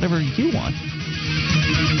bring up whatever you want.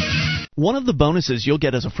 One of the bonuses you'll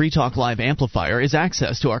get as a Free Talk Live amplifier is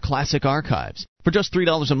access to our classic archives. For just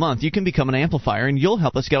 $3 a month, you can become an amplifier, and you'll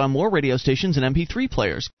help us get on more radio stations and MP3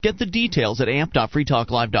 players. Get the details at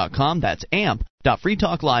amp.freetalklive.com. That's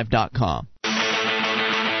amp.freetalklive.com.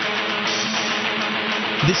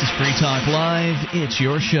 This is Free Talk Live. It's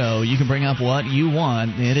your show. You can bring up what you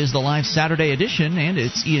want. It is the live Saturday edition, and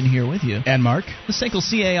it's Ian here with you. And Mark. The SACL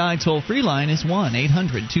CAI toll-free line is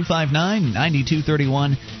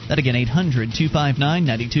 1-800-259-9231. That again,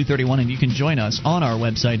 800-259-9231, and you can join us on our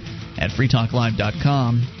website at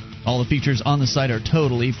freetalklive.com. All the features on the site are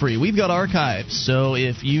totally free. We've got archives, so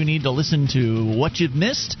if you need to listen to what you've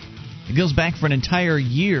missed, it goes back for an entire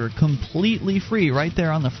year completely free right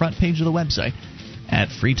there on the front page of the website at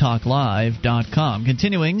freetalklive.com.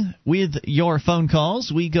 Continuing with your phone calls,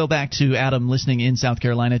 we go back to Adam listening in South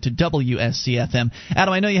Carolina to WSCFM.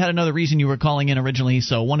 Adam, I know you had another reason you were calling in originally,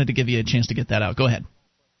 so wanted to give you a chance to get that out. Go ahead.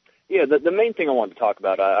 Yeah, the main thing I wanted to talk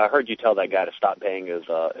about, I heard you tell that guy to stop paying his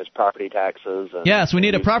property taxes. Yes, we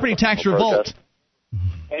need a property tax revolt.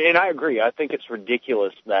 And I agree. I think it's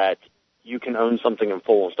ridiculous that you can own something in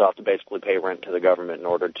full and still have to basically pay rent to the government in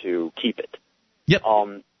order to keep it. Yep.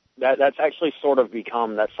 That's actually sort of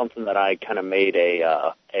become, that's something that I kind of made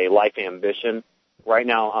a life ambition. Right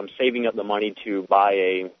now I'm saving up the money to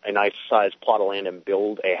buy a nice sized plot of land and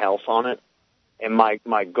build a house on it. And my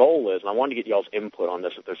goal is, and I wanted to get y'all's input on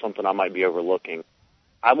this if there's something I might be overlooking,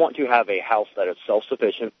 I want to have a house that is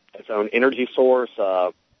self-sufficient, its own energy source,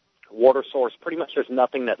 water source, pretty much there's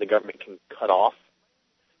nothing that the government can cut off.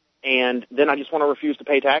 And then I just want to refuse to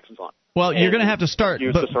pay taxes on it. Well, you're going to have to start.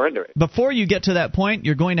 To surrender it. Before you get to that point,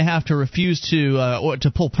 you're going to have to refuse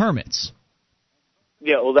to pull permits.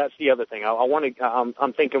 Yeah, well, that's the other thing.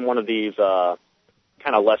 I'm thinking one of these kind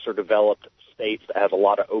of lesser developed states that has a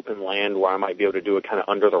lot of open land where I might be able to do it kind of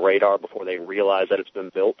under the radar before they realize that it's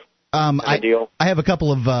been built. I have a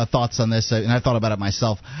couple of thoughts on this, and I thought about it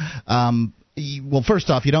myself. Well, first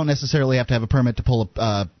off, you don't necessarily have to have a permit to pull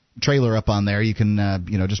a trailer up on there. You can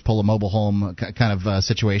just pull a mobile home kind of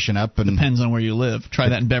situation up. And depends on where you live. Try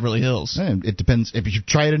that in Beverly Hills. It depends if you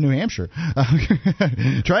try it in New Hampshire.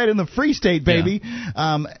 Try it in the Free State, baby.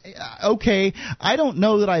 Yeah. Okay, I don't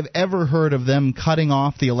know that I've ever heard of them cutting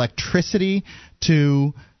off the electricity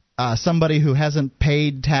to somebody who hasn't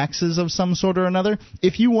paid taxes of some sort or another.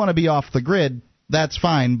 If you want to be off the grid, that's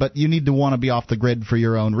fine, but you need to want to be off the grid for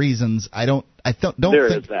your own reasons. I don't there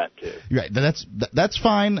think is that too. Right, that's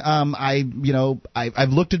fine. I've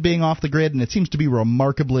looked at being off the grid, and it seems to be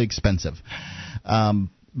remarkably expensive. But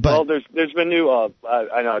well, there's been new. I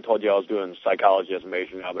know I told you I was doing psychology as a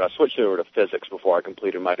major now, but I switched over to physics before I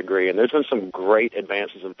completed my degree, and there's been some great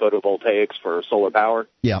advances in photovoltaics for solar power.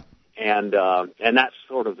 Yeah. And that's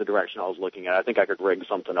sort of the direction I was looking at. I think I could rig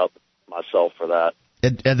something up myself for that.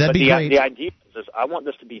 That'd be great. The idea is I want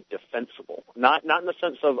this to be defensible, not in the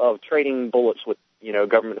sense of trading bullets with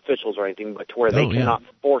government officials or anything, but to where they cannot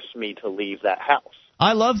force me to leave that house.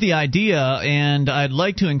 I love the idea, and I'd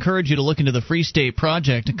like to encourage you to look into the Free State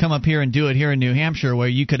Project and come up here and do it here in New Hampshire, where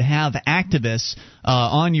you could have activists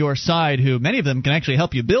on your side who, many of them can actually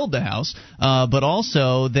help you build the house, but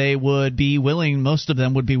also they would be willing, most of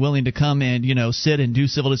them would be willing to come and, sit and do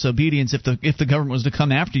civil disobedience. If the government was to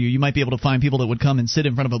come after you, you might be able to find people that would come and sit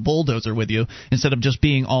in front of a bulldozer with you instead of just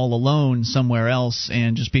being all alone somewhere else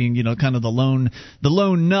and just being, kind of the lone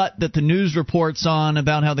nut that the news reports on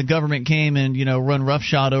about how the government came and, run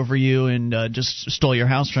roughshod over you and just stole your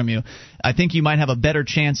house from you, I think you might have a better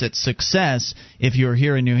chance at success if you're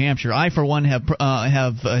here in New Hampshire. I, for one,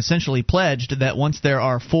 have essentially pledged that once there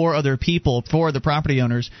are 4 other property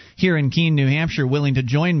owners here in Keene, New Hampshire, willing to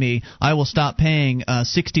join me, I will stop paying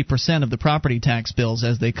 60% of the property tax bills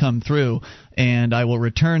as they come through, and I will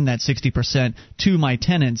return that 60% to my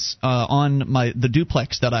tenants on the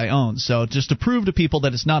duplex that I own. So just to prove to people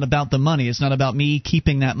that it's not about the money, it's not about me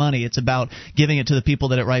keeping that money, it's about giving it to the people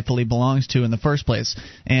that it rightfully belongs to in the first place.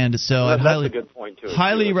 And so That's a good point, too.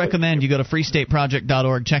 highly recommend you go to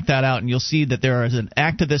freestateproject.org, check that out, and you'll see that there is an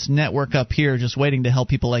activist network up here just waiting to help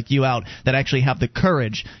people like you out that actually have the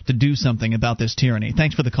courage to do something about this tyranny.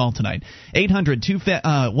 Thanks for the call tonight.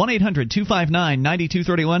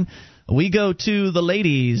 1-800-259-9231. We go to the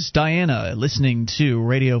ladies. Diana, listening to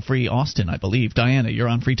Radio Free Austin, I believe. Diana, you're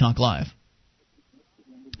on Free Talk Live.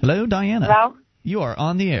 Hello, Diana. Hello? You are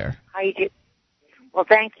on the air. How you do? Well,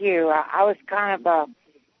 thank you. I was kind of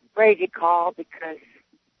afraid to call because,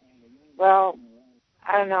 well,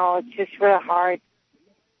 I don't know, it's just really hard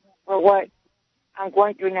for what I'm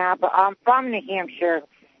going through now. But I'm from New Hampshire.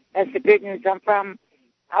 That's the good news. I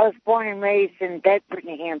was born and raised in Bedford,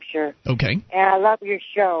 New Hampshire. Okay. And I love your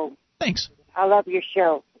show. Thanks. I love your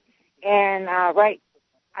show. And, I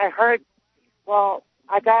heard, well,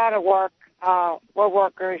 I got out of work. We're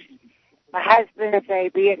workers. My husband is a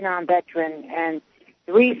Vietnam veteran, and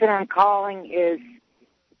the reason I'm calling is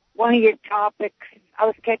one of your topics.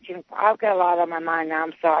 I've got a lot on my mind now.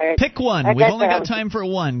 I'm sorry. Pick one. We've only got time for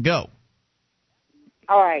one. Go.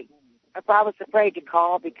 All right. I was afraid to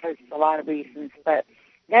call because a lot of reasons, but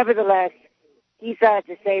nevertheless, he's a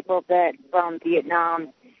disabled vet from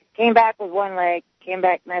Vietnam. Came back with one leg, came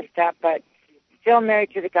back messed up, but still married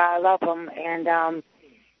to the guy. I love him. And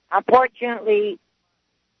unfortunately,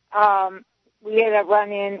 we had a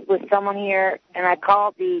run-in with someone here, and I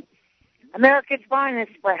called the America's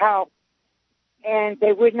Finest for help, and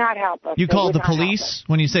they would not help us. You called the police?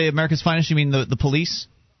 When you say America's Finest, you mean the police?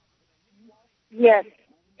 Yes.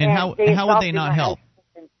 And how would they not help?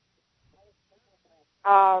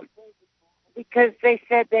 Because they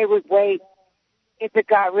said they would wait. If it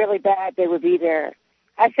got really bad, they would be there.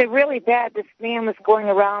 I said, really bad? This man was going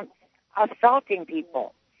around assaulting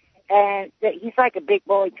people. And he's like a big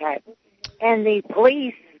bully type. And the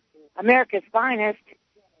police, America's Finest,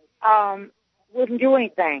 wouldn't do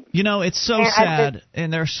anything. You know, it's so sad,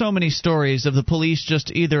 and there are so many stories of the police just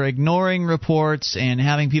either ignoring reports and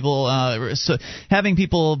having people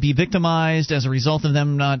be victimized as a result of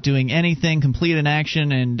them not doing anything, complete an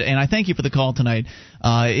action. And I thank you for the call tonight.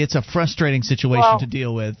 It's a frustrating situation to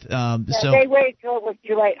deal with. So they waited till it was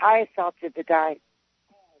too late. I assaulted the guy.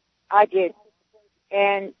 I did.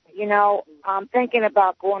 And, you know, I'm thinking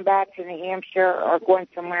about going back to New Hampshire or going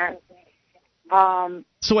somewhere.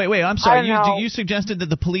 So wait, I'm sorry. You suggested that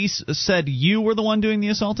the police said you were the one doing the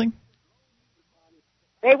assaulting?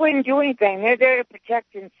 They wouldn't do anything. They're there to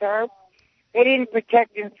protect and serve. They didn't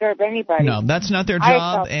protect and serve anybody. No, that's not their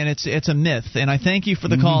job, and it's a myth. And I thank you for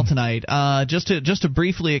the call tonight. Just to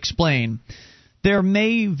briefly explain, there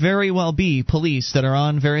may very well be police that are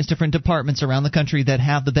on various different departments around the country that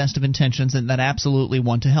have the best of intentions and that absolutely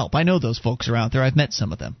want to help. I know those folks are out there. I've met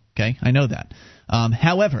some of them. Okay, I know that.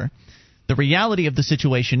 However, the reality of the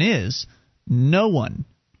situation is no one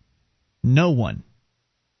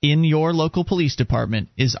in your local police department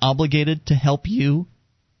is obligated to help you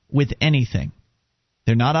with anything.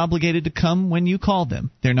 They're not obligated to come when you call them.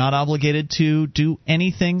 They're not obligated to do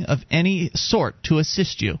anything of any sort to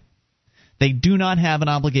assist you. They do not have an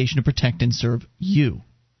obligation to protect and serve you.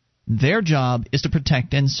 Their job is to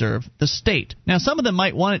protect and serve the state. Now, some of them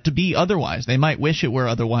might want it to be otherwise. They might wish it were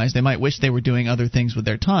otherwise. They might wish they were doing other things with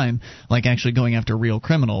their time, like actually going after real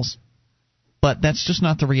criminals. But that's just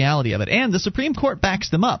not the reality of it. And the Supreme Court backs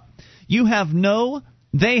them up. They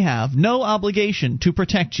have no obligation to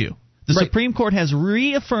protect you. The Supreme Court has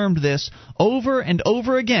reaffirmed this over and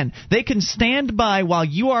over again. They can stand by while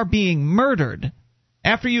you are being murdered.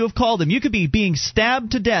 After you have called them, you could be being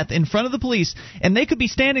stabbed to death in front of the police, and they could be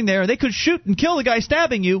standing there, and they could shoot and kill the guy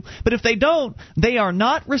stabbing you, but if they don't, they are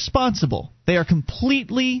not responsible. They are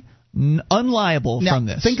completely unliable from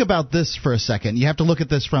this. Think about this for a second. You have to look at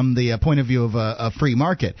this from the point of view of a free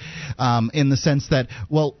market, in the sense that,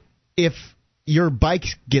 well, if your bike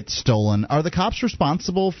gets stolen, are the cops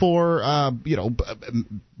responsible for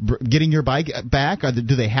getting your bike back?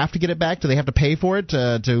 Do they have to get it back? Do they have to pay for it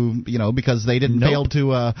because they didn't fail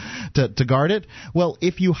to guard it? Well,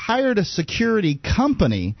 if you hired a security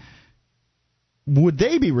company, would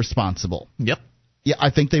they be responsible? Yep. Yeah,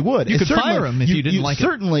 I think they would. You could fire them if you didn't like it. You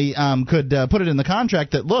certainly could put it in the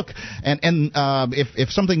contract that, look, and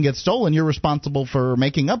if something gets stolen, you're responsible for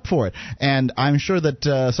making up for it. And I'm sure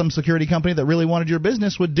that some security company that really wanted your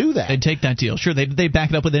business would do that. They'd take that deal. Sure, they'd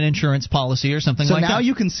back it up with an insurance policy or something like that. So now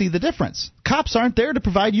you can see the difference. Cops aren't there to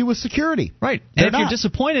provide you with security. Right. And if you're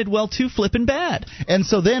disappointed, well, too flippin' bad. And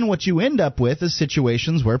so then what you end up with is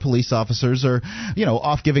situations where police officers are,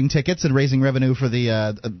 off giving tickets and raising revenue for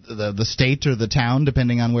the state or the town,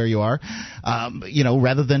 depending on where you are,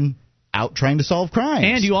 rather than out trying to solve crimes.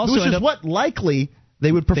 And you also which is what likely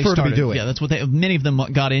they would prefer to be doing. Yeah, that's what many of them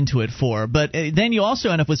got into it for. But then you also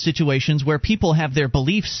end up with situations where people have their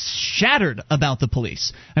beliefs shattered about the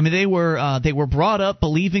police. I mean, they were brought up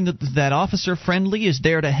believing that Officer Friendly is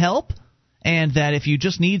there to help, and that if you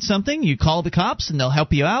just need something, you call the cops and they'll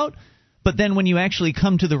help you out. But then when you actually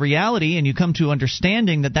come to the reality and you come to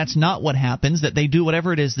understanding that that's not what happens, that they do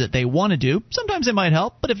whatever it is that they want to do, sometimes it might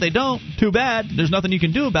help, but if they don't, too bad. There's nothing you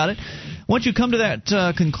can do about it. Once you come to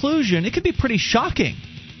that conclusion, it can be pretty shocking.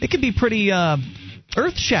 It can be pretty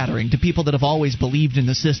earth-shattering to people that have always believed in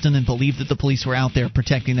the system and believed that the police were out there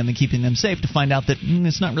protecting them and keeping them safe, to find out that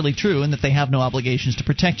it's not really true and that they have no obligations to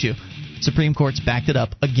protect you. Supreme Court's backed it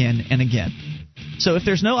up again and again. So if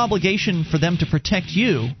there's no obligation for them to protect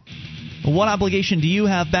you, what obligation do you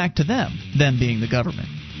have back to them being the government?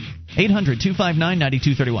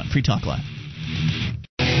 800-259-9231. Free Talk Live.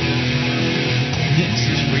 This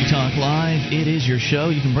is Free Talk Live. It is your show.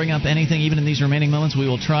 You can bring up anything, even in these remaining moments. We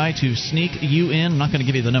will try to sneak you in. I'm not going to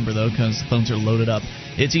give you the number, though, because the phones are loaded up.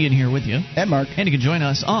 It's Ian here with you. And Mark. And you can join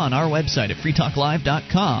us on our website at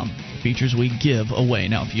freetalklive.com. The features we give away.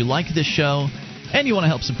 Now, if you like this show and you want to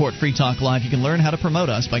help support Free Talk Live, you can learn how to promote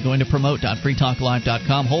us by going to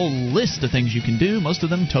promote.freetalklive.com. Whole list of things you can do, most of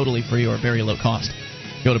them totally free or very low cost.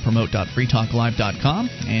 Go to promote.freetalklive.com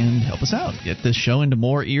and help us out. Get this show into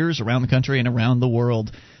more ears around the country and around the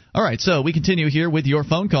world. All right, so we continue here with your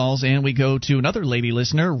phone calls, and we go to another lady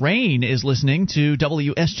listener. Rain is listening to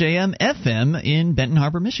WSJM-FM in Benton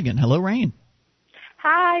Harbor, Michigan. Hello, Rain.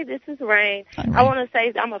 Hi, this is Rain. Hi, Rain. I want to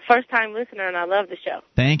say I'm a first-time listener, and I love the show.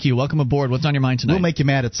 Thank you. Welcome aboard. What's on your mind tonight? We'll make you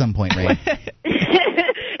mad at some point, Rain.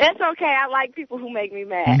 It's okay. I like people who make me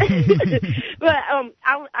mad. But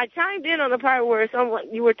I chimed in on the part where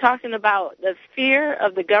you were talking about the fear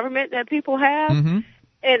of the government that people have, and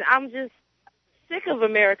I'm just sick of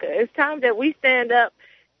America. It's time that we stand up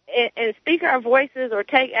and speak our voices or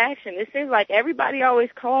take action. It seems like everybody always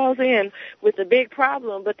calls in with a big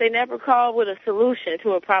problem, but they never call with a solution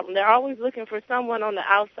to a problem. They're always looking for someone on the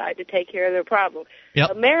outside to take care of their problem.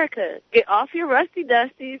 Yep. America, get off your rusty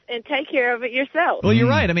dusties and take care of it yourself. Well, you're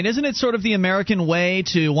right. I mean, isn't it sort of the American way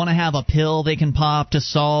to want to have a pill they can pop to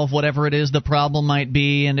solve whatever it is the problem might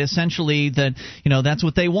be, and essentially that, that's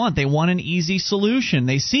what they want. They want an easy solution.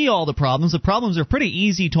 They see all the problems. The problems are pretty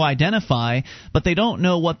easy to identify, but they don't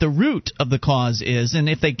know what the root of the cause is. And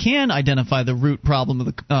if they can identify the root problem of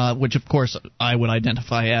the, which of course I would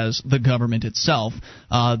identify as the government itself,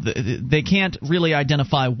 they can't really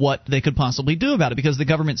identify what they could possibly do about it, because the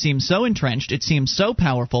government seems so entrenched, it seems so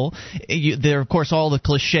powerful. There are, of course, all the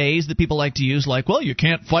cliches that people like to use, like, well, you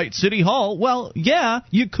can't fight City Hall. Well, yeah,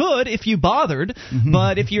 you could if you bothered,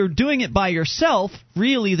 but if you're doing it by yourself,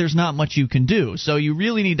 really there's not much you can do. So you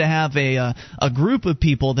really need to have a group of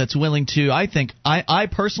people that's willing to, I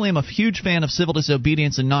personally am a huge fan of civil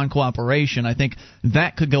disobedience and non-cooperation. I think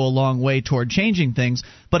that could go a long way toward changing things.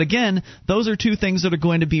 But again, those are two things that are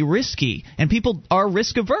going to be risky, and people are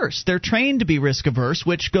risk-averse. They're trained to be risk-averse,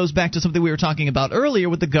 which goes back to something we were talking about earlier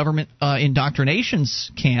with the government indoctrination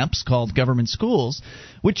camps called government schools,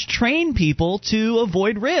 which train people to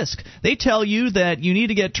avoid risk. They tell you that you need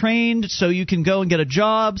to get trained so you can go and get a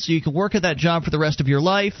job, so you can work at that job for the rest of your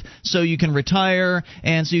life, so you can retire,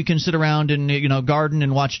 and so you can sit around and garden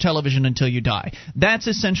and watch television until you die. That's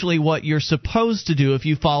essentially what you're supposed to do if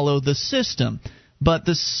you follow the system. But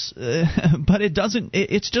it doesn't.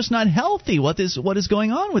 It's just not healthy. What is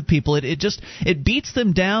going on with people? It beats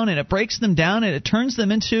them down and it breaks them down and it turns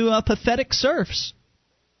them into pathetic serfs.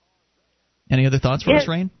 Any other thoughts for us,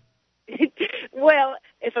 Rain? Well,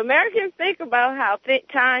 if Americans think about how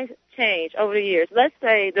times change over the years, let's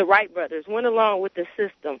say the Wright brothers went along with the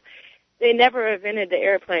system. They never invented the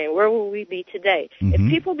airplane. Where would we be today?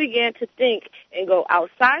 If people began to think and go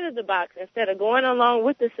outside of the box instead of going along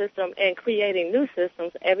with the system and creating new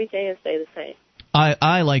systems, everything would stay the same.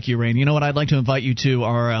 I like you, Rain. You know what I'd like to invite you to?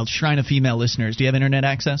 Our Shrine of Female listeners. Do you have internet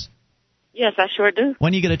access? Yes, I sure do.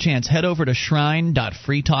 When you get a chance, head over to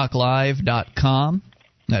shrine.freetalklive.com.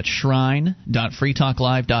 That's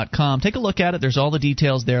shrine.freetalklive.com. Take a look at it. There's all the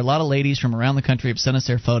details there. A lot of ladies from around the country have sent us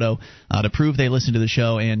their photo to prove they listen to the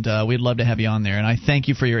show, and we'd love to have you on there. And I thank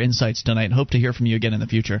you for your insights tonight and hope to hear from you again in the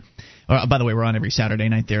future. By the way, we're on every Saturday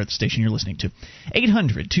night there at the station you're listening to.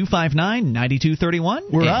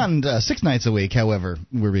 800-259-9231. We're on 6 nights a week, however,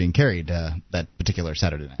 we're being carried that particular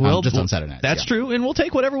Saturday night. Just on Saturday night. That's true, and we'll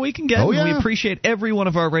take whatever we can get. Oh, yeah. We appreciate every one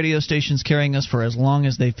of our radio stations carrying us for as long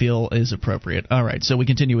as they feel is appropriate. All right, so we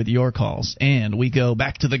continue with your calls, and we go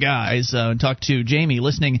back to the guys and talk to Jamie,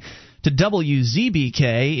 listening to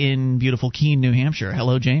WZBK in beautiful Keene, New Hampshire.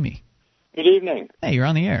 Hello, Jamie. Good evening. Hey, you're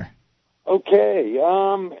on the air. Okay,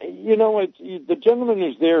 the gentleman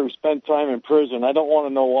who's there who spent time in prison, I don't want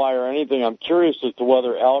to know why or anything. I'm curious as to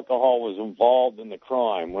whether alcohol was involved in the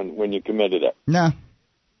crime when you committed it. No.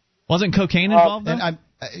 Wasn't cocaine involved, though? And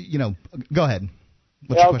go ahead.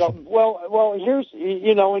 What's your question? Well, here's,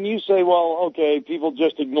 when you say, well, okay, people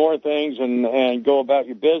just ignore things and go about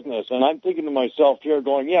your business. And I'm thinking to myself here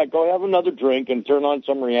going, yeah, go have another drink and turn on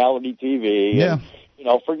some reality TV. Yeah.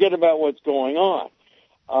 And, forget about what's going on.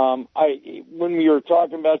 When we were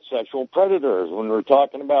talking about sexual predators, when we were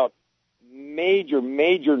talking about major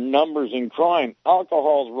numbers in crime,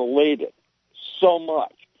 alcohol is related so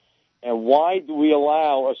much. And why do we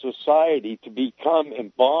allow a society to become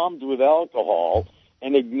embalmed with alcohol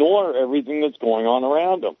and ignore everything that's going on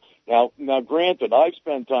around them? Now, granted, I've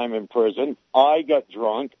spent time in prison. I got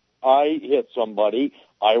drunk. I hit somebody.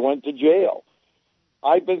 I went to jail.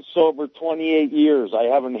 I've been sober 28 years. I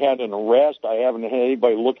haven't had an arrest. I haven't had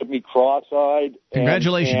anybody look at me cross-eyed.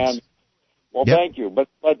 Congratulations. Thank you. But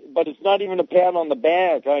it's not even a pat on the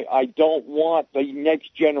back. I don't want the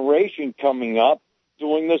next generation coming up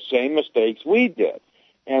doing the same mistakes we did.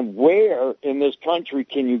 And where in this country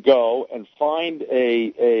can you go and find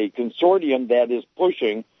a consortium that is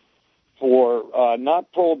pushing for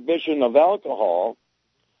not prohibition of alcohol,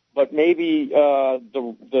 but maybe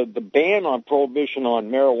the ban on prohibition on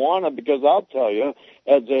marijuana? Because I'll tell you,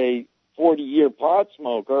 as a 40-year pot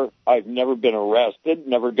smoker, I've never been arrested,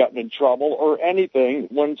 never gotten in trouble or anything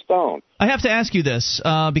when stoned. I have to ask you this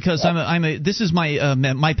because this is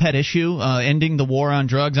my pet issue, ending the war on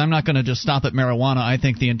drugs. I'm not going to just stop at marijuana. I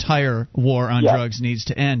think the entire war on drugs needs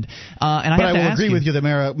to end. I will agree with you that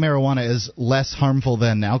marijuana is less harmful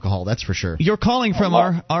than alcohol. That's for sure. You're calling from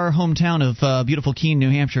our hometown of beautiful Keene,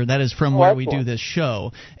 New Hampshire. That is from where we do this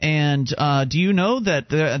show. And do you know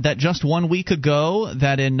that just 1 week ago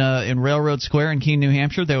that in Railroad Square in Keene, New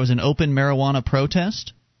Hampshire, there was an open marijuana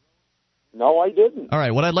protest? No, I didn't. All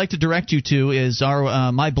right, what I'd like to direct you to is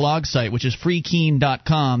our my blog site, which is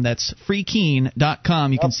freekeene.com. That's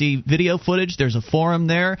freekeene.com. You can see video footage. There's a forum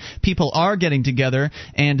there. People are getting together,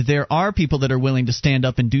 and there are people that are willing to stand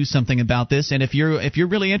up and do something about this. And if you're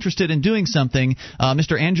really interested in doing something,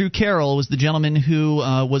 Mr. Andrew Carroll was the gentleman who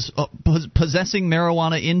was possessing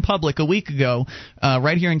marijuana in public a week ago,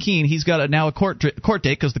 right here in Keene. He's got now a court date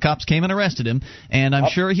because the cops came and arrested him, and I'm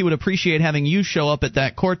sure he would appreciate having you show up at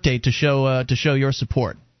that court date to show your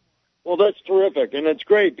support. Well, that's terrific, and it's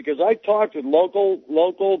great because I talked with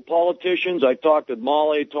local politicians. I talked with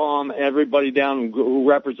Molly, Tom, everybody down who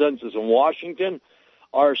represents us in Washington.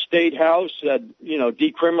 Our state house said,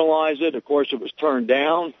 decriminalize it. Of course, it was turned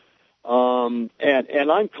down. And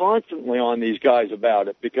I'm constantly on these guys about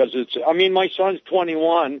it because my son's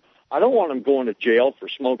 21. I don't want him going to jail for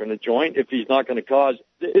smoking a joint if he's not going to cause.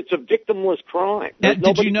 It's a victimless crime.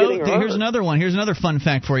 Did you know? Here's another one. Here's another fun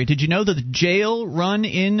fact for you. Did you know that the jail run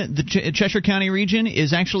in the Cheshire County region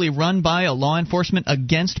is actually run by a law enforcement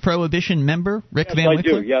against prohibition member, Rick Van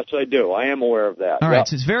Wickler? Yes, I do. I am aware of that. All right,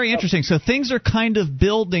 so it's very interesting. So things are kind of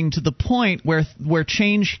building to the point where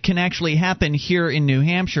change can actually happen here in New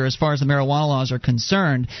Hampshire as far as the marijuana laws are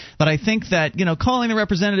concerned. But I think that calling the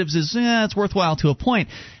representatives is it's worthwhile to a point.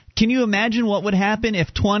 Can you imagine what would happen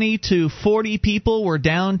if 20 to 40 people were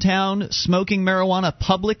downtown smoking marijuana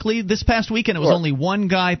publicly? This past weekend, it was only one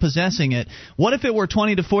guy possessing it. What if it were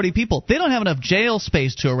 20 to 40 people? They don't have enough jail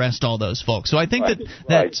space to arrest all those folks. So I think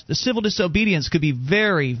that civil disobedience could be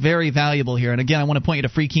very, very valuable here. And again, I want to point you to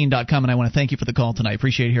freekeene.com, and I want to thank you for the call tonight.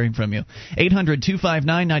 Appreciate hearing from you.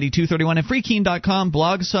 800-259-9231 and freekeene.com,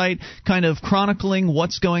 blog site, kind of chronicling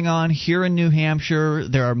what's going on here in New Hampshire.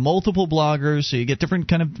 There are multiple bloggers, so you get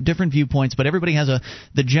different viewpoints, but everybody has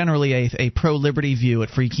generally a pro-liberty view at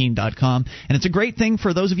freekeene.com. And it's a great thing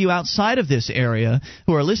for those of you outside of this area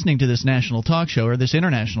who are listening to this national talk show or this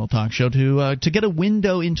international talk show to get a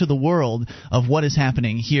window into the world of what is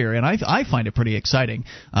happening here. And I find it pretty exciting.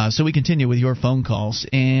 So we continue with your phone calls,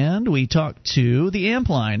 and we talk to the Amp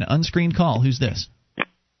line. Unscreened call. Who's this?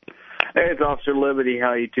 Hey, it's Officer Liberty.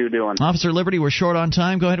 How you two doing? Officer Liberty, we're short on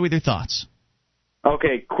time. Go ahead with your thoughts.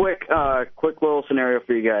 Okay, quick little scenario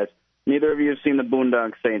for you guys. Neither of you have seen the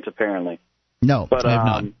Boondock Saints, apparently. No, but I have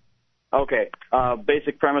not. Okay,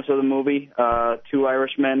 basic premise of the movie, 2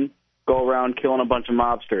 Irishmen go around killing a bunch of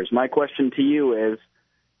mobsters. My question to you is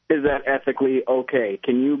that ethically okay?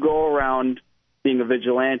 Can you go around being a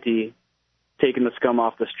vigilante, taking the scum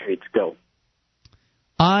off the streets? Go.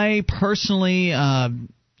 I personally,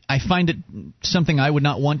 I find it something I would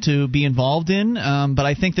not want to be involved in, but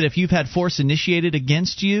I think that if you've had force initiated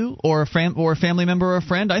against you or a family member or a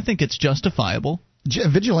friend, I think it's justifiable.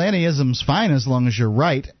 Vigilantism's fine as long as you're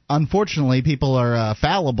right. Unfortunately, people are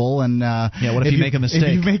fallible, and what if you make a mistake?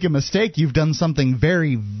 If you make a mistake, you've done something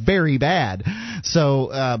very, very bad.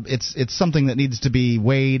 So it's something that needs to be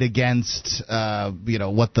weighed against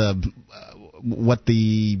what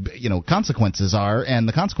the consequences are, and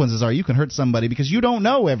the consequences are you can hurt somebody because you don't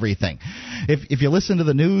know everything. If you listen to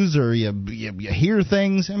the news or you hear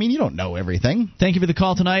things, I mean, you don't know everything. Thank you for the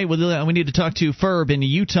call tonight. We need to talk to Ferb in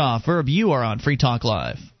Utah. Ferb, you are on Free Talk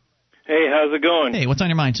Live. Hey, how's it going? Hey, what's on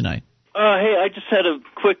your mind tonight? Hey, I just had a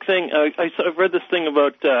quick thing. I've read this thing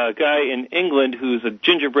about a guy in England who's a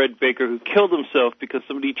gingerbread baker who killed himself because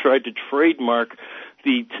somebody tried to trademark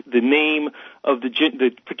the name of the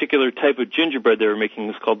particular type of gingerbread they were making.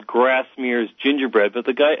 It's called Grassmere's gingerbread, but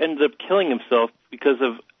the guy ended up killing himself because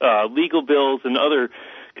of legal bills and other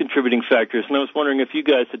contributing factors. And I was wondering if you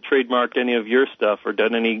guys had trademarked any of your stuff or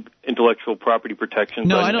done any intellectual property protections.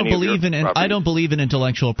 No, I don't believe in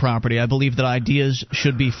intellectual property. I believe that ideas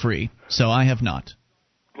should be free. So I have not.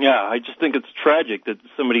 Yeah, I just think it's tragic that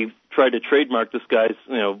somebody tried to trademark this guy's,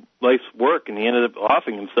 life's work, and he ended up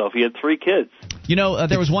offing himself. He had 3 kids.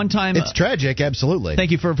 There was one time... It's tragic, absolutely.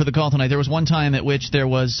 Thank you for the call tonight. There was one time at which there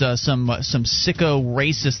was some sicko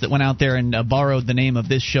racist that went out there and borrowed the name of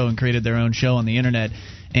this show and created their own show on the Internet.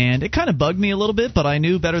 And it kind of bugged me a little bit, but I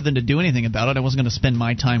knew better than to do anything about it. I wasn't going to spend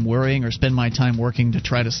my time worrying or spend my time working to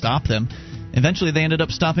try to stop them. Eventually, they ended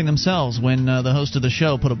up stopping themselves when the host of the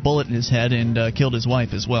show put a bullet in his head and killed his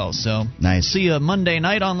wife as well. So, nice. See you Monday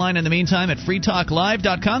night online in the meantime at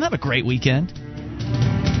freetalklive.com. Have a great weekend.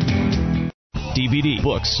 DVD,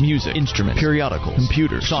 books, music, instruments, periodicals,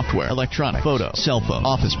 computers, software, electronic, photo, cell phone,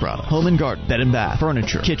 office product, home and garden, bed and bath,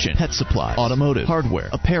 furniture, kitchen, pet supply, automotive, hardware,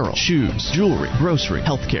 apparel, shoes, jewelry, grocery,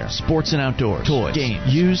 healthcare, sports and outdoors, toys, games,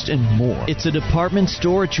 used, and more. It's a department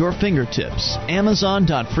store at your fingertips.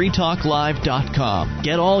 Amazon.freetalklive.com.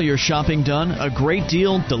 Get all your shopping done, a great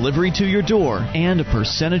deal, delivery to your door, and a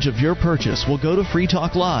percentage of your purchase will go to Free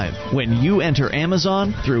Talk Live when you enter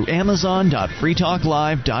Amazon through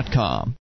Amazon.freetalklive.com.